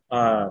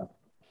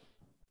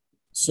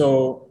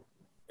 So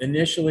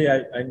initially,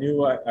 I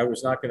knew I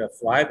was not going to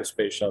fly the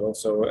space shuttle,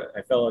 so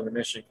I fell in the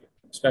mission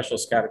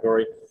specialist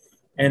category.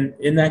 And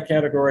in that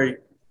category,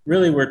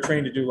 really, we're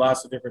trained to do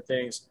lots of different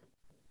things.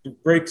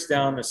 It breaks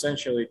down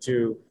essentially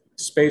to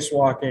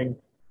spacewalking,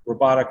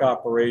 robotic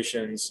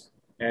operations,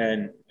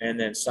 and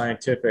then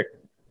scientific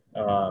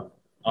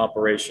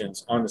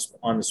operations on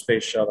the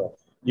space shuttle.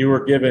 You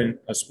were given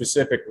a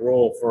specific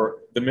role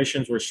for the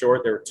missions were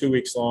short; they were 2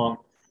 weeks long.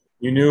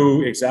 You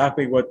knew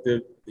exactly what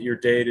your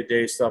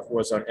day-to-day stuff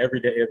was on every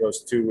day of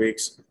those 2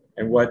 weeks,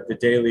 and what the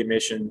daily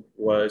mission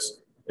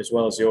was, as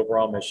well as the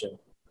overall mission.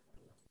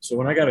 So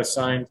when I got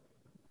assigned,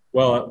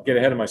 well, I'll get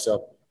ahead of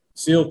myself.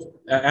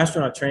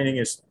 Astronaut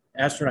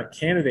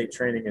candidate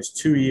training is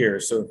 2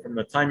 years. So from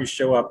the time you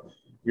show up,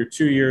 you're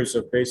 2 years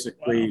of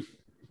basically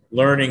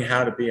learning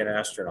how to be an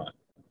astronaut.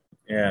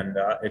 And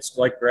it's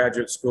like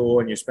graduate school,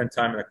 and you spend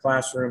time in the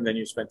classroom, then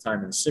you spend time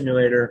in the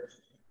simulator.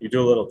 You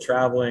do a little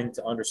traveling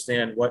to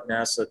understand what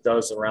NASA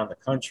does around the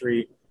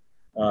country,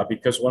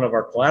 because one of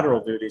our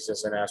collateral duties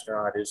as an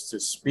astronaut is to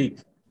speak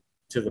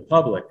to the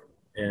public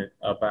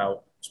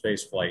about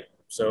space flight.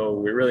 So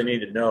we really need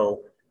to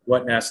know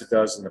what NASA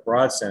does in the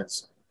broad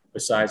sense,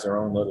 besides our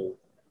own little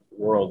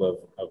world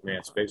of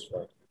manned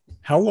spaceflight.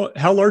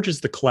 How large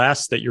is the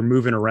class that you're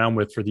moving around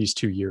with for these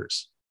 2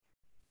 years?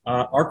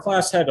 Our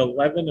class had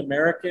 11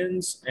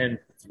 Americans, and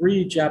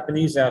 3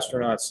 Japanese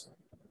astronauts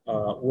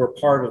were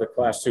part of the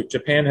class too.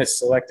 Japan has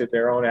selected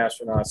their own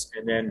astronauts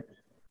and then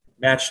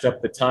matched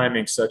up the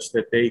timing such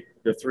that the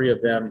 3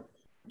 of them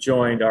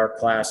joined our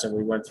class, and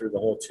we went through the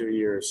whole 2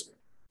 years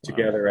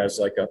together as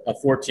like a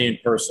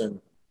 14-person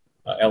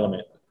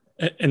element.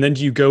 And then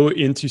do you go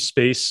into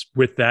space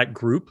with that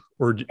group,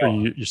 or are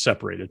you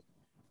separated?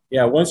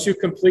 Yeah, once you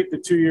complete the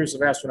 2 years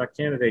of astronaut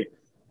candidate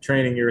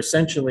training, you're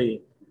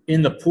essentially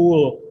in the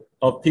pool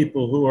of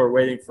people who are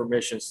waiting for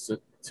missions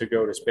to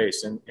go to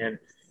space. And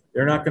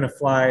they're not going to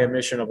fly a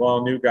mission of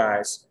all new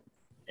guys.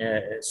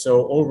 And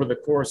so over the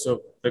course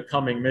of the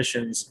coming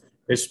missions,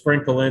 they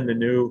sprinkle in the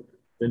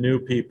new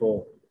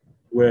people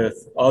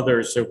with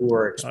others who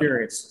are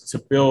experienced to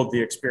build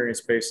the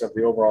experience base of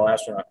the overall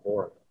astronaut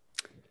corps.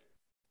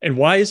 And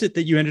why is it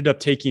that you ended up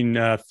taking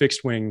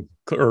fixed wing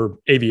or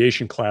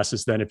aviation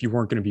classes then if you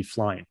weren't going to be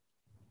flying?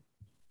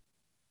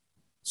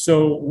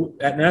 So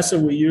at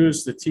NASA, we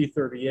use the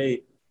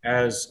T-38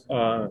 as, we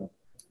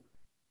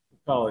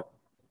call it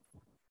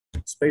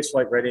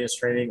spaceflight readiness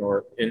training,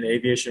 or in the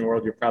aviation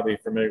world, you're probably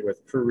familiar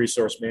with crew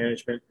resource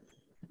management.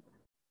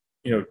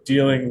 You know,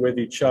 dealing with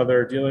each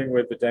other, dealing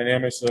with the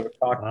dynamics of a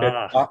cockpit,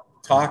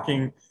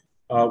 talking,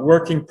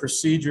 working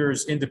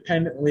procedures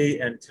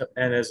independently and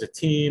as a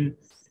team,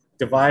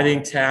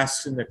 dividing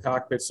tasks in the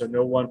cockpit so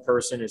no one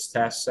person is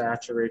task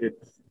saturated.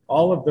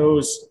 All of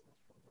those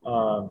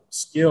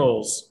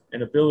skills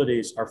and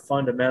abilities are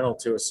fundamental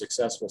to a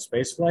successful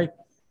spaceflight,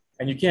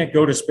 and you can't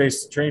go to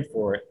space to train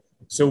for it.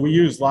 So we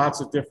use lots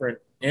of different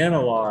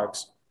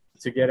analogs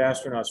to get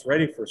astronauts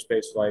ready for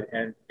spaceflight,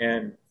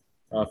 and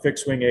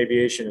fixed wing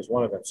aviation is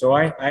one of them. So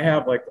I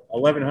have like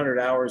 1,100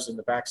 hours in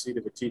the backseat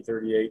of a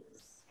T-38.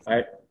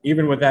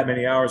 Even with that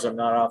many hours, I'm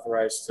not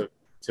authorized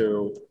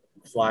to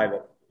fly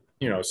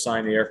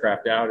sign the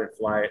aircraft out and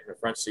fly it in the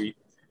front seat.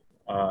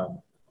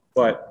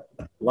 But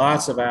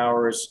lots of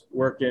hours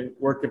working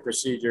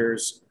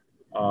procedures,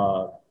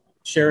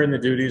 sharing the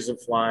duties of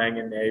flying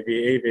and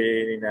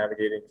aviating,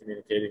 navigating,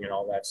 communicating, and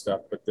all that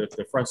stuff. But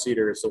the front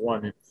seater is the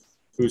one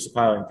who's the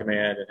pilot in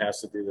command and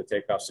has to do the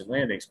takeoffs and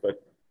landings.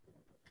 But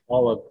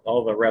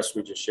all the rest,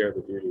 we just share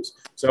the duties.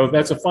 So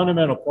that's a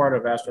fundamental part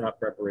of astronaut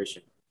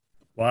preparation.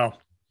 Wow.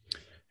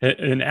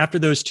 And after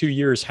those 2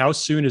 years, how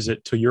soon is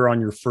it till you're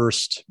on your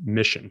first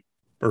mission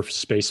or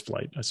space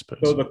flight, I suppose?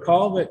 So the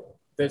call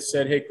that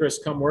said, "Hey, Chris,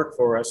 come work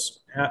for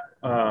us,"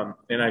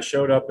 and I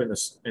showed up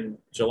in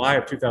July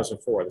of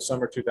 2004, the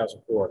summer of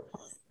 2004.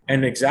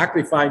 And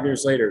exactly 5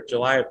 years later,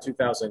 July of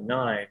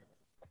 2009,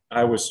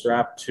 I was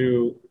strapped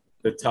to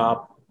the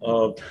top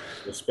of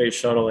the Space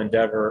Shuttle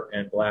Endeavour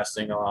and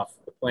blasting off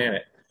the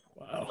planet.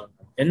 Wow.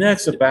 And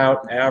that's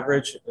about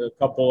average. A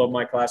couple of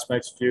my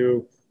classmates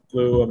flew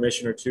a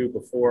mission or two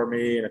before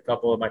me, and a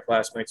couple of my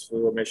classmates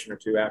flew a mission or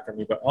two after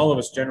me. But all of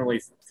us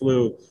generally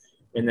flew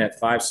in that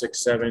 5, 6,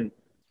 7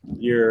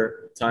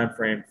 year time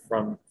frame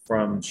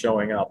from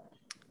showing up.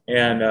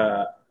 And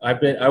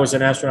I was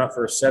an astronaut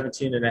for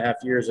 17 and a half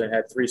years and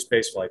had 3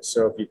 space flights.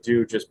 So if you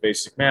do just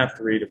basic math,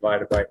 3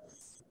 divided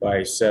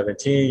by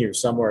 17, you're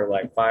somewhere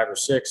like 5 or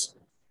 6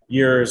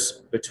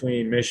 years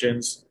between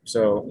missions.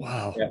 So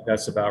Wow. yeah,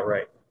 that's about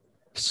right.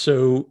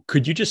 So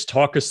could you just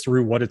talk us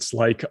through what it's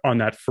like on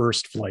that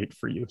first flight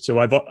for you? So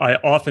I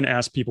often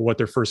ask people what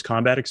their first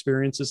combat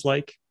experience is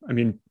like. I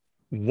mean,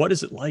 what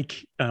is it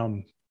like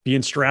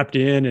being strapped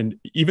in and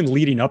even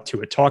leading up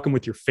to it, talking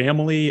with your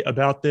family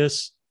about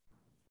this?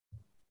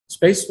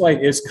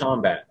 Spaceflight is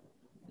combat.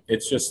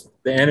 It's just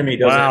the enemy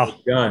doesn't have Wow.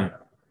 a gun.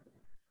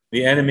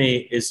 The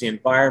enemy is the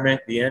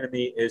environment. The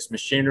enemy is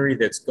machinery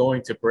that's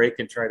going to break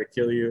and try to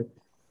kill you.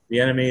 The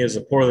enemy is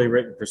a poorly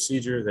written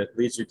procedure that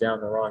leads you down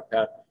the wrong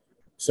path.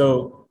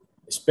 So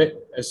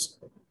as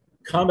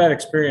combat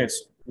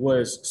experience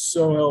was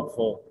so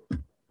helpful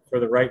for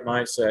the right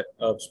mindset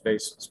of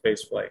space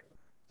flight.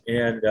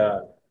 And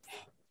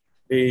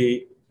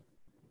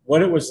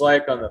what it was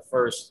like on the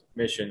first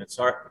mission, it's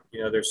hard,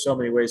 there's so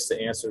many ways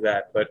to answer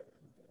that, but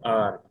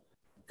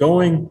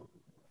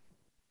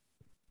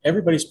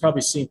everybody's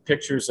probably seen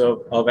pictures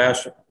of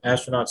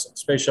astronauts,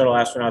 space shuttle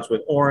astronauts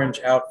with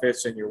orange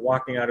outfits, and you're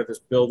walking out of this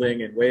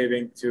building and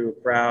waving to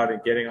a crowd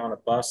and getting on a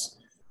bus.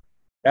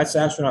 That's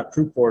astronaut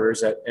crew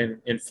quarters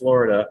in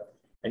Florida.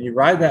 And you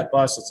ride that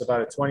bus, it's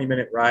about a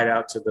 20-minute ride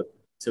out to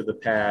the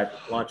pad,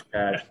 launch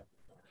pad.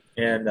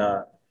 And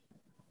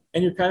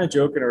you're kind of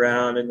joking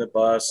around in the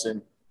bus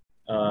and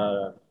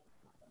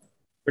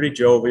pretty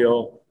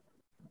jovial.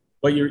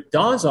 But it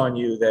dawns on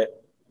you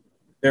that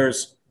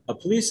there's a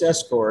police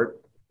escort.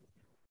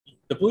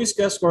 The police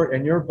escort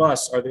and your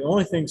bus are the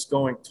only things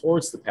going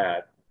towards the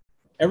pad.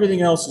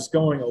 Everything else is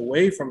going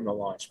away from the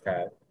launch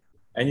pad.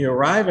 And you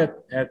arrive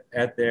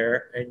at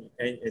there, and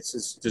it's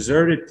this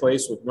deserted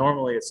place with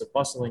normally it's a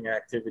bustling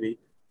activity.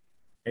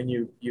 And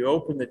you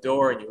open the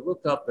door and you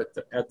look up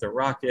at the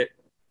rocket,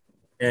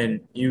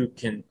 and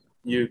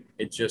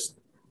it just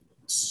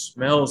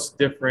smells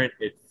different.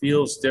 It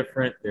feels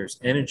different. There's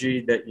energy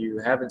that you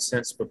haven't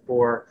sensed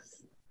before.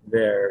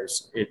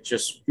 It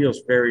just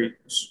feels very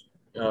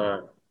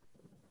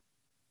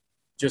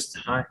just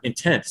high,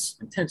 intense.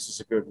 Intense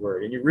is a good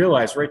word. And you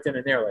realize right then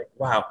and there, like,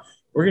 wow,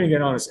 we're going to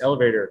get on this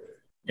elevator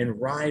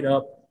and ride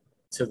up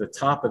to the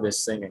top of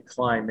this thing and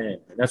climb in.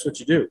 And that's what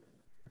you do.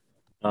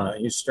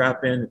 You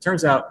strap in. It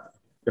turns out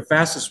the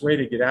fastest way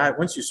to get out,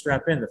 once you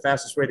strap in, the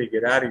fastest way to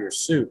get out of your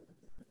suit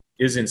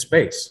is in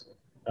space.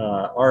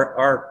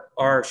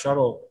 Our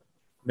shuttle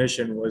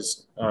mission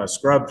was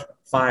scrubbed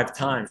 5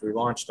 times. We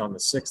launched on the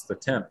 6th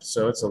attempt.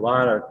 So it's a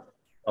lot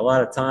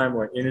of time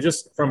when,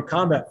 just from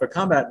combat, for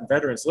combat and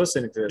veterans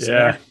listening to this.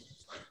 Yeah.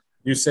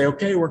 You say,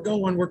 okay, we're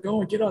going,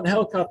 get on the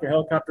helicopter.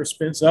 Helicopter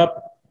spins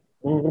up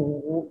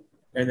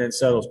and then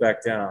settles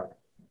back down.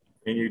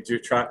 And you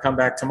come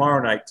back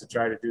tomorrow night to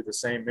try to do the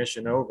same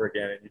mission over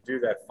again. And you do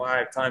that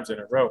 5 times in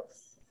a row.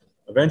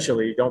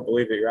 Eventually, you don't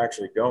believe that you're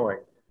actually going.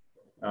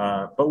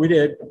 But we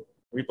did.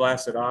 We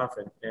blasted off.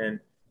 And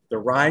the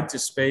ride to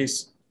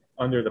space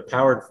under the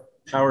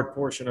powered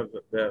portion of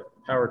the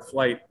powered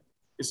flight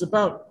is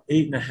about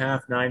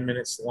 8.5, 9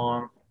 minutes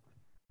long.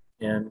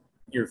 And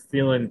you're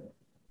feeling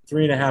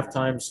 3.5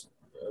 times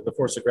the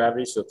force of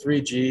gravity. So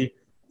 3G.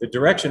 The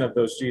direction of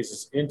those G's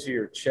is into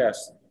your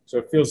chest. So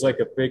it feels like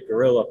a big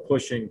gorilla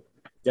pushing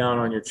down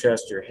on your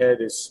chest. Your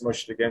head is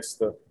smushed against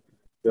the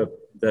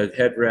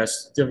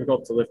headrest.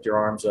 Difficult to lift your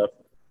arms up.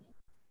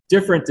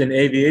 Different than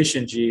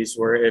aviation G's,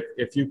 where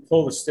if you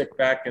pull the stick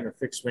back in a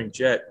fixed wing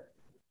jet,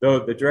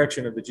 though the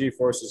direction of the G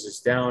forces is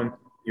down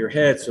your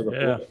head, so the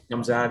bullet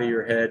comes out of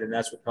your head, and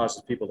that's what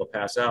causes people to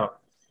pass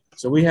out.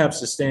 So we have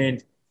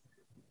sustained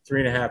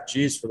 3.5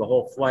 G's for the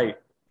whole flight,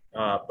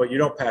 but you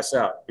don't pass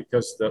out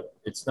because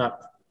it's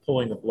not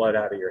pulling the blood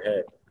out of your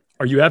head.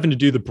 Are you having to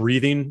do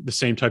the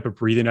same type of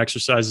breathing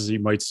exercises you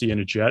might see in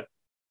a jet?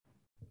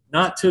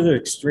 Not to the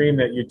extreme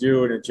that you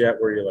do in a jet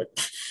where you're like,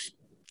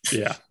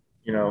 yeah,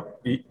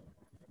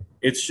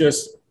 it's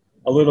just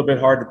a little bit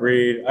hard to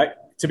breathe.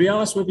 To be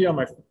honest with you,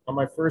 on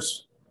my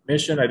first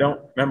mission, I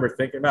don't remember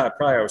thinking about it.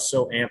 Probably I was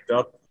so amped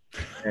up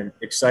and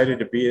excited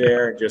to be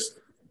there and just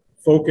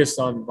focused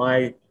on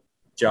my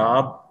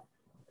job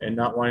and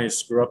not wanting to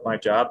screw up my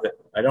job that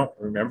I don't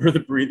remember the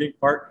breathing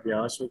part, to be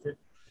honest with you.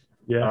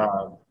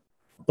 Yeah.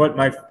 But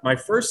my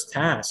first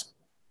task,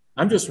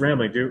 I'm just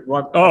rambling, dude.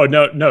 Oh,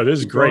 no, this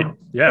is great.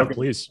 Yeah, okay.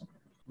 Please.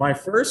 My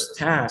first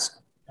task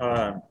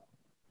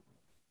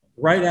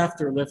right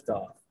after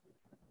liftoff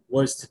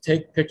was to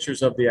take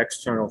pictures of the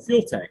external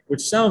fuel tank,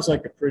 which sounds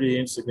like a pretty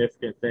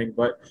insignificant thing.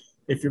 But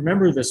if you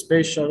remember the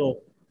Space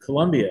Shuttle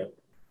Columbia,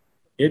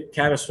 it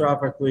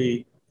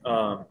catastrophically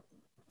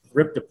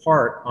ripped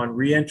apart on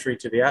re-entry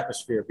to the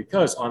atmosphere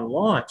because on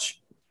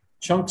launch,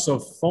 chunks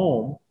of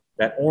foam,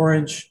 that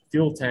orange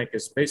fuel tank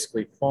is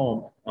basically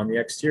foam on the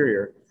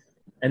exterior,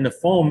 and the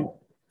foam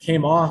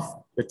came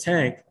off the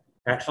tank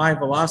at high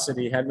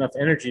velocity, had enough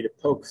energy to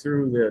poke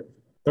through the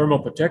thermal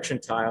protection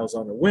tiles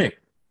on the wing.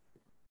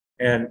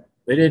 And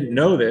they didn't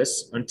know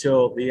this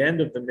until the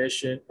end of the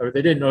mission, or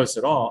they didn't notice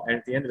at all. And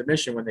at the end of the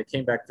mission, when they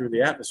came back through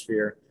the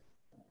atmosphere,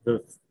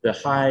 the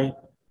high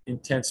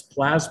intense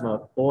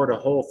plasma bored a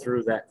hole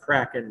through that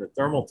crack in the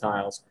thermal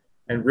tiles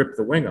and ripped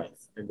the wing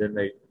off, and then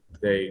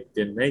they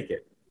didn't make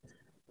it.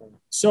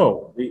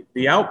 So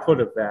the output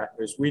of that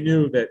is we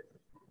knew that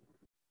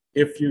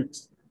if you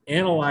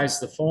analyze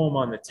the foam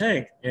on the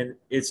tank and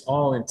it's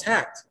all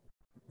intact,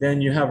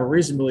 then you have a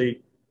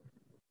reasonably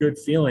good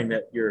feeling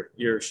that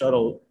your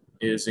shuttle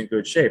is in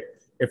good shape.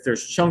 If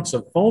there's chunks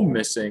of foam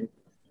missing,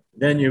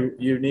 then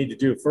you need to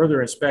do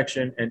further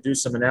inspection and do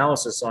some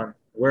analysis on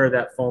where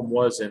that foam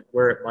was and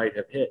where it might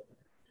have hit.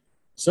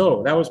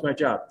 So that was my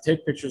job,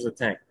 take pictures of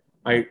the tank.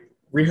 I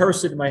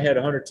rehearsed it in my head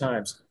 100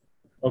 times.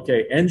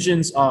 Okay,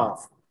 engines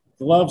off,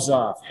 gloves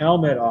off,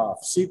 helmet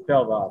off,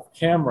 seatbelt off,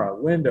 camera,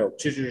 window,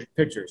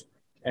 pictures.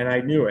 And I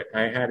knew it.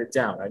 I had it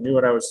down. I knew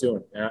what I was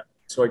doing.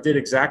 So I did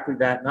exactly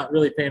that, not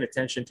really paying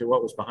attention to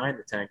what was behind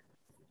the tank,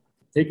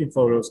 taking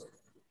photos.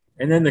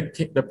 And then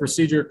the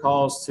procedure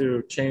calls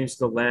to change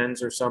the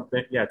lens or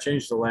something. Yeah,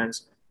 change the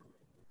lens.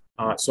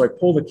 So I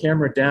pull the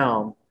camera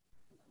down,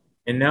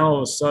 and now all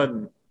of a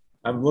sudden,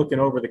 I'm looking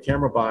over the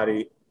camera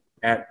body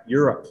at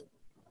Europe.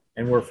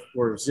 And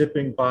we're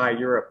zipping by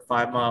Europe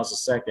 5 miles a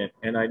second.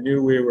 And I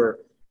knew we were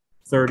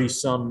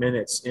 30-some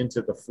minutes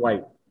into the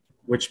flight,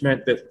 which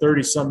meant that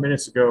 30-some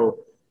minutes ago,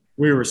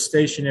 we were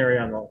stationary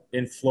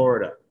in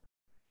Florida.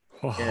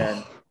 Oh.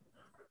 And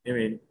I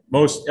mean,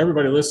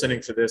 everybody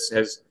listening to this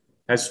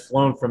has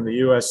flown from the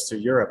US to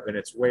Europe, and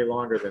it's way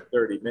longer than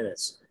 30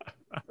 minutes.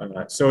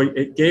 So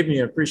it gave me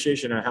an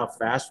appreciation of how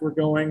fast we're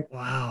going.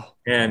 Wow.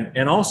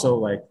 And also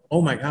like,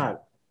 oh my God,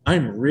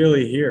 I'm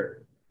really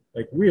here.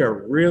 Like we are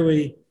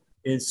really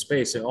in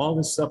space, and all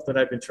this stuff that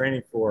I've been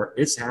training for,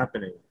 it's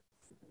happening.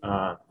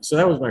 So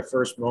that was my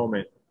first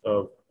moment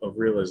of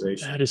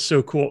realization. That is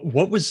so cool.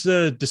 What was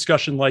the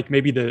discussion like?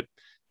 Maybe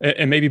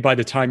by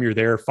the time you're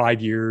there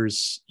 5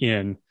 years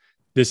in,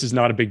 this is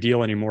not a big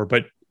deal anymore.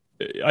 But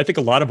I think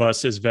a lot of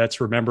us as vets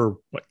remember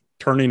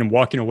turning and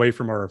walking away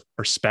from our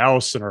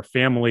spouse and our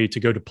family to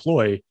go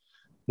deploy.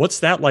 What's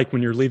that like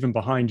when you're leaving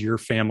behind your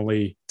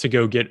family to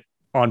go get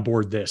on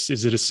board this?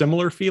 Is it a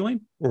similar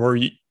feeling, or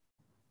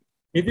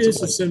it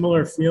is a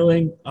similar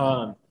feeling.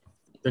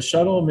 The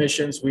shuttle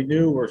missions we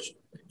knew were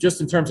just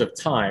in terms of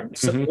time.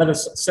 So let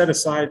us set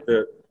aside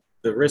the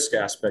risk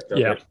aspect of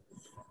it.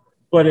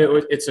 But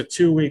it's a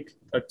two week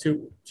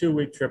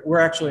trip. We're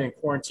actually in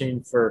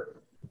quarantine for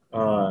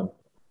a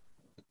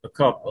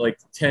couple, like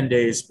 10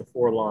 days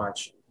before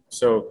launch.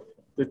 So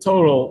the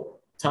total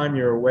time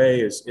you're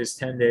away is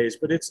 10 days.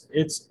 But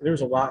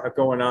there's a lot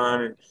going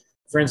on, and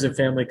friends and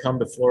family come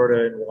to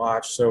Florida and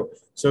watch. So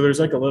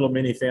there's like a little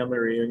mini family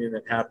reunion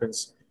that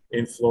happens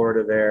in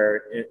Florida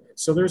there.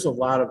 So there's a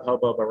lot of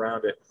hubbub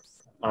around it.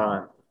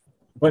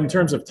 But in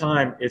terms of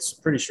time, it's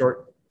pretty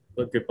short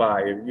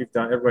goodbye.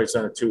 Everybody's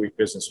done a 2-week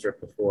business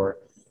trip before.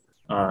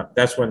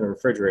 That's when the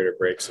refrigerator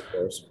breaks, of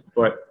course.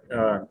 But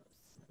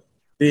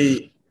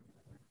it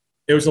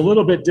was a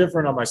little bit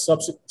different on my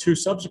two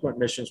subsequent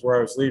missions where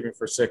I was leaving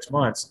for 6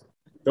 months.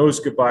 Those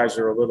goodbyes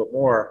are a little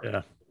more.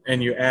 Yeah.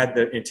 And you add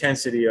the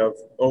intensity of,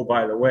 oh,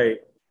 by the way,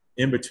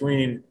 in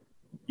between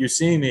you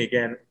seeing me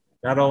again,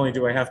 not only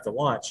do I have to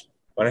launch,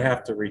 but I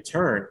have to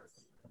return.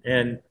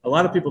 And a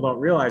lot of people don't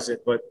realize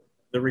it, but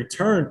the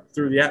return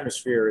through the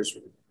atmosphere is,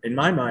 in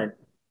my mind,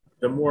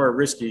 the more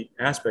risky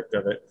aspect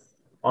of it.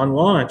 On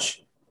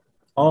launch,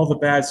 all the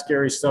bad,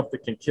 scary stuff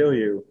that can kill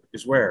you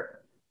is where?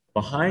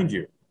 Behind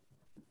you.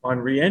 On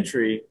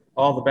reentry,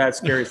 all the bad,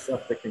 scary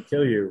stuff that can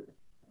kill you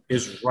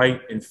is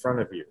right in front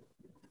of you.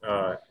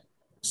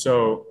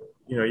 So,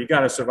 you got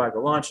to survive the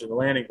launch and the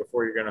landing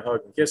before you're going to hug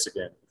and kiss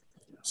again.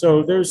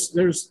 So there's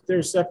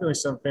definitely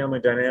some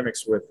family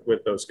dynamics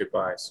with those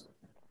goodbyes.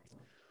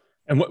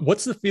 And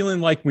what's the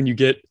feeling like when you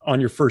get on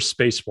your first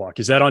spacewalk?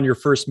 Is that on your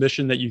first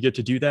mission that you get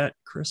to do that,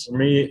 Chris?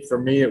 For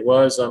me, it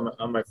was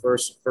on my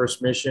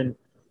first mission.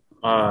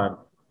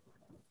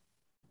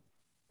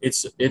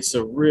 It's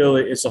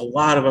a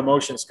lot of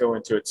emotions go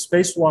into it.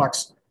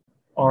 Spacewalks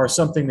are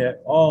something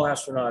that all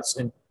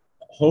astronauts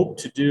hope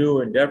to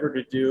do, endeavor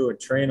to do, and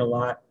train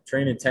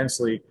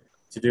intensely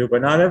to do,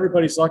 but not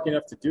everybody's lucky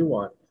enough to do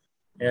one.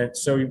 And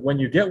so when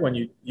you get one,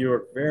 you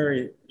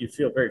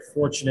feel very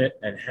fortunate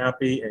and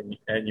happy,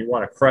 and you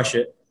want to crush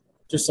it,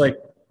 just like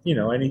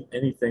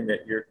anything that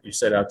you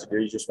set out to do.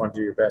 You just want to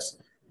do your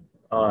best.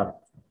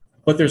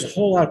 But there's a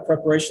whole lot of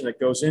preparation that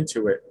goes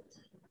into it.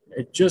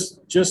 It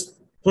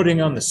just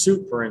putting on the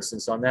suit, for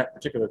instance, on that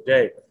particular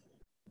day,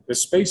 the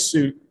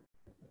spacesuit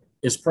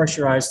is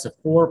pressurized to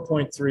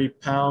 4.3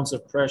 pounds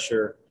of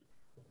pressure,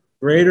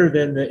 greater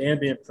than the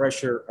ambient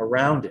pressure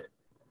around it.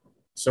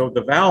 So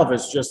the valve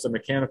is just a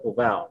mechanical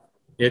valve.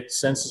 It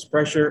senses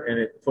pressure and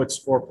it puts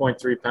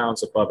 4.3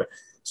 pounds above it.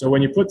 So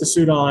when you put the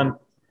suit on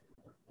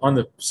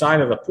the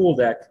side of the pool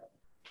deck,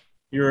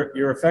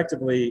 you're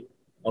effectively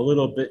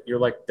you're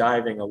like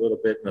diving a little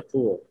bit in the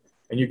pool.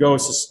 And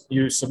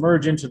you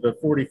submerge into the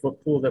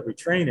 40-foot pool that we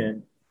train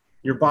in,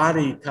 your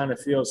body kind of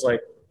feels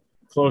like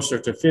closer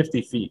to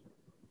 50 feet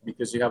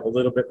because you have a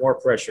little bit more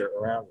pressure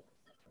around it.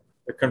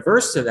 The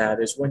converse to that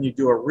is when you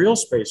do a real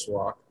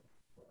spacewalk,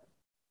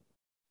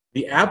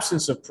 the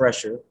absence of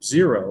pressure,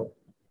 0,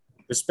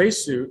 the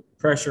spacesuit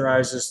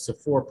pressurizes to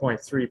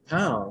 4.3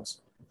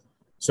 pounds.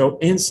 So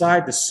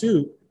inside the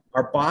suit,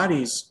 our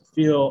bodies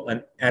feel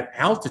at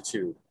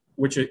altitude,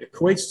 which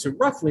equates to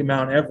roughly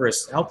Mount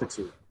Everest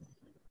altitude.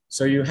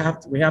 So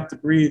we have to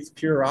breathe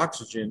pure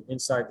oxygen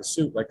inside the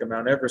suit like a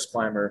Mount Everest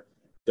climber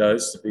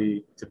does to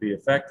be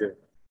effective.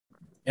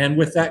 And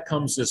with that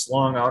comes this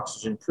long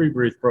oxygen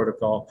pre-breathe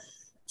protocol.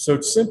 So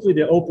simply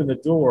to open the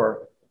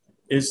door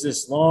is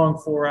this long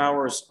 4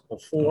 hours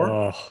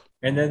before,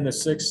 and then the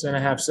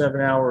 6.5,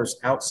 7 hours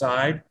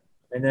outside,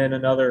 and then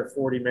another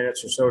 40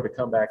 minutes or so to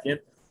come back in.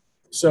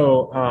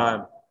 So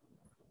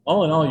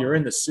all in all, you're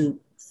in the suit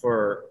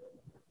for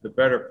the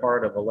better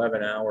part of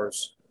 11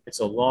 hours. It's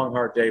a long,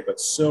 hard day, but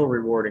so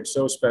rewarding,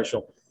 so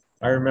special.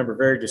 I remember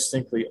very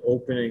distinctly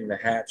opening the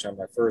hatch on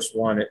my first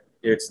one.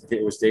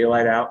 It was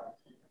daylight out.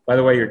 By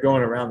the way, you're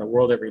going around the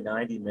world every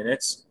 90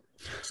 minutes.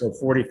 So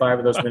 45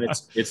 of those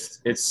minutes,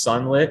 it's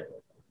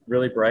sunlit,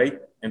 really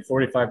bright, and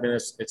 45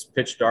 minutes, it's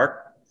pitch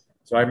dark.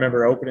 So I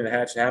remember opening the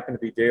hatch, it happened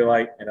to be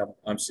daylight, and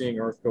I'm seeing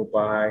Earth go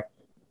by,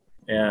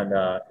 and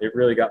it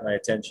really got my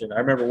attention. I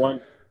remember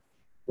one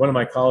of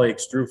my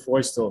colleagues, Drew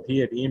Foystel, he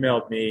had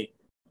emailed me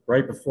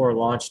right before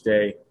launch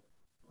day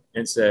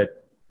and said,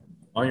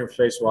 on your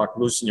spacewalk,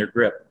 loosen your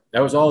grip.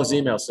 That was all his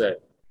email said.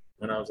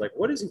 And I was like,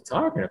 what is he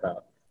talking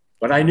about?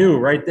 But I knew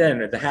right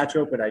then, at the hatch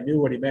opened, I knew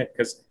what he meant,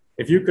 because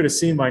if you could have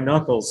seen my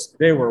knuckles,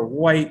 they were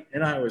white,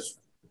 and I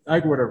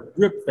would have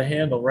ripped the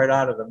handle right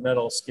out of the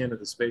metal skin of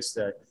the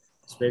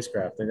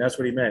spacecraft. And that's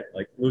what he meant,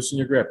 like, loosen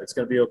your grip. It's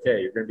going to be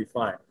okay. You're going to be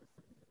fine.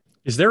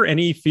 Is there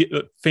any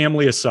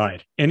family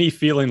aside, any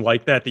feeling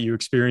like that you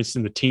experienced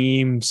in the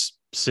teams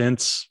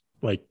since,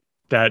 like,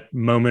 that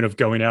moment of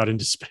going out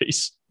into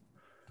space?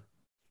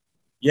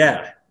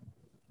 Yeah.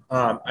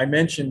 I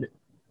mentioned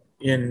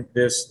in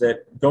this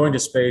that going to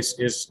space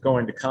is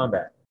going to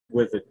combat,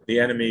 with the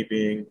enemy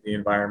being the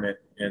environment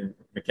and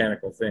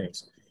mechanical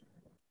things.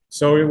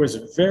 So it was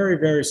a very,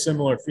 very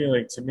similar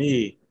feeling to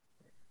me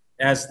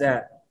as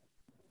that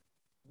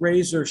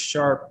razor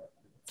sharp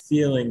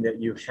feeling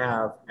that you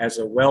have as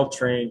a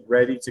well-trained,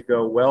 ready to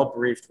go,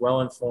 well-briefed,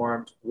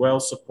 well-informed,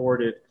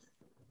 well-supported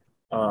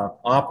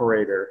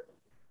operator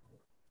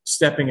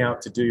stepping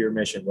out to do your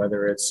mission,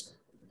 whether it's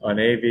an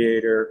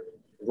aviator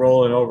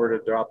rolling over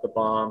to drop the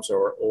bombs,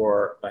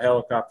 or a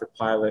helicopter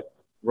pilot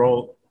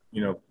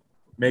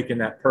making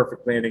that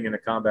perfect landing in a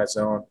combat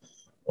zone,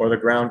 or the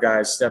ground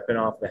guys stepping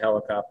off the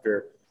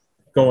helicopter,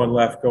 going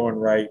left, going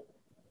right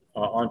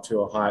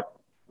onto a hot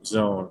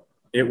zone.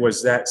 It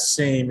was that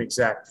same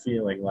exact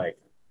feeling, like,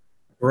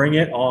 bring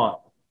it on.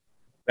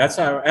 That's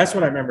what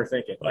I remember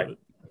thinking, like,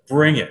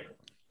 bring it.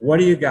 What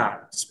do you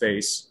got,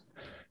 space?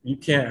 You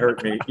can't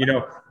hurt me.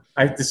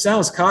 This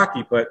sounds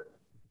cocky, but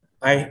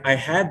I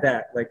had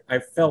that, like, I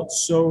felt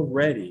so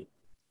ready,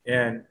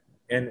 and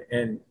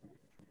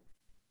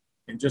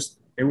just,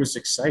 it was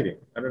exciting.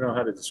 I don't know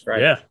how to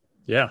describe it.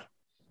 Yeah.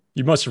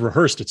 You must have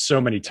rehearsed it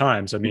so many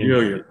times. I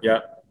mean, yeah.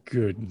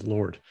 Good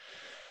Lord.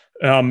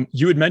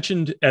 You had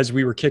mentioned, as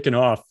we were kicking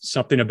off,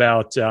 something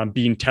about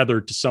being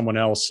tethered to someone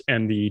else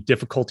and the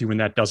difficulty when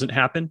that doesn't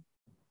happen.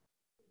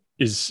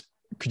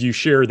 Could you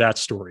share that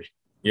story?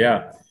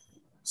 Yeah.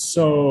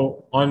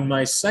 So on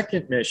my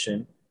second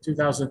mission,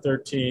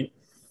 2013,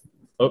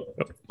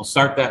 I'll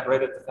start that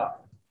right at the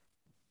top.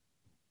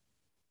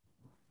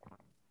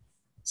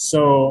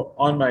 So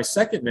on my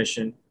second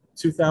mission,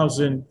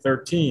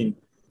 2013,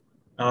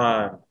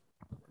 I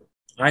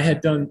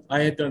had done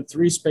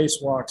 3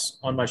 spacewalks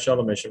on my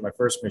shuttle mission, my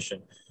first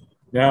mission.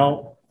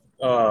 Now,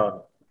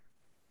 4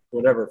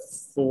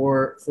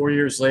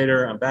 years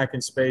later, I'm back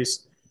in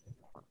space,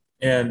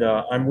 and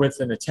I'm with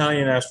an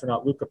Italian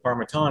astronaut, Luca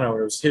Parmitano.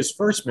 It was his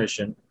first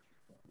mission,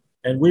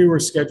 and we were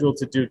scheduled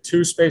to do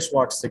 2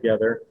 spacewalks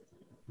together,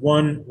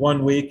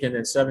 one week, and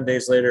then 7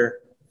 days later,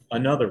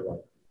 another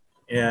one.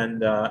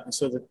 And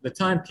so the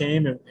time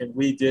came, and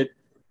we did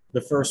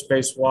the first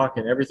spacewalk,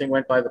 and everything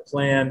went by the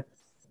plan.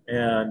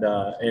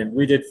 And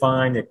we did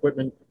fine. The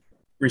equipment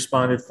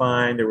responded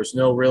fine. There was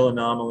no real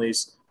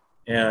anomalies,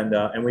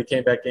 and we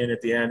came back in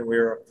at the end. We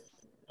were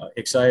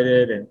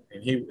excited, and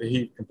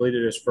he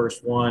completed his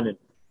first one,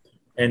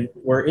 and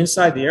we're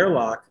inside the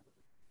airlock,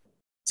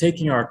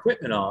 taking our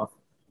equipment off.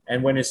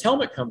 And when his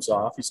helmet comes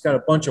off, he's got a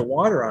bunch of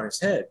water on his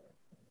head,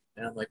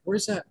 and I'm like,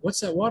 "Where's that? What's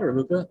that water,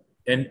 Luca?"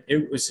 And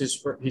it was his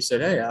first. He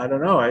said, "Hey, I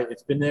don't know.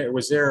 It's been there. It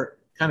was there.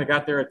 Kind of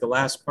got there at the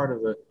last part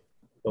of the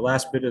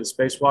last bit of the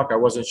spacewalk. I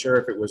wasn't sure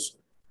if it was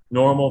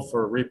normal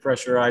for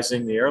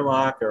repressurizing the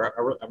airlock, or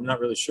I'm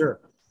not really sure."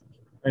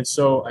 And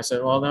so I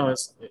said, "Well, no,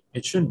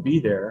 it shouldn't be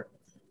there."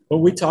 But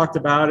we talked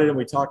about it, and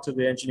we talked to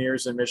the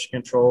engineers in Mission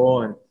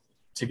Control, and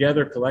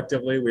together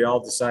collectively we all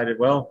decided,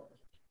 well,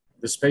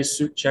 the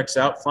spacesuit checks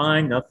out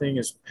fine.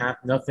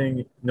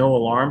 No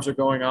alarms are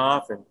going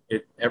off, and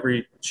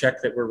every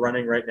check that we're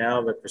running right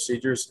now, the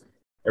procedures,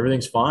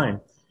 everything's fine.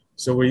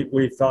 So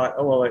we thought,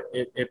 oh well,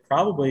 it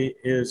probably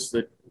is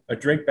a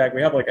drink bag.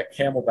 We have like a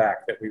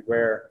Camelback that we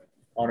wear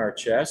on our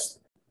chest,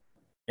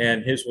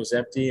 and his was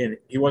empty, and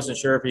he wasn't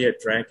sure if he had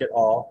drank it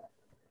all.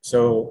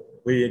 So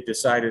we had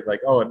decided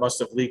like, oh, it must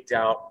have leaked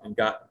out and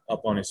got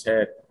up on his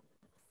head.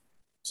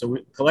 So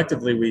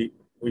collectively,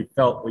 we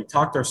felt, we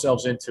talked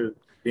ourselves into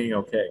being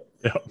okay.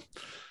 Yeah.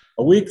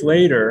 A week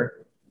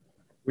later,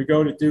 we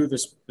go to do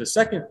this, the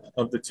second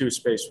of the 2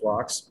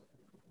 spacewalks,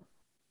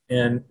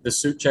 and the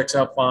suit checks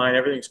out fine.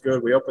 Everything's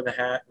good. We open the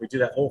hatch. We do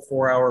that whole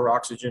 4-hour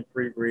oxygen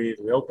pre-breathe.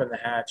 We open the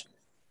hatch.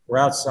 We're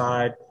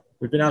outside.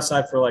 We've been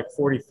outside for like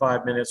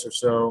 45 minutes or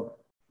so,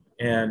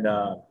 and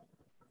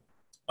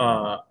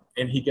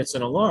he gets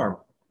an alarm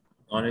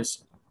on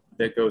his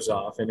that goes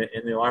off, and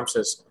the alarm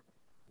says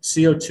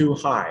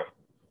CO2 high,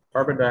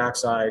 carbon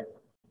dioxide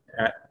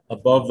at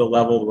above the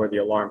level where the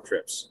alarm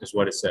trips is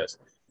what it says.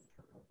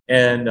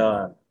 And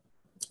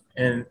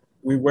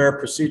we wear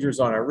procedures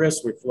on our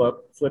wrists. We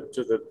flip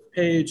to the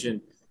page,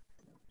 and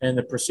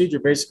the procedure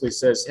basically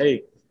says,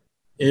 hey,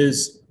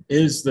 is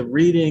the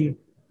reading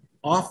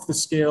off the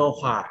scale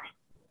high?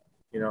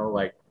 You know,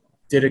 like,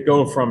 did it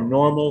go from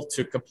normal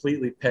to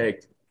completely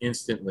pegged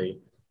instantly?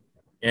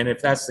 And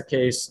if that's the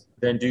case,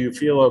 then do you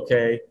feel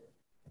okay?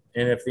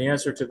 And if the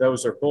answer to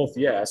those are both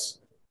yes,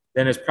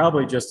 then it's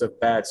probably just a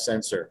bad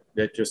sensor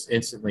that just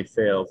instantly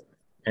failed.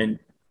 And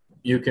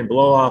you can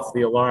blow off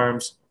the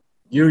alarms.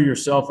 You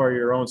yourself are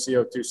your own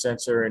CO2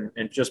 sensor,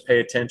 and just pay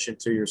attention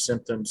to your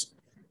symptoms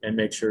and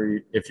make sure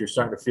if you're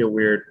starting to feel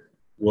weird,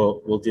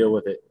 we'll deal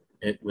with it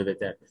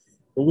then.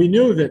 But we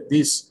knew that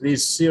these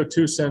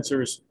CO2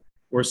 sensors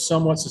were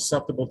somewhat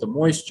susceptible to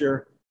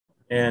moisture.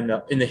 And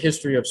in the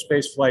history of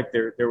spaceflight,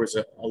 there was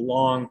a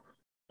long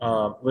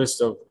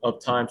list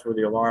of times where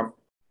the alarm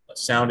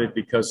sounded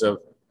because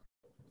of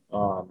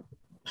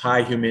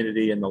high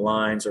humidity in the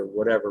lines or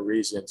whatever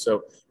reason.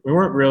 So we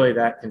weren't really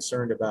that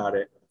concerned about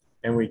it,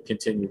 and we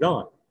continued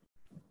on.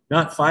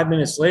 Not 5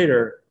 minutes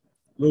later,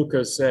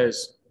 Luca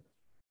says,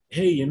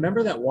 hey, you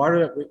remember that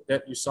water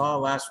that you saw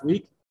last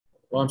week?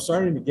 Well, I'm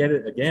starting to get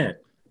it again.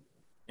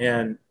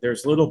 And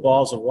there's little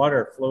balls of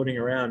water floating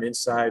around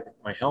inside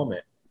my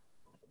helmet.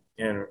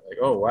 And like,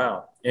 oh,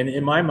 wow. And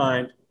in my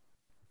mind,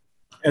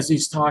 as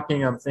he's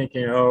talking, I'm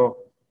thinking,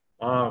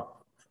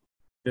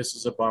 this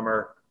is a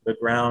bummer. The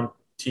ground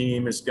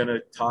team is going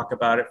to talk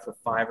about it for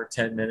 5 or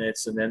 10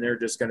 minutes, and then they're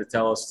just going to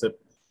tell us to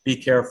be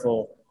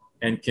careful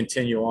and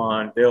continue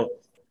on.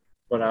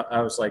 But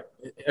I was like,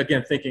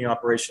 again, thinking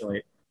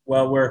operationally,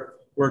 well,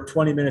 we're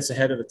 20 minutes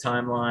ahead of the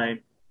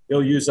timeline.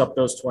 They'll use up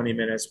those 20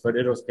 minutes, but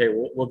it'll okay.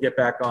 We'll get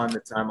back on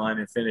the timeline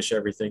and finish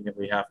everything that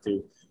we have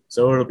to.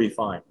 So it'll be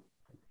fine.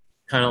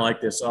 Kind of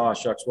like this, oh,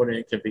 shucks, what an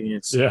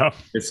inconvenience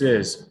this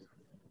is.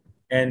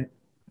 And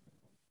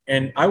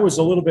I was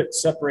a little bit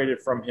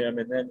separated from him.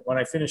 And then when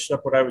I finished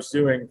up what I was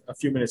doing, a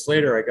few minutes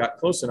later, I got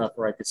close enough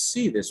where I could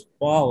see this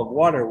ball of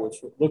water, which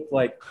looked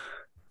like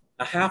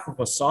a half of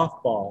a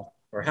softball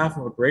or half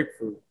of a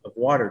grapefruit of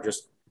water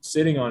just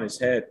sitting on his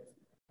head.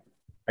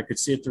 I could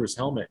see it through his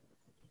helmet.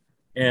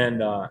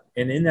 And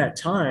in that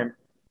time,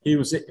 he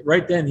was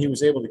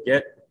able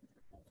to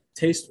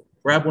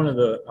grab one of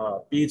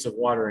the beads of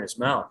water in his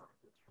mouth.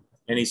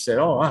 And he said,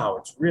 oh, wow,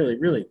 it's really,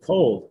 really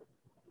cold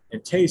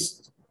and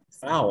tastes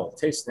foul,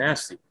 tastes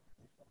nasty.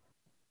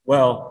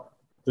 Well,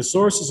 the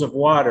sources of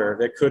water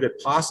that could it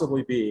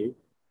possibly be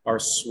are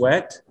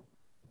sweat,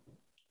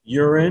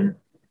 urine,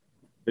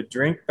 the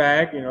drink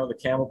bag, the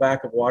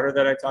camelback of water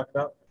that I talked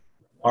about.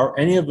 Are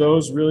any of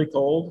those really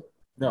cold?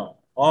 No.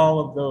 All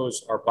of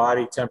those are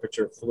body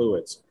temperature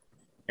fluids.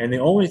 And the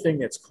only thing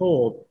that's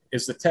cold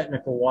is the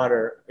technical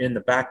water in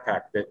the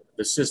backpack that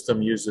the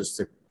system uses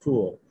to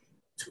cool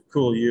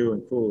you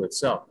and cool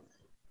itself.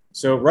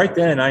 So right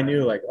then I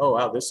knew, like, oh,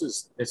 wow,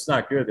 it's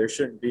not good. There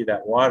shouldn't be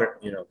that water,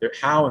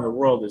 how in the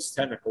world is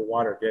technical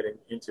water getting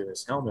into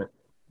his helmet?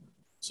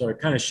 So it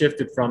kind of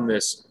shifted from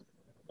this,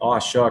 oh,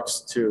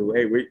 shucks, to,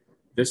 hey,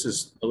 this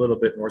is a little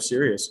bit more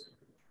serious.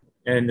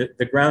 And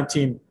the ground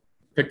team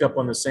picked up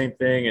on the same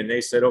thing, and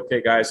they said,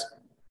 okay, guys,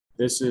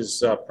 this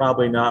is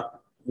probably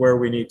not where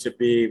we need to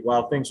be.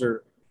 While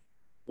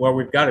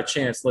we've got a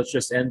chance, let's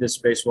just end this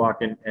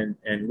spacewalk,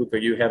 and Luca,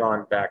 you head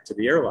on back to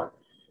the airlock.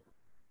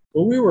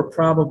 Well, we were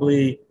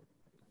probably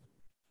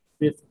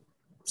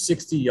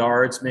 60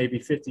 yards, maybe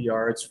 50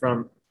 yards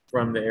from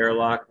the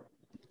airlock.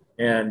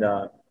 And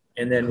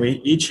then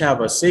we each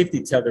have a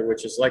safety tether,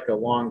 which is like a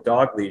long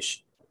dog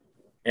leash.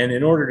 And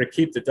in order to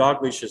keep the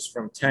dog leashes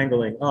from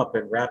tangling up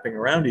and wrapping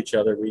around each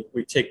other,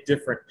 we take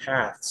different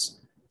paths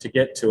to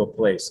get to a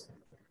place.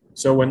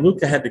 So when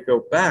Luca had to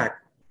go back,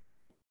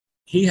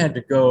 he had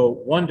to go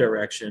one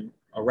direction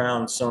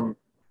around some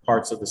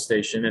parts of the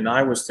station, and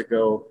I was to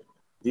go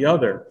the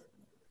other.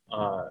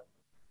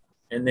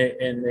 And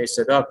they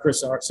said, oh,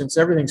 Chris, since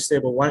everything's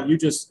stable, why don't you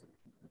just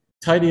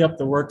tidy up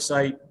the work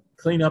site,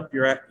 clean up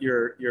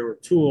your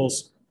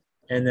tools,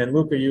 and then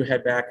Luca, you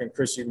head back, and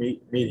Chris, you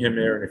meet him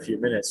there in a few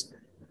minutes.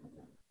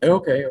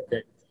 Okay.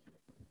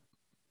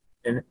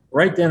 And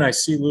right then I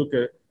see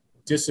Luca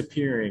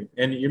disappearing.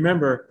 And you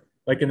remember,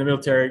 like in the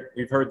military,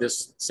 you've heard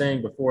this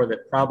saying before,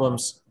 that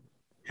problems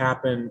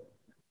happen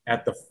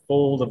at the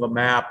fold of a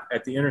map,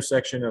 at the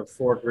intersection of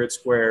 4 grid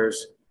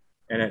squares,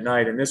 and at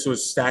night. And this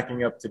was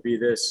stacking up to be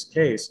this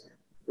case.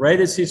 right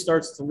as he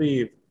starts to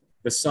leave,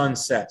 the sun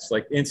sets,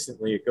 like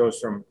instantly. It goes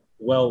from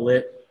well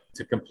lit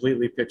to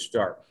completely pitch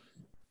dark.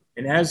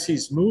 And as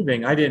he's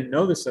moving, I didn't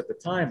know this at the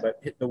time,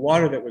 but the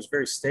water that was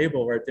very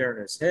stable right there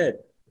in his head,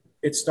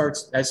 it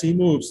starts, as he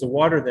moves, the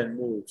water then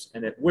moves,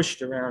 and it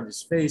whooshed around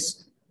his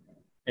face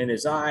and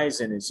his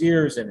eyes and his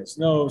ears and his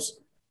nose,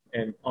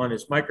 and on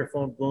his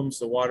microphone booms,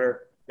 the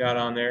water got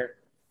on there.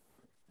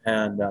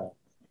 And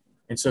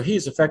so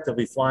he's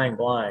effectively flying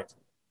blind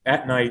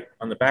at night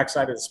on the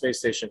backside of the space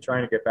station,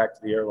 trying to get back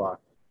to the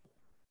airlock.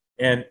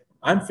 And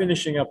I'm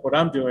finishing up what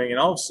I'm doing, and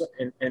all of a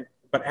sudden,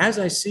 but as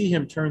I see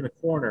him turn the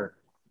corner,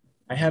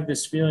 I have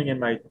this feeling in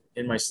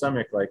my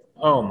stomach, like,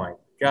 oh my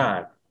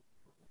God,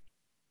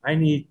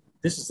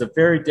 this is the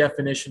very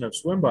definition of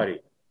swim buddy,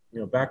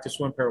 back to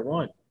swim pair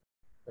one.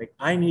 Like,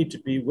 I need to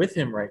be with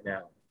him right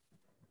now.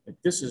 Like,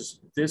 this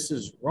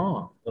is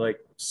wrong. Like,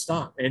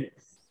 stop.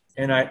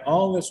 And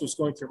all this was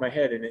going through my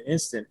head in an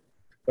instant,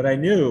 but I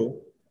knew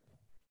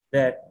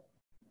that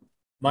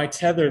my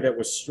tether that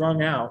was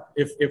strung out,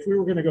 if we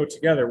were going to go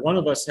together, one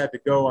of us had to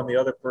go on the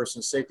other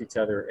person's safety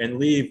tether and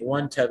leave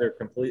one tether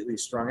completely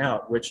strung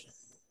out, which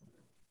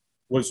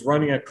was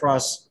running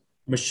across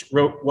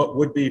what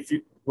would be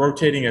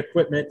rotating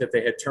equipment that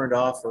they had turned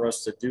off for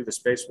us to do the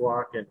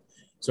spacewalk. And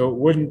so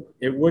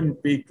it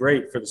wouldn't be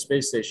great for the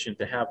space station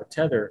to have a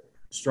tether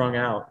strung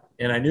out.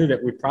 And I knew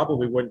that we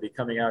probably wouldn't be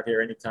coming out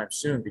here anytime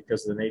soon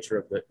because of the nature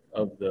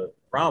of the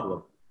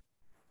problem.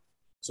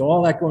 So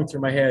all that going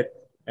through my head,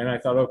 and I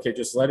thought, okay,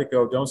 just let it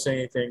go. Don't say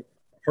anything.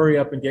 Hurry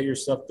up and get your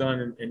stuff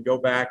done and go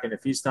back. And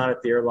if he's not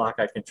at the airlock,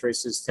 I can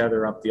trace his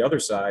tether up the other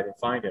side and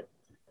find him.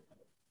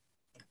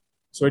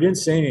 So I didn't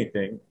say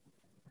anything.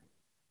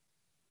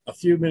 A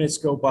few minutes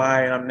go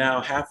by, and I'm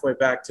now halfway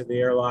back to the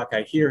airlock.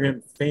 I hear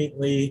him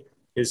faintly.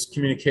 His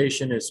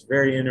communication is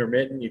very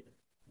intermittent.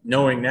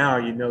 Knowing now,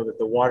 you know that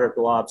the water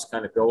globs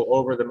kind of go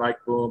over the mic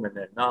boom and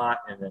then not,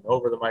 and then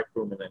over the mic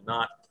boom and then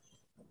not.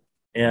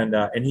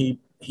 And he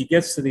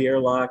gets to the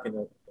airlock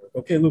and,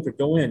 okay, Luca,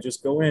 go in,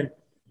 just go in.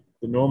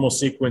 The normal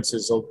sequence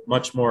is a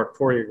much more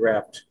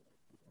choreographed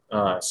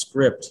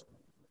script.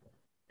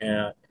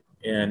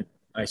 And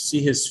I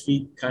see his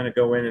feet kind of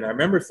go in, and I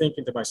remember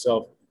thinking to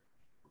myself,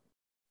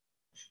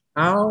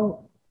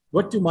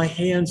 what do my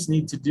hands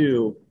need to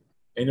do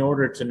in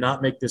order to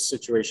not make this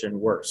situation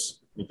worse?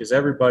 Because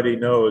everybody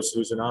knows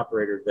who's an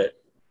operator that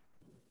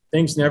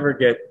things never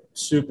get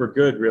super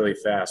good really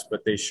fast,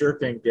 but they sure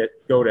can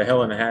go to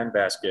hell in a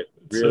handbasket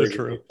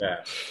really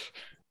fast.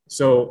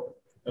 So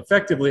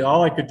effectively,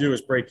 all I could do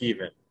is break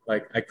even.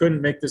 Like, I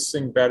couldn't make this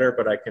thing better,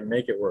 but I can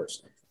make it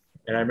worse.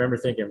 And I remember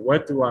thinking,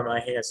 what do my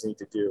hands need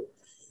to do?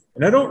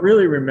 And I don't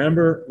really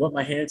remember what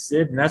my hands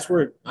did. And that's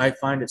where I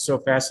find it so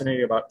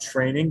fascinating about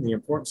training, the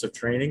importance of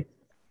training.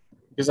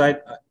 Because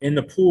in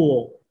the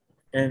pool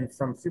and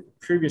from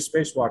previous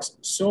spacewalks,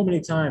 so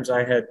many times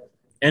I had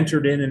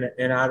entered in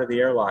and out of the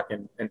airlock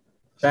and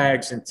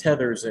bags and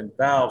tethers and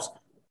valves.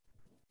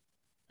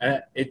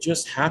 It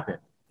just happened.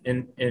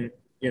 And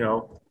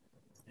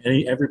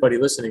everybody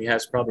listening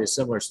has probably a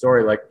similar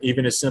story, like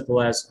even as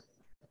simple as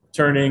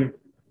turning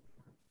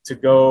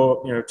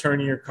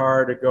your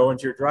car to go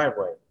into your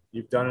driveway.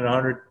 You've done it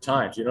 100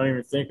 times. You don't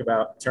even think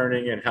about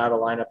turning and how to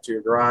line up to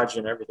your garage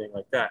and everything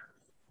like that.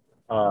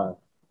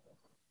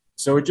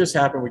 So it just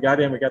happened. We got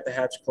in, we got the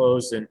hatch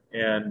closed,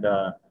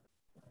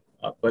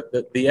 but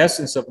the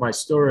essence of my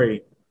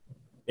story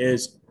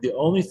is the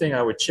only thing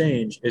I would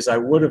change is I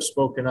would have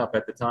spoken up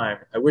at the time.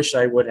 I wish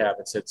I would have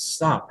and said,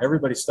 stop,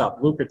 everybody stop.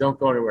 Luca, don't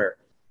go anywhere.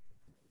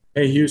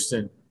 Hey,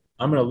 Houston,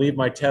 I'm going to leave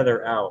my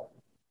tether out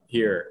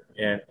here,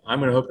 and I'm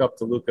going to hook up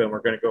to Luca, and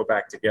we're going to go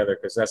back together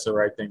because that's the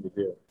right thing to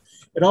do.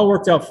 It all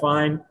worked out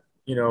fine.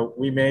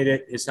 We made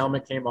it. His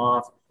helmet came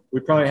off. We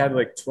probably had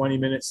like 20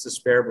 minutes to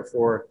spare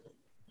before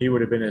he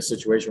would have been in a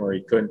situation where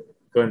he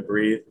couldn't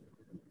breathe,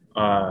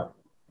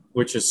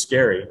 which is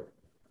scary.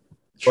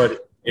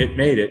 But it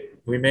made it.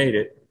 We made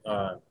it.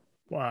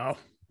 Wow.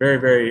 Very,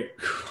 very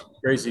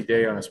crazy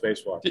day on a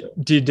spacewalk.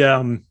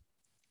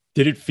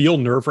 Did it feel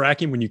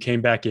nerve-wracking when you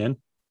came back in?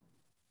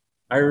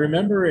 I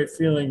remember it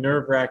feeling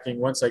nerve-wracking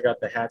once I got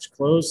the hatch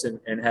closed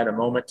and had a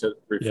moment to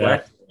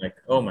reflect. Yeah. Like,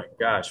 oh my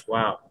gosh,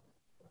 wow,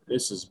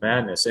 this is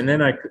madness. And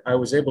then I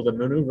was able to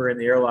maneuver in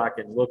the airlock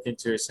and look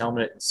into his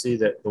helmet and see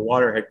that the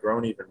water had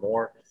grown even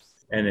more.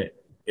 And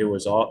it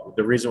was all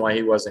the reason why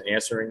he wasn't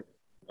answering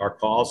our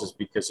calls is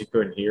because he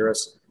couldn't hear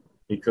us.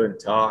 He couldn't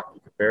talk. He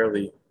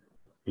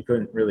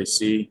couldn't really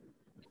see.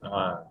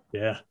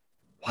 Yeah.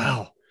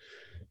 Wow.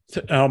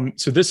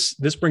 So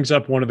this brings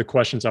up one of the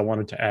questions I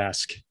wanted to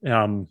ask.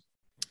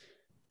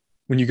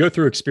 When you go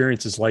through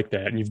experiences like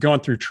that, and you've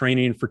gone through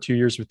training for 2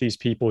 years with these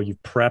people,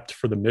 you've prepped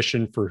for the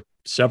mission for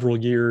several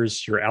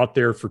years, you're out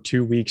there for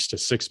 2 weeks to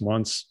 6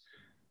 months.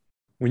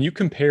 When you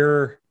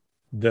compare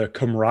the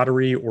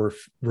camaraderie or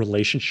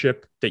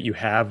relationship that you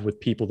have with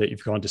people that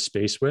you've gone to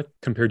space with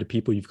compared to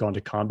people you've gone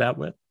to combat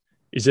with,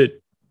 is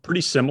it pretty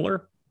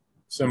similar?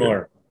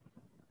 Similar.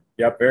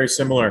 Yep, very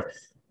similar.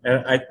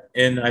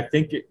 And I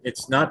think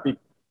it's not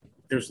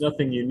there's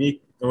nothing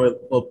unique.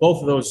 Well,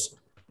 both of those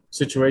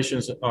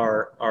situations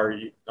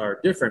are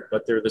different,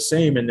 but they're the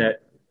same in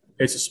that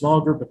it's a small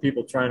group of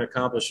people trying to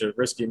accomplish a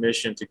risky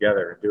mission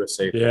together and do it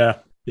safely. Yeah.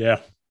 Yeah.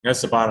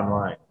 That's the bottom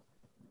line.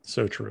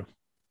 So true.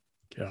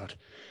 God.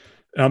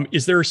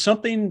 Is there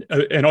something,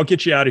 and I'll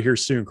get you out of here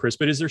soon, Chris,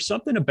 but is there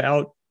something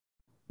about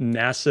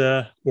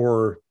NASA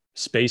or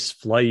space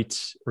flight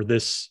or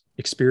this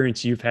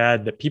experience you've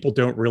had that people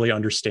don't really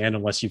understand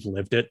unless you've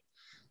lived it?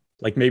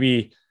 Like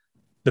maybe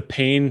the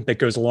pain that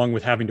goes along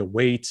with having to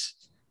wait,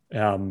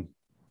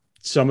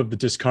 some of the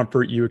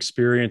discomfort you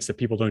experience that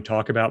people don't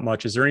talk about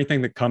much. Is there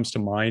anything that comes to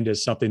mind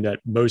as something that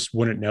most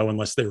wouldn't know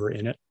unless they were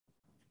in it?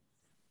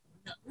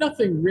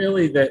 Nothing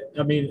really that,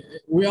 I mean,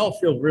 we all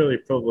feel really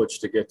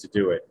privileged to get to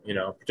do it,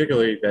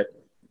 particularly that,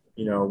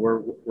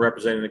 we're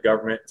representing the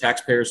government.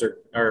 Taxpayers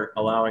are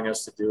allowing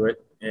us to do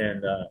it.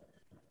 And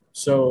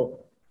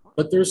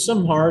but there's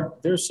some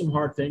hard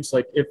things.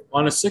 Like if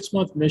on a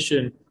 6-month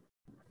mission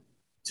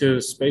to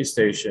the space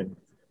station,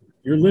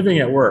 you're living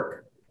at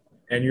work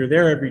and you're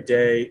there every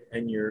day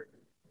and you're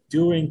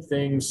doing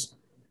things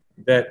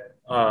that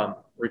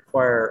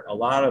require a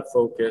lot of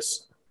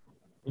focus.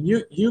 And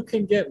you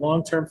can get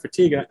long-term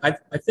fatigue. I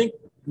think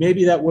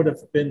maybe that would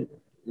have been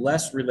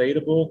less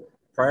relatable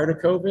prior to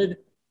COVID,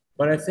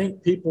 but I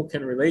think people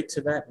can relate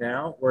to that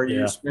now, where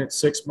you spent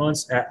 6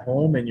 months at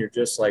home and you're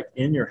just like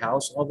in your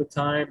house all the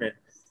time, and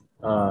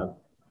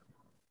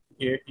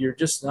you're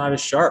just not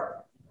as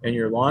sharp, and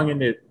you're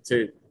longing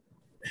to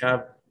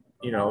have,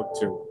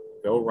 to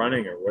go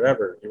running or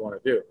whatever you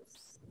want to do.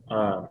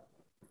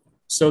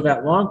 So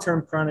that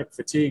long-term chronic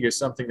fatigue is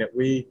something that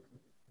we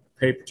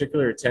pay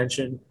particular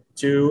attention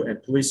to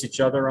and police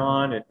each other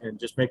on, and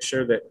just make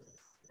sure that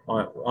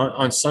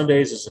on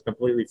Sundays is a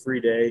completely free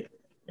day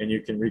and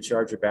you can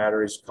recharge your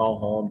batteries, call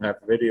home, have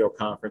a video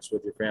conference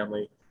with your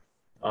family,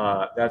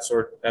 that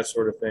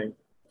sort of thing.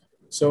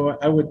 So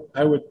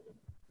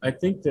I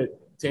think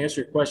that to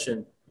answer your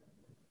question,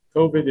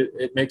 COVID,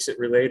 it makes it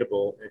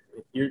relatable.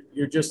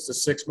 You're just the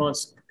 6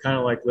 months kind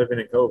of like living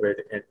in COVID,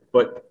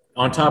 but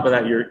on top of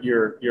that,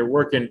 you're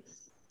working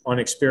on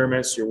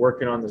experiments, you're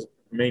working on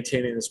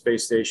maintaining the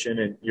space station,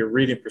 and you're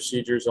reading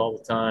procedures all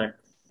the time.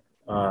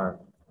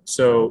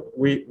 So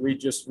we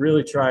just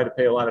really try to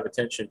pay a lot of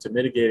attention to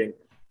mitigating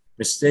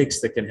mistakes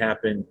that can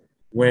happen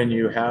when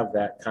you have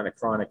that kind of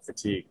chronic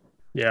fatigue.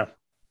 Yeah.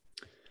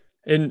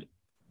 And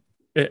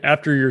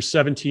after your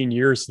 17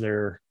 years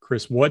there,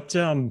 Chris,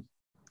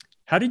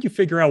 how did you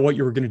figure out what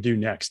you were going to do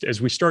next? As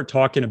we start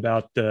talking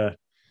about the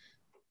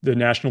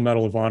National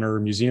Medal of Honor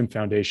Museum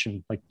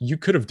Foundation, like you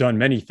could have done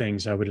many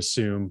things, I would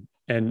assume.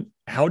 And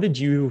how did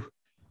you,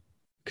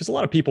 because a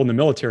lot of people in the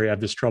military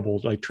have this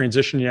trouble, like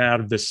transitioning out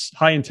of this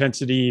high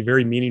intensity,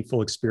 very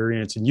meaningful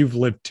experience, and you've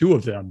lived 2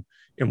 of them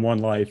in one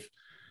life.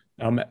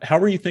 How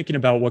were you thinking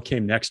about what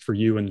came next for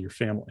you and your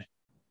family?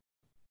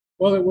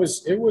 Well, it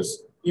was,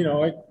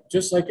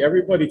 just like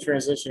everybody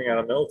transitioning out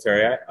of the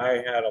military, I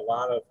had a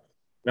lot of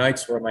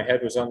nights where my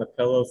head was on the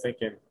pillow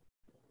thinking,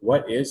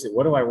 what is it?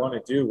 What do I want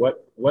to do?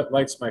 What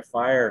lights my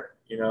fire?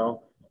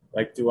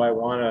 Like, do I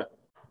want to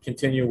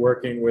continue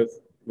working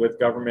with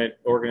government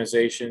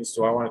organizations?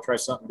 Do I want to try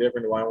something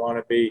different? Do I want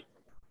to be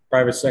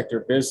private sector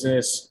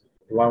business?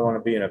 Do I want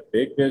to be in a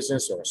big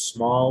business or a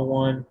small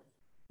one?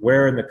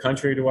 Where in the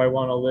country do I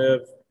want to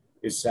live?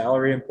 Is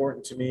salary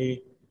important to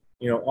me?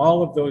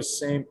 All of those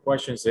same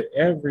questions that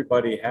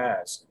everybody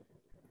has,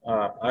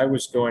 I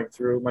was going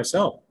through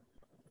myself.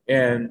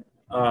 And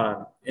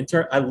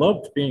I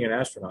loved being an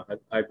astronaut.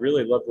 I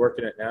really loved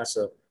working at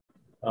NASA.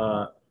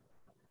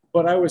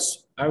 But I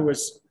was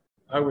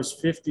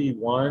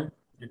 51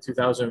 in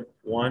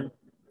 2001.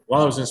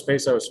 While I was in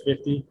space, I was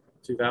 50,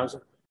 2000.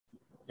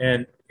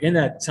 And in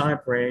that time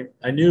frame,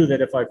 I knew that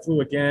if I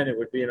flew again, it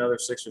would be another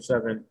 6 or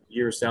 7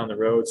 years down the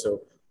road.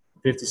 So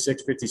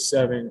 56,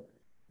 57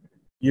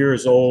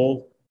 years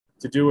old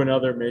to do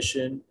another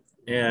mission.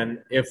 And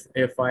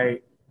if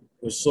I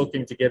was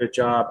looking to get a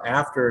job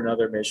after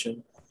another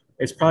mission,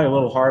 it's probably a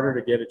little harder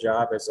to get a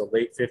job as a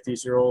late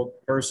 50s-year-old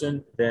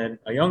person than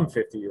a young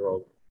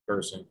 50-year-old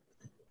person.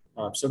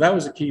 So that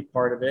was a key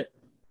part of it.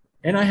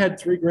 And I had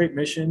 3 great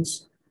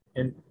missions,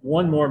 and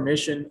one more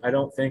mission I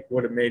don't think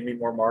would have made me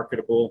more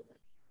marketable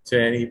to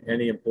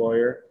any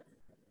employer.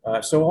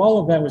 So all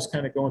of that was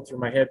kind of going through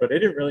my head, but I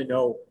didn't really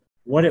know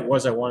what it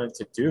was I wanted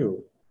to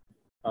do.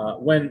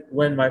 When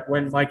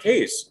my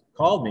case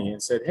called me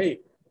and said,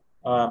 "Hey,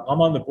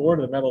 I'm on the board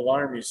of the Medal of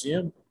Honor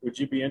Museum. Would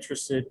you be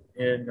interested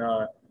in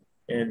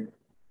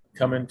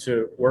coming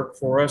to work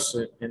for us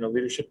in a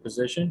leadership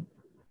position?"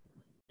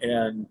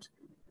 And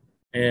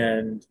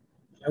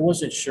I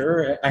wasn't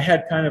sure. I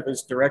had kind of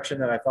this direction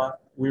that I thought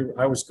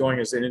I was going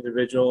as an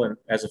individual, and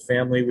as a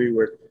family, we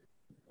were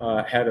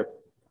had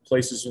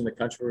places in the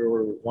country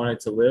where we wanted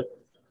to live.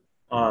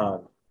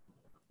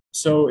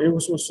 So it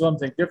was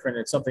something different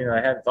and something that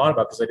I hadn't thought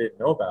about because I didn't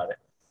know about it.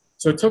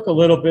 So it took a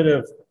little bit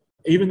of,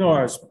 even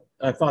though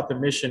I thought the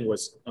mission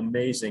was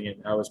amazing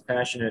and I was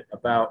passionate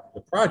about the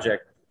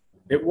project,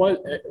 it was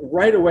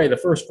right away, the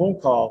first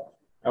phone call,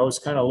 I was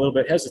kind of a little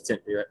bit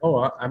hesitant. Be like,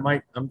 oh, I'm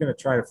going to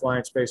try to fly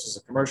in space as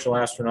a commercial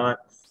astronaut.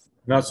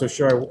 Not so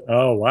sure.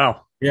 Oh,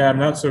 wow. Yeah, I'm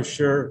not so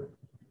sure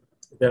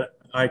that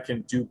I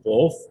can do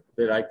both,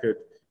 that I could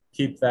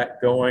keep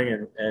that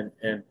going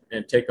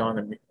and take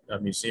on a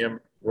museum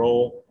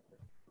role.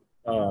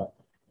 Uh,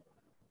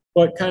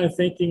 but kind of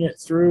thinking it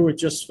through, it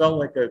just felt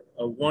like a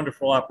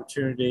wonderful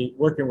opportunity,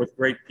 working with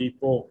great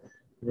people,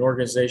 an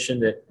organization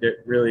that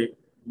really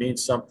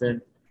means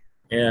something.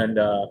 And,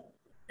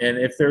 and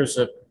if there's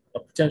a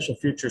potential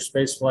future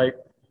space flight,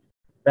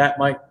 that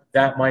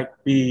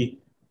might be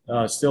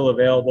still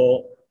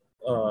available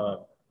uh,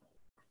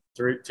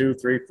 2,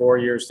 3, 4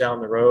 years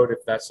down the road,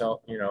 if that's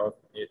how, you know,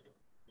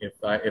 if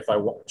I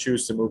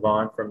choose to move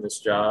on from this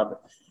job.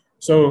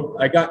 So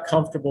I got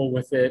comfortable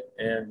with it,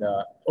 and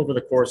over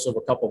the course of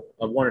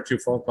one or two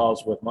phone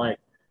calls with Mike,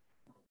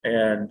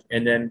 and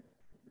then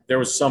there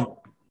was some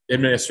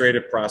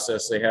administrative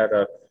process. They had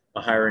a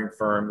hiring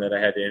firm that I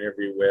had to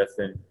interview with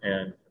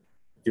and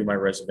do my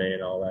resume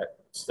and all that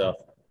stuff,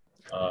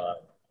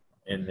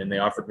 and then they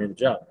offered me the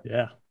job.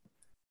 Yeah,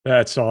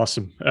 that's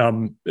awesome.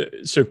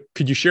 So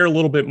could you share a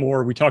little bit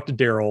more? We talked to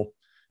Daryl,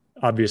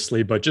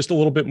 obviously, but just a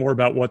little bit more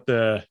about what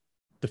the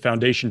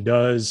foundation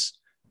does,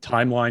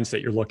 timelines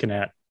that you're looking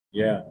at.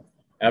 Yeah,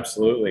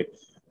 absolutely.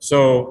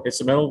 So it's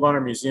a Medal of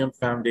Honor Museum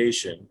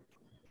Foundation,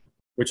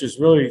 which is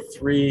really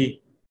 3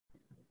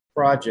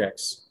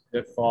 projects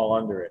that fall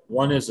under it.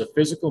 One is a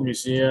physical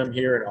museum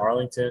here in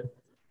Arlington,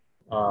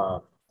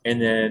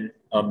 and then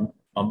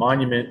a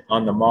monument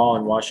on the Mall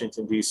in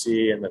Washington,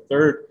 D.C. And the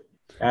third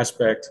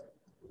aspect,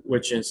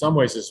 which in some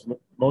ways is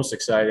most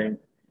exciting,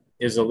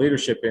 is a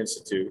leadership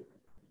institute.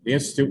 The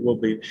institute will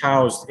be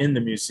housed in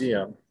the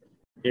museum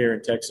here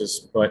in Texas,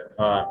 but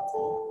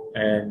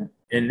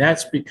and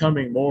that's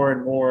becoming more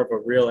and more of a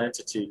real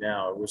entity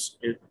now.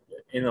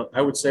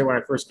 I would say when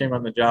I first came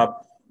on the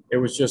job, it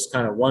was just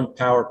kind of one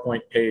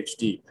PowerPoint page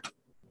deep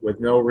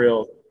with no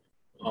real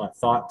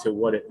thought to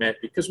what it meant,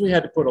 because we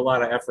had to put a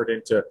lot of effort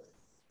into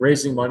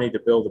raising money to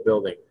build a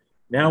building.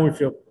 Now we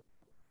feel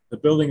the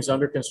building's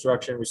under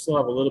construction. We still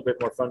have a little bit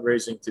more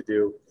fundraising to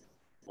do,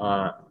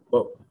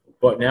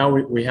 but now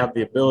we have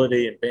the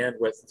ability and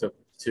bandwidth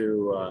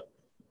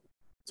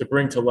to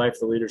bring to life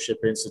the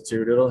Leadership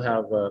Institute. It'll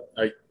have a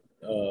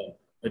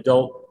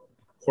adult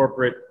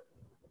corporate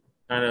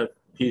kind of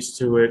piece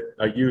to it,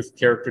 a youth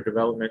character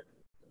development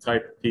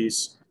type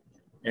piece,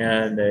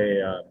 and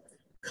a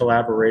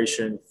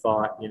collaboration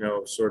thought, you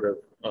know, sort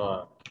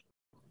of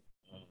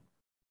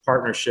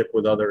partnership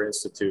with other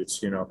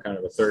institutes, you know, kind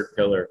of a third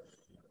pillar.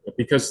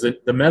 Because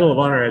the Medal of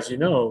Honor, as you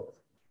know,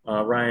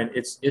 Ryan,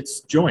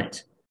 it's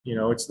joint. You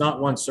know, it's not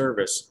one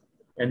service.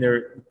 And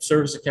their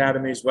service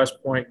academies,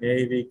 West Point,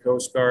 Navy,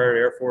 Coast Guard,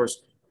 Air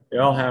Force, they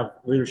all have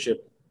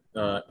leadership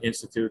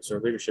institutes or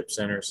leadership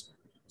centers.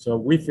 So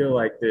we feel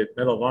like the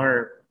Medal of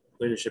Honor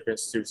Leadership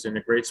Institute's in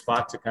a great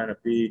spot to kind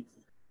of be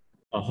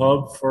a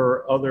hub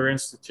for other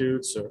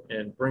institutes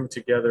and bring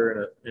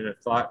together in a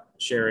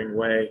thought-sharing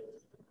way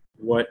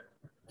what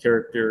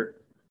characters,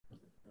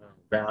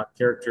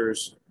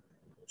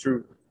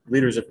 true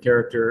leaders of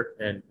character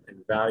and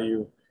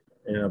value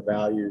and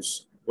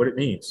values, what it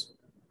means.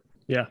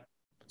 Yeah.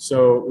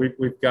 So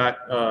we've got,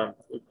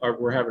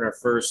 we're having our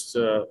first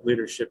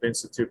Leadership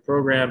Institute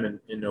program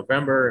in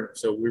November. And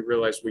so we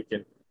realized we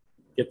can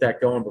get that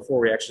going before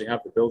we actually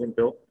have the building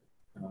built.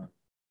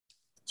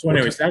 So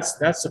anyways, that's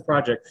the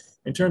project.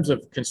 In terms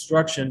of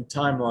construction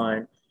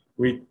timeline,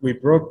 we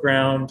broke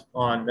ground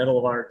on Medal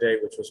of Honor Day,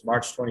 which was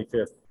March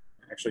 25th,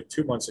 actually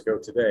 2 months ago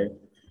today.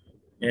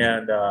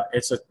 And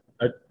it's a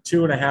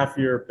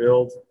 2.5-year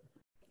build.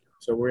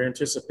 So we're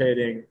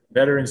anticipating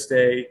Veterans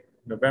Day,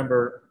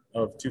 November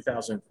of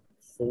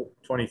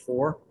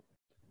 2024,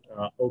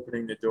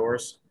 opening the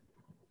doors.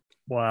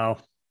 Wow.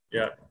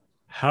 Yeah.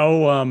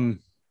 How, I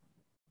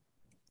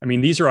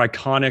mean, these are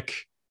iconic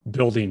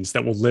buildings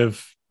that will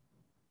live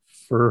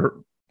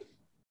for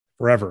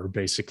forever,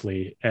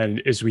 basically.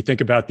 And as we think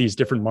about these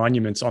different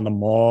monuments on the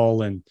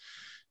Mall and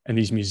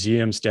these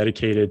museums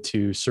dedicated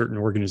to certain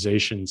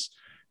organizations,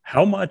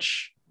 how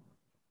much,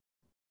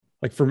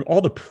 like, from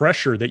all the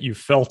pressure that you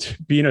felt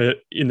being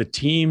in the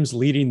teams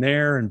leading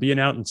there and being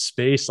out in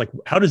space, like,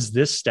 how does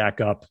this stack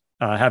up,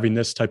 having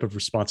this type of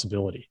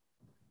responsibility?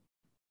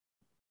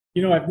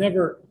 You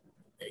know,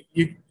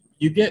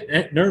 you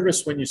get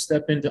nervous when you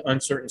step into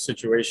uncertain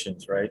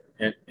situations, right?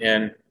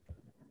 And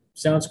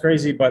sounds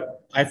crazy,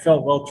 but I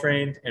felt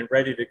well-trained and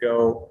ready to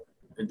go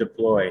and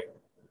deploy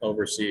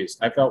overseas.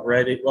 I felt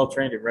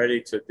well-trained and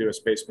ready to do a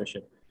space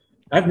mission.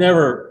 I've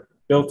never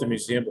built a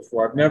museum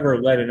before. I've never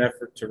led an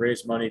effort to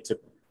raise money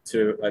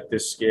to at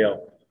this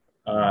scale.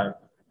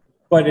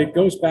 But it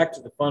goes back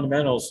to the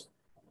fundamentals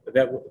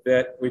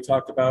that we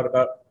talked about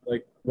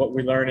like what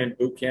we learn in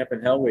boot camp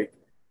and Hell Week,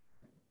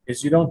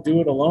 is you don't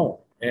do it alone.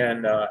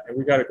 And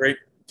we got a great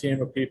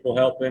team of people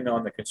helping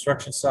on the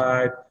construction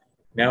side.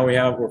 Now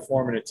we're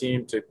forming a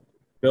team to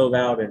build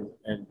out and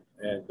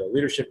the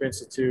Leadership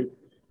Institute.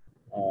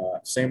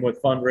 Same with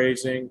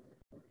fundraising.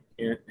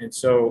 And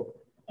so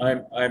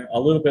I'm a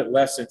little bit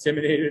less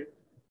intimidated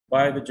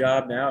by the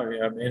job now.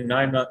 I'm in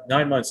 9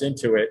 months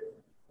into it.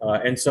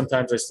 And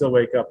sometimes I still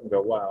wake up and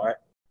go, wow,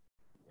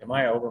 am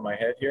I over my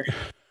head here?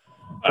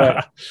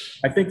 But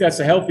I think that's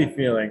a healthy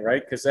feeling,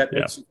 right? Because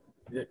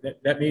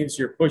that means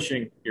you're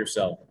pushing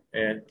yourself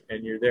and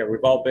you're there.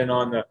 We've all been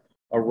on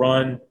a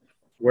run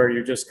where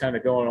you're just kind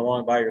of going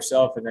along by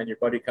yourself, and then your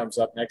buddy comes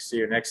up next to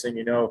you. Next thing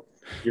you know,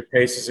 your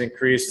pace is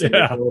increased, and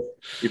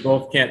you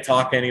both can't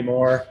talk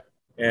anymore,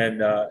 and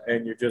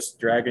you're just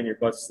dragging your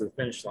butts to the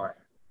finish line.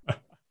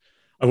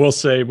 I will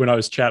say, when I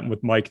was chatting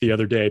with Mike the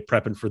other day,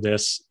 prepping for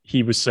this,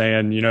 he was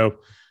saying,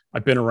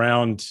 I've been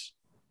around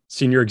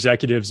senior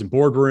executives in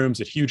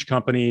boardrooms at huge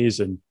companies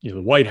and, the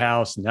White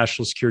House,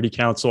 National Security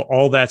Council,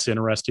 all that's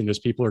interesting. Those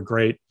people are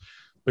great.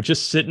 But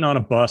just sitting on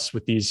a bus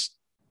with these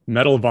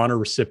Medal of Honor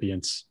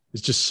recipients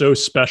is just so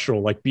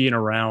special, like being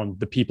around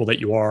the people that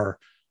you are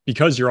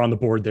because you're on the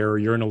board there or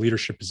you're in a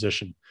leadership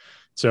position.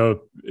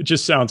 So it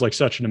just sounds like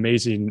such an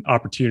amazing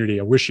opportunity.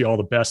 I wish you all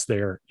the best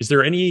there. Is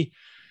there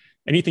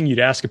anything you'd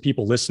ask of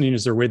people listening?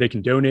 Is there a way they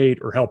can donate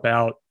or help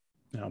out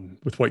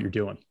with what you're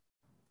doing?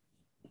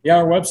 Yeah,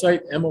 our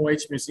website,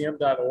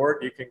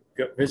 mohmuseum.org. You can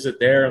go visit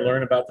there and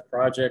learn about the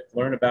project,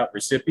 learn about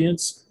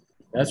recipients.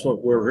 That's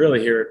what we're really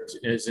here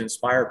is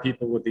inspire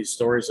people with these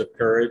stories of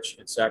courage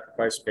and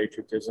sacrifice,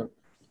 patriotism.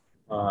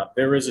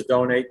 There is a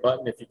donate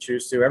button if you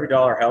choose to. Every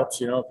dollar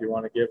helps. If you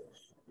want to give,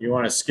 you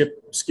want to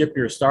skip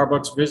your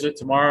Starbucks visit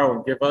tomorrow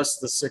and give us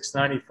the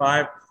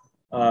 $6.95.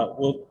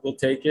 We'll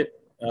take it.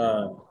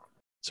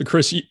 So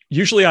Chris,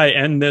 usually I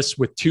end this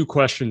with two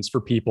questions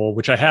for people,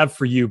 which I have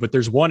for you, but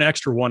there's one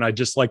extra one I'd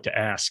just like to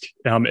ask.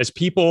 As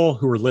people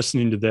who are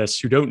listening to this,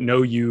 who don't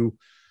know you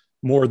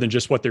more than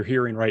just what they're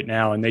hearing right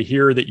now, and they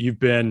hear that you've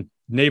been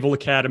Naval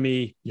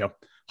Academy,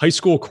 high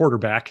school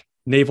quarterback,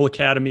 Naval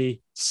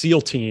Academy,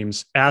 SEAL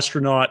teams,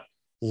 astronaut,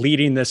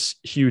 leading this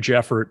huge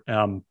effort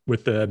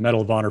with the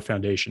Medal of Honor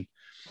Foundation,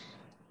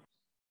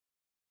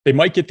 they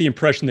might get the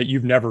impression that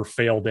you've never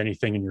failed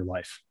anything in your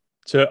life.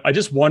 So I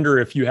just wonder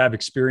if you have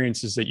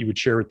experiences that you would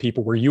share with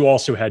people where you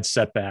also had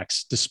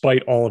setbacks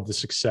despite all of the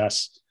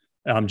success,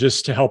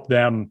 just to help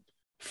them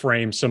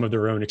frame some of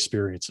their own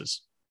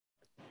experiences.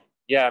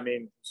 Yeah,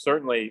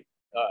 certainly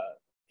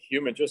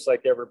human, just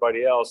like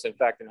everybody else. In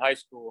fact, in high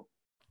school,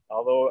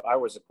 although I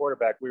was a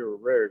quarterback, we were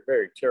very,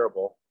 very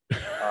terrible.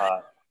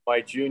 My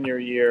junior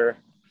year,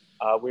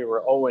 we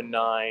were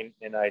 0-9,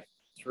 and I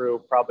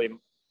threw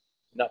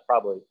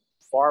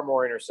far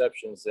more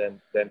interceptions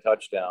than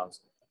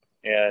touchdowns.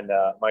 And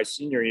my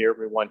senior year,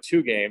 we won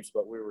 2 games,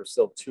 but we were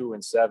still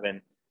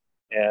 2-7.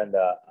 And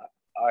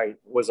I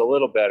was a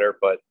little better,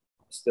 but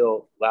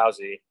still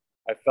lousy.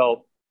 I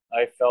felt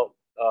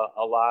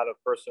a lot of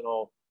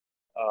personal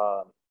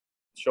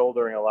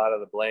shouldering a lot of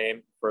the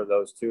blame for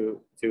those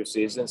two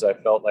seasons. I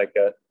felt like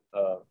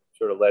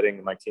sort of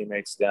letting my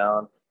teammates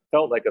down.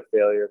 Felt like a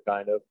failure,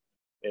 kind of,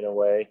 in a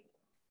way.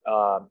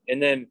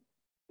 And then,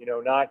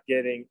 not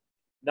getting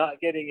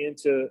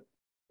into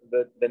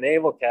the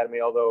Naval Academy,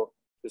 although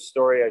the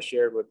story I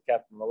shared with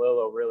Captain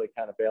Malillo really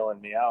kind of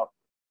bailing me out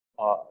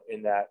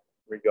in that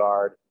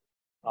regard.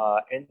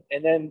 And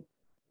then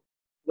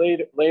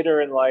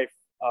later in life,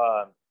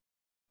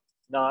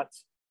 not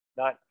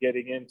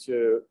getting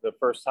into the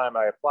first time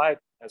I applied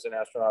as an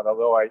astronaut,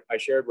 although I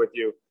shared with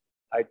you,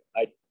 I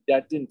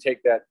that didn't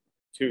take that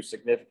too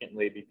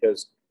significantly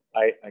because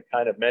I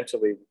kind of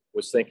mentally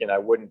was thinking I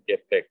wouldn't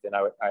get picked. And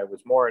I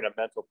was more in a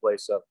mental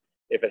place of,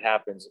 if it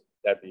happens,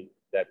 that'd be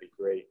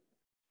great.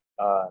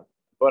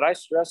 But I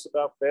stress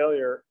about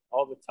failure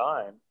all the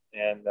time.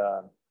 And,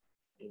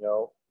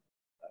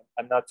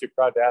 I'm not too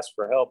proud to ask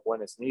for help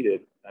when it's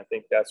needed. I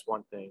think that's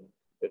one thing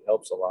that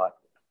helps a lot.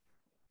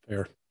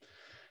 Fair.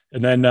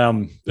 And then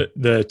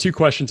the two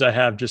questions I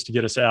have just to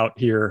get us out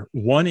here.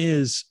 One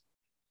is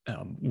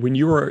when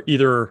you were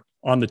either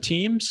on the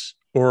teams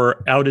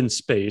or out in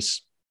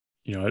space,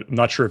 I'm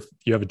not sure if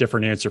you have a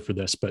different answer for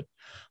this, but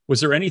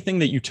was there anything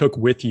that you took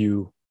with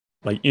you,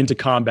 like into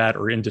combat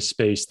or into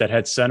space, that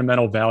had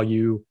sentimental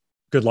value,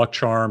 good luck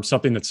charm,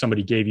 something that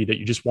somebody gave you that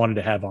you just wanted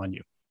to have on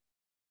you?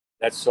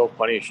 That's so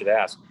funny you should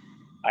ask.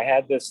 I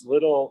had this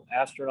little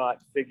astronaut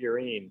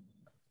figurine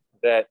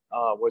that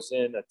was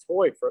in a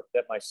toy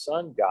that my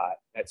son got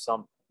at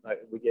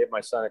we gave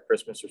my son at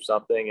Christmas or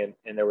something,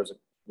 and there was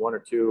 1 or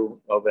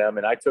 2 of them,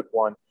 and I took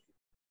one,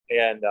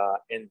 and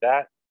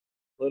that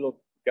little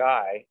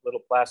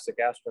plastic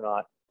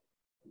astronaut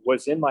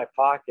was in my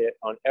pocket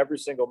on every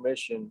single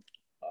mission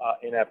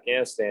in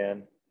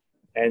Afghanistan.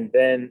 And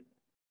then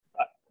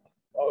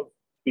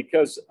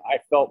because I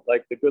felt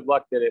like the good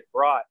luck that it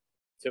brought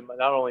to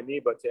not only me,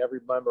 but to every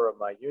member of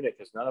my unit,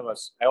 because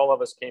all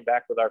of us came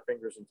back with our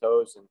fingers and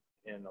toes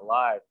and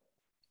alive,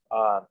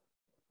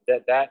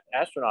 that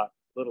astronaut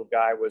little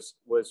guy was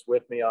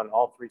with me on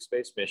all 3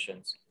 space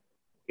missions.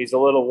 He's a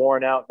little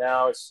worn out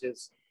now.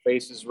 His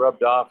face is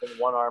rubbed off and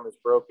one arm is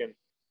broken.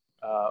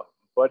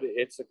 But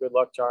it's a good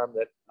luck charm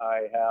that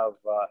I have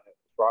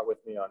brought with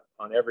me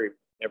on every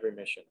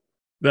mission.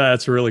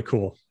 That's really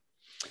cool.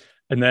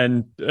 And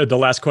then the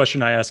last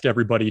question I ask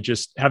everybody,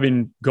 just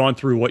having gone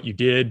through what you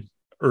did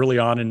early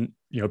on in,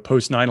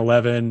 post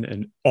 9/11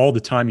 and all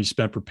the time you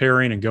spent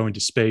preparing and going to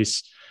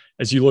space,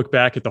 as you look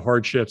back at the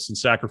hardships and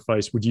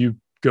sacrifice, would you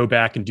go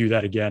back and do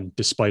that again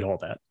despite all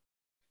that?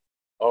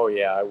 Oh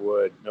yeah, I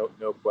would.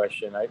 No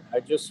question. I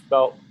just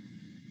felt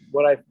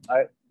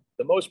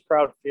the most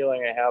proud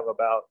feeling I have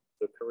about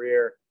the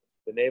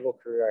naval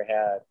career I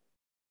had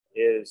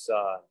is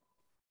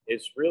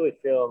really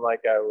feeling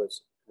like I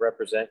was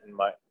representing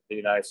the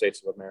United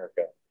States of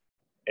America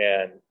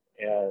and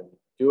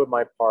doing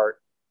my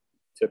part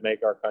to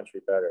make our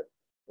country better,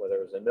 whether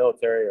it was in the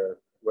military or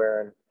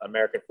wearing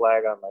American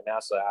flag on my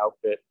NASA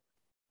outfit.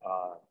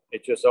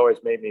 It just always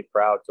made me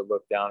proud to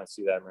look down and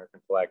see that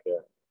American flag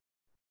there.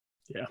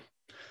 Yeah.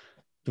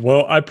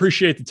 Well, I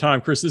appreciate the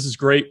time, Chris. This is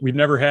great. We've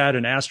never had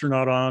an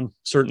astronaut on,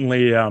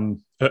 certainly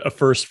a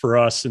first for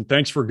us. And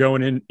thanks for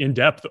going in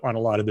depth on a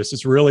lot of this.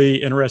 It's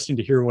really interesting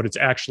to hear what it's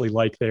actually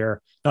like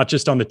there, not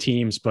just on the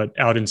teams, but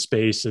out in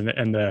space and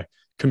the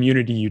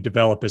community you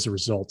develop as a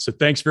result. So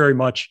thanks very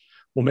much.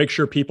 We'll make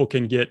sure people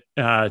can get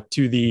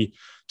to the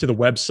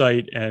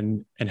website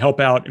and help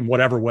out in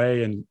whatever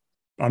way. And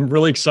I'm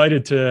really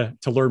excited to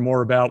learn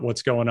more about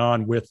what's going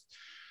on with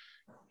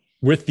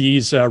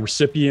these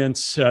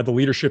recipients. The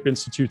Leadership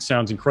Institute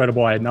sounds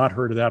incredible. I had not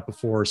heard of that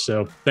before.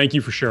 So thank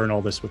you for sharing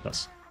all this with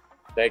us.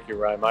 Thank you,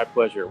 Ryan. My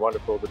pleasure.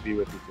 Wonderful to be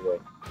with you today.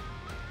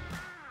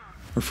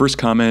 Our first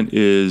comment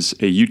is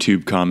a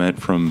YouTube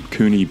comment from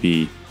Cooney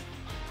B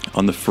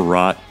on the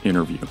Farhat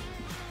interview,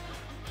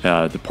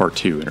 the part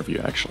 2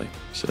 interview, actually.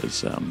 It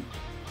says,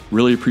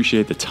 really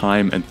appreciate the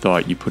time and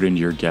thought you put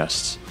into your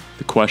guests,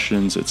 the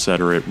questions,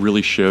 etc. It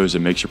really shows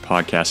and makes your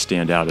podcast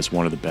stand out as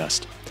one of the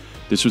best.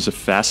 This was a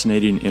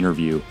fascinating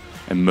interview,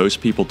 and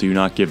most people do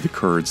not give the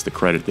Kurds the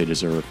credit they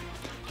deserve.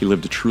 He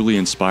lived a truly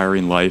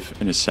inspiring life,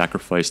 and his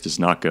sacrifice does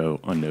not go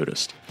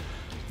unnoticed.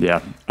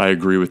 Yeah, I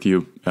agree with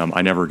you.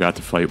 I never got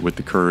to fight with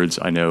the Kurds.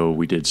 I know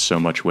we did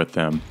so much with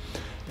them,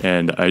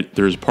 and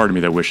there's a part of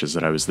me that wishes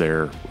that I was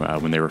there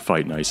when they were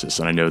fighting ISIS,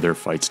 and I know their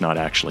fight's not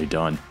actually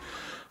done.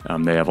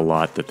 They have a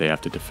lot that they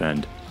have to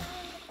defend.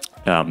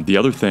 The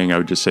other thing, I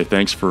would just say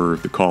thanks for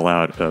the call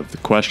out of the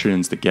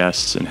questions, the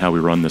guests, and how we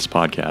run this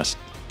podcast.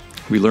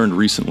 We learned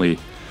recently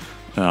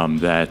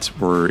that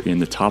we're in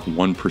the top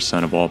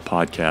 1% of all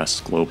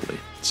podcasts globally.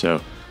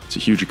 So it's a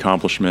huge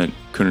accomplishment.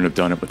 Couldn't have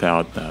done it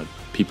without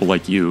people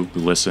like you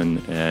who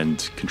listen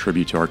and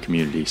contribute to our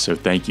community. So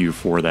thank you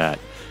for that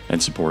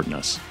and supporting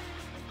us.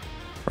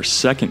 Our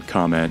second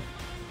comment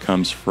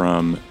comes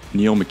from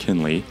Neil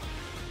McKinley,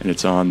 and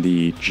it's on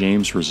the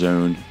James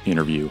Razone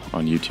interview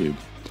on YouTube.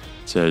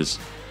 It says,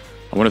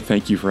 I want to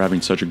thank you for having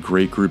such a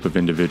great group of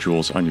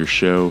individuals on your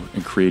show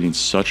and creating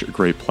such a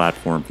great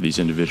platform for these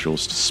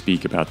individuals to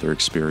speak about their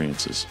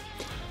experiences.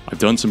 I've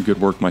done some good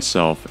work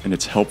myself, and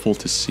it's helpful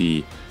to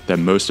see that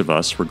most of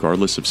us,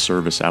 regardless of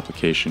service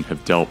application,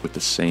 have dealt with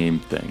the same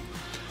thing.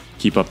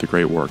 Keep up the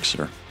great work,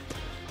 sir.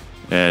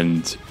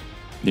 And,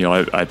 you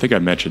know, I think I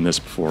mentioned this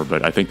before,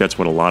 but I think that's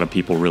what a lot of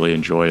people really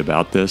enjoy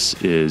about this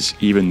is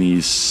even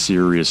these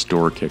serious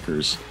door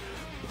kickers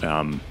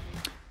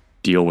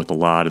deal with a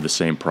lot of the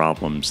same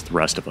problems the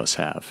rest of us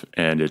have.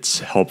 And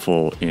it's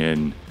helpful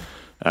in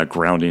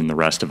grounding the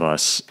rest of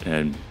us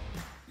and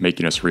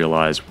making us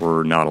realize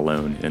we're not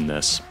alone in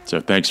this. So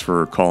thanks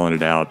for calling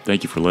it out.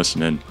 Thank you for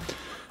listening.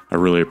 I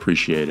really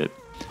appreciate it.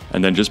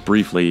 And then just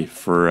briefly,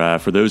 for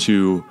those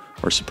who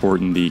are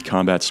supporting the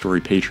Combat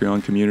Story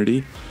Patreon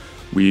community,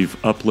 we've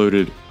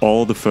uploaded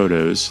all the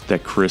photos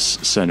that Chris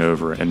sent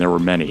over, and there were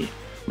many,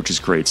 which is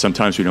great.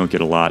 Sometimes we don't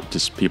get a lot,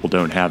 just people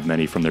don't have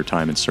many from their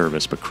time in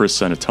service, but Chris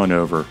sent a ton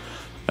over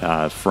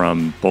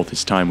from both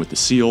his time with the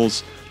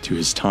SEALs to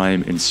his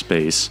time in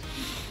space.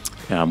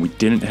 We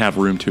didn't have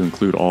room to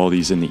include all of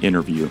these in the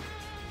interview,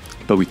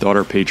 but we thought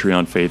our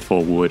Patreon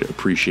faithful would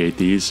appreciate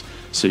these,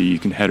 so you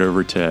can head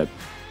over to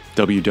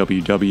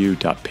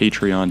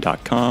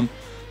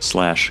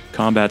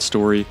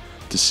www.patreon.com/combatstory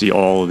to see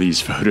all of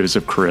these photos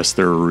of Chris.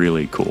 They're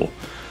really cool.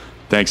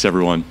 Thanks,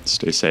 everyone.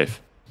 Stay safe.